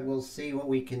airbrushing, but we'll see what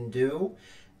we can do.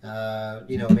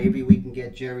 You know, maybe we can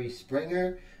get Jerry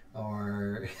Springer,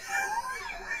 or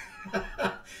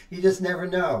you just never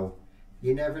know.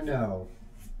 You never know.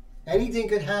 Anything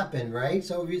could happen, right?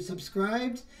 So if you're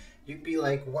subscribed, you'd be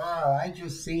like, wow, I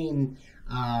just seen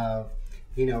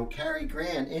you know, Cary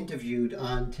Grant interviewed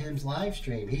on Tim's live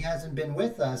stream. He hasn't been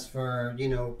with us for, you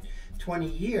know, 20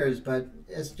 years, but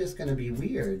it's just going to be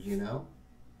weird, you know.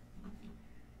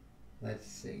 Let's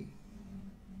see.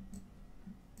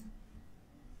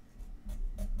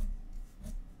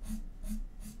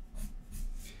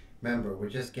 Remember, we're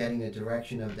just getting the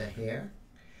direction of the hair.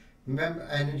 Remember,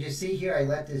 and you see here, I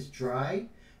let this dry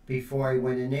before I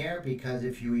went in there, because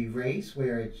if you erase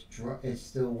where it's dry, it's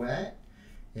still wet,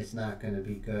 it's not going to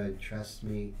be good. Trust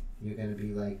me. You're going to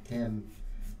be like, Tim,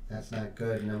 that's not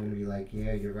good. And I'm going to be like,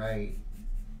 yeah, you're right.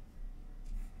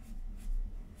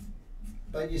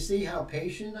 But you see how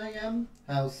patient I am?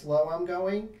 How slow I'm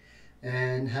going?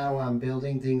 And how I'm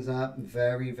building things up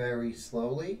very, very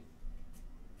slowly?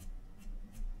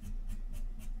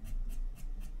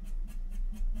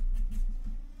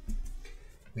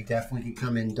 We definitely can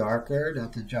come in darker.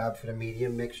 That's a job for the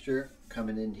medium mixture.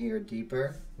 Coming in here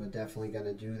deeper. We're definitely going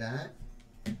to do that.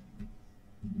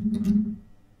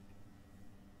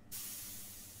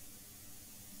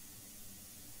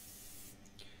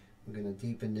 We're going to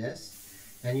deepen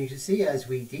this. And you can see as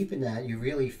we deepen that, you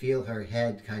really feel her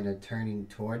head kind of turning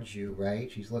towards you,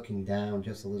 right? She's looking down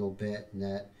just a little bit, and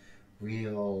that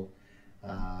real,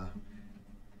 uh,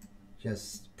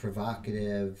 just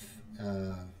provocative,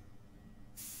 kind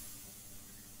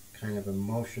of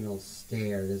emotional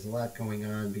stare. There's a lot going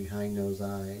on behind those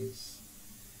eyes.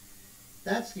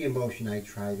 That's the emotion I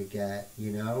try to get,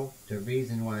 you know? The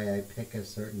reason why I pick a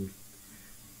certain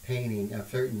painting, a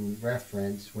certain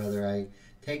reference, whether I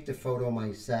take the photo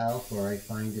myself or I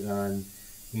find it on,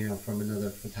 you know, from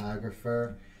another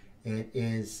photographer. It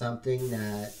is something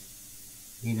that,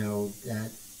 you know,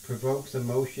 that provokes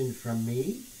emotion from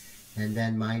me, and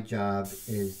then my job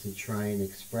is to try and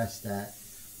express that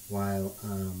while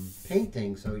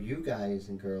painting, so you guys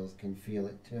and girls can feel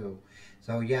it too.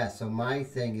 So yeah, so my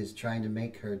thing is trying to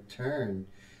make her turn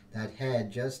that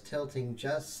head, just tilting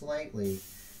just slightly,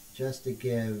 just to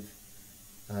give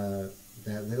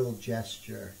that little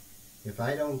gesture. If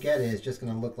I don't get it, it's just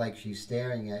going to look like she's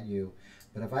staring at you.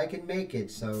 But if I can make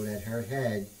it so that her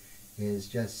head is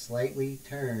just slightly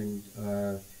turned,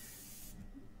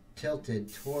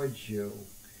 tilted towards you,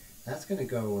 that's going to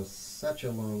go such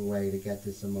a long way to get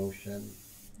this emotion.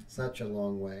 Such a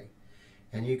long way.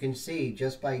 And you can see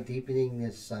just by deepening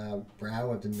this brow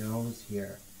of the nose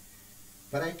here.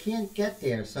 But I can't get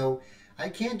there, so I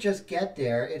can't just get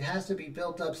there. It has to be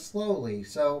built up slowly.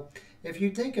 So if you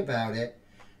think about it,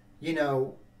 you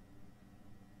know,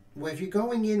 if you're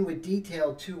going in with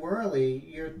detail too early,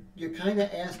 you're kind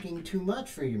of asking too much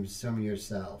for some of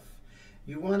yourself.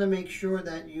 You want to make sure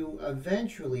that you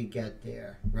eventually get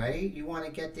there, right? You want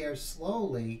to get there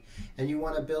slowly, and you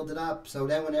want to build it up so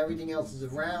then when everything else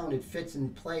is around, it fits in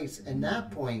place. And that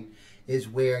point is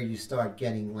where you start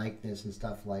getting likeness and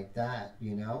stuff like that,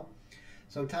 you know?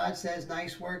 So Todd says,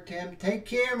 nice work, Tim. Take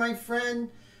care, my friend.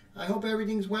 I hope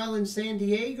everything's well in San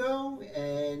Diego.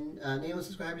 And Nameless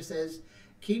Subscriber says,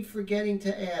 keep forgetting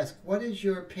to ask, what is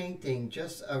your painting?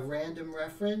 Just a random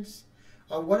reference?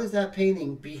 Oh, what is that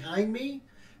painting behind me?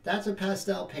 That's a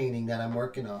pastel painting that I'm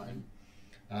working on.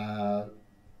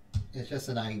 It's just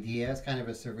an idea. It's kind of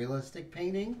a surrealistic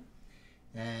painting.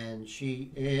 And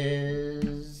she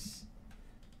is,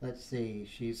 let's see,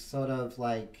 she's sort of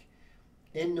like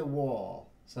in the wall.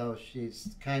 So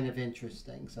she's kind of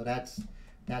interesting. So that's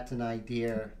an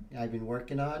idea I've been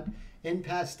working on. In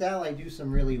pastel, I do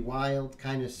some really wild,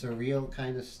 kind of surreal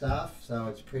kind of stuff. So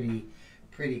it's pretty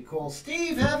cool.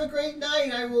 Steve, have a great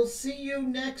night. I will see you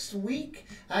next week.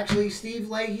 Actually, Steve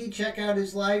Leahy, check out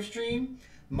his live stream.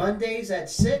 Mondays at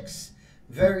 6.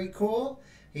 Very cool.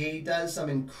 He does some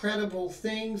incredible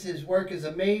things. His work is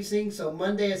amazing. So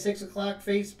Monday at 6 o'clock,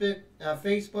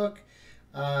 Facebook,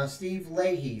 Steve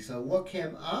Leahy. So look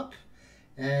him up.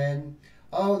 And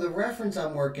oh, the reference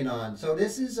I'm working on. So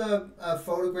this is a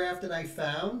photograph that I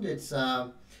found. It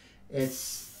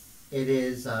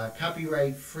is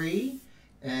copyright free,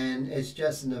 and it's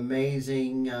just an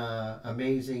amazing,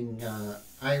 amazing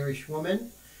Irish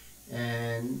woman.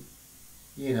 And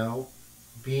you know,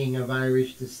 being of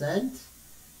Irish descent,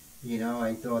 you know,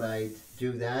 I thought I'd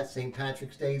do that. St.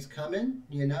 Patrick's Day's coming,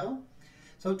 you know.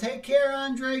 So take care,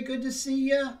 Andre. Good to see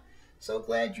you. So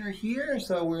glad you're here.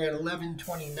 So we're at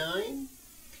 11:29.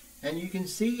 And you can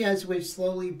see as we're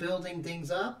slowly building things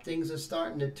up, things are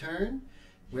starting to turn.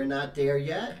 We're not there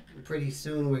yet. Pretty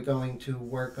soon we're going to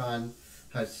work on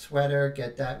her sweater,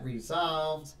 get that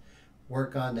resolved,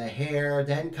 work on the hair,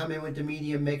 then come in with the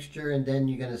medium mixture, and then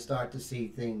you're going to start to see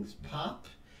things pop.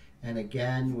 And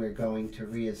again, we're going to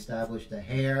reestablish the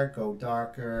hair, go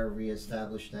darker,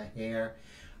 reestablish the hair.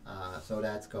 So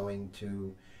that's going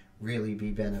to really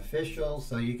be beneficial.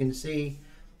 So you can see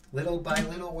little by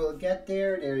little we'll get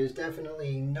there. There is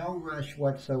definitely no rush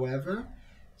whatsoever.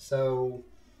 So,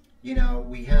 you know,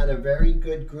 we had a very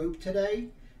good group today.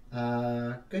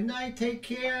 Good night, take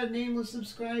care, Nameless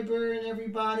Subscriber and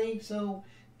everybody. So,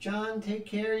 John, take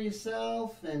care of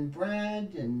yourself, and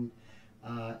Brad, and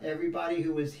everybody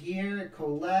who was here,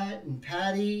 Colette and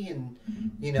Patty, and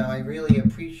you know, I really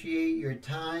appreciate your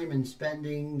time and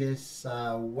spending this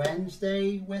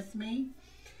Wednesday with me.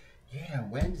 Yeah,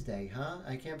 Wednesday, huh?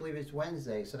 I can't believe it's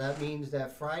Wednesday. So that means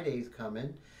that Friday's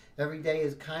coming. Every day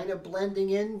is kind of blending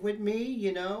in with me,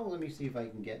 you know. Let me see if I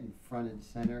can get in front and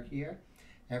center here.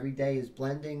 Every day is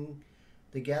blending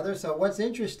together. So what's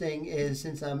interesting is,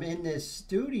 since I'm in this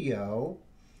studio,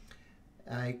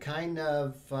 I kind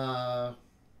of,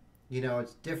 you know,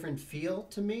 it's different feel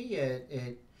to me.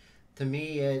 To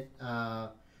me, it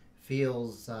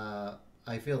feels,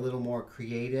 I feel a little more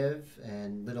creative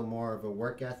and a little more of a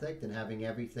work ethic than having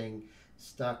everything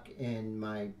stuck in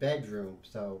my bedroom.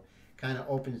 So kind of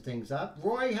opens things up.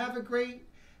 Roy, have a great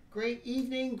great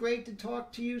evening. Great to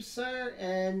talk to you, sir.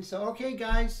 And so, okay,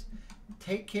 guys,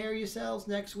 take care of yourselves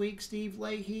next week. Steve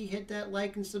Leahy, hit that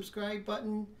like and subscribe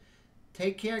button.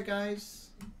 Take care, guys.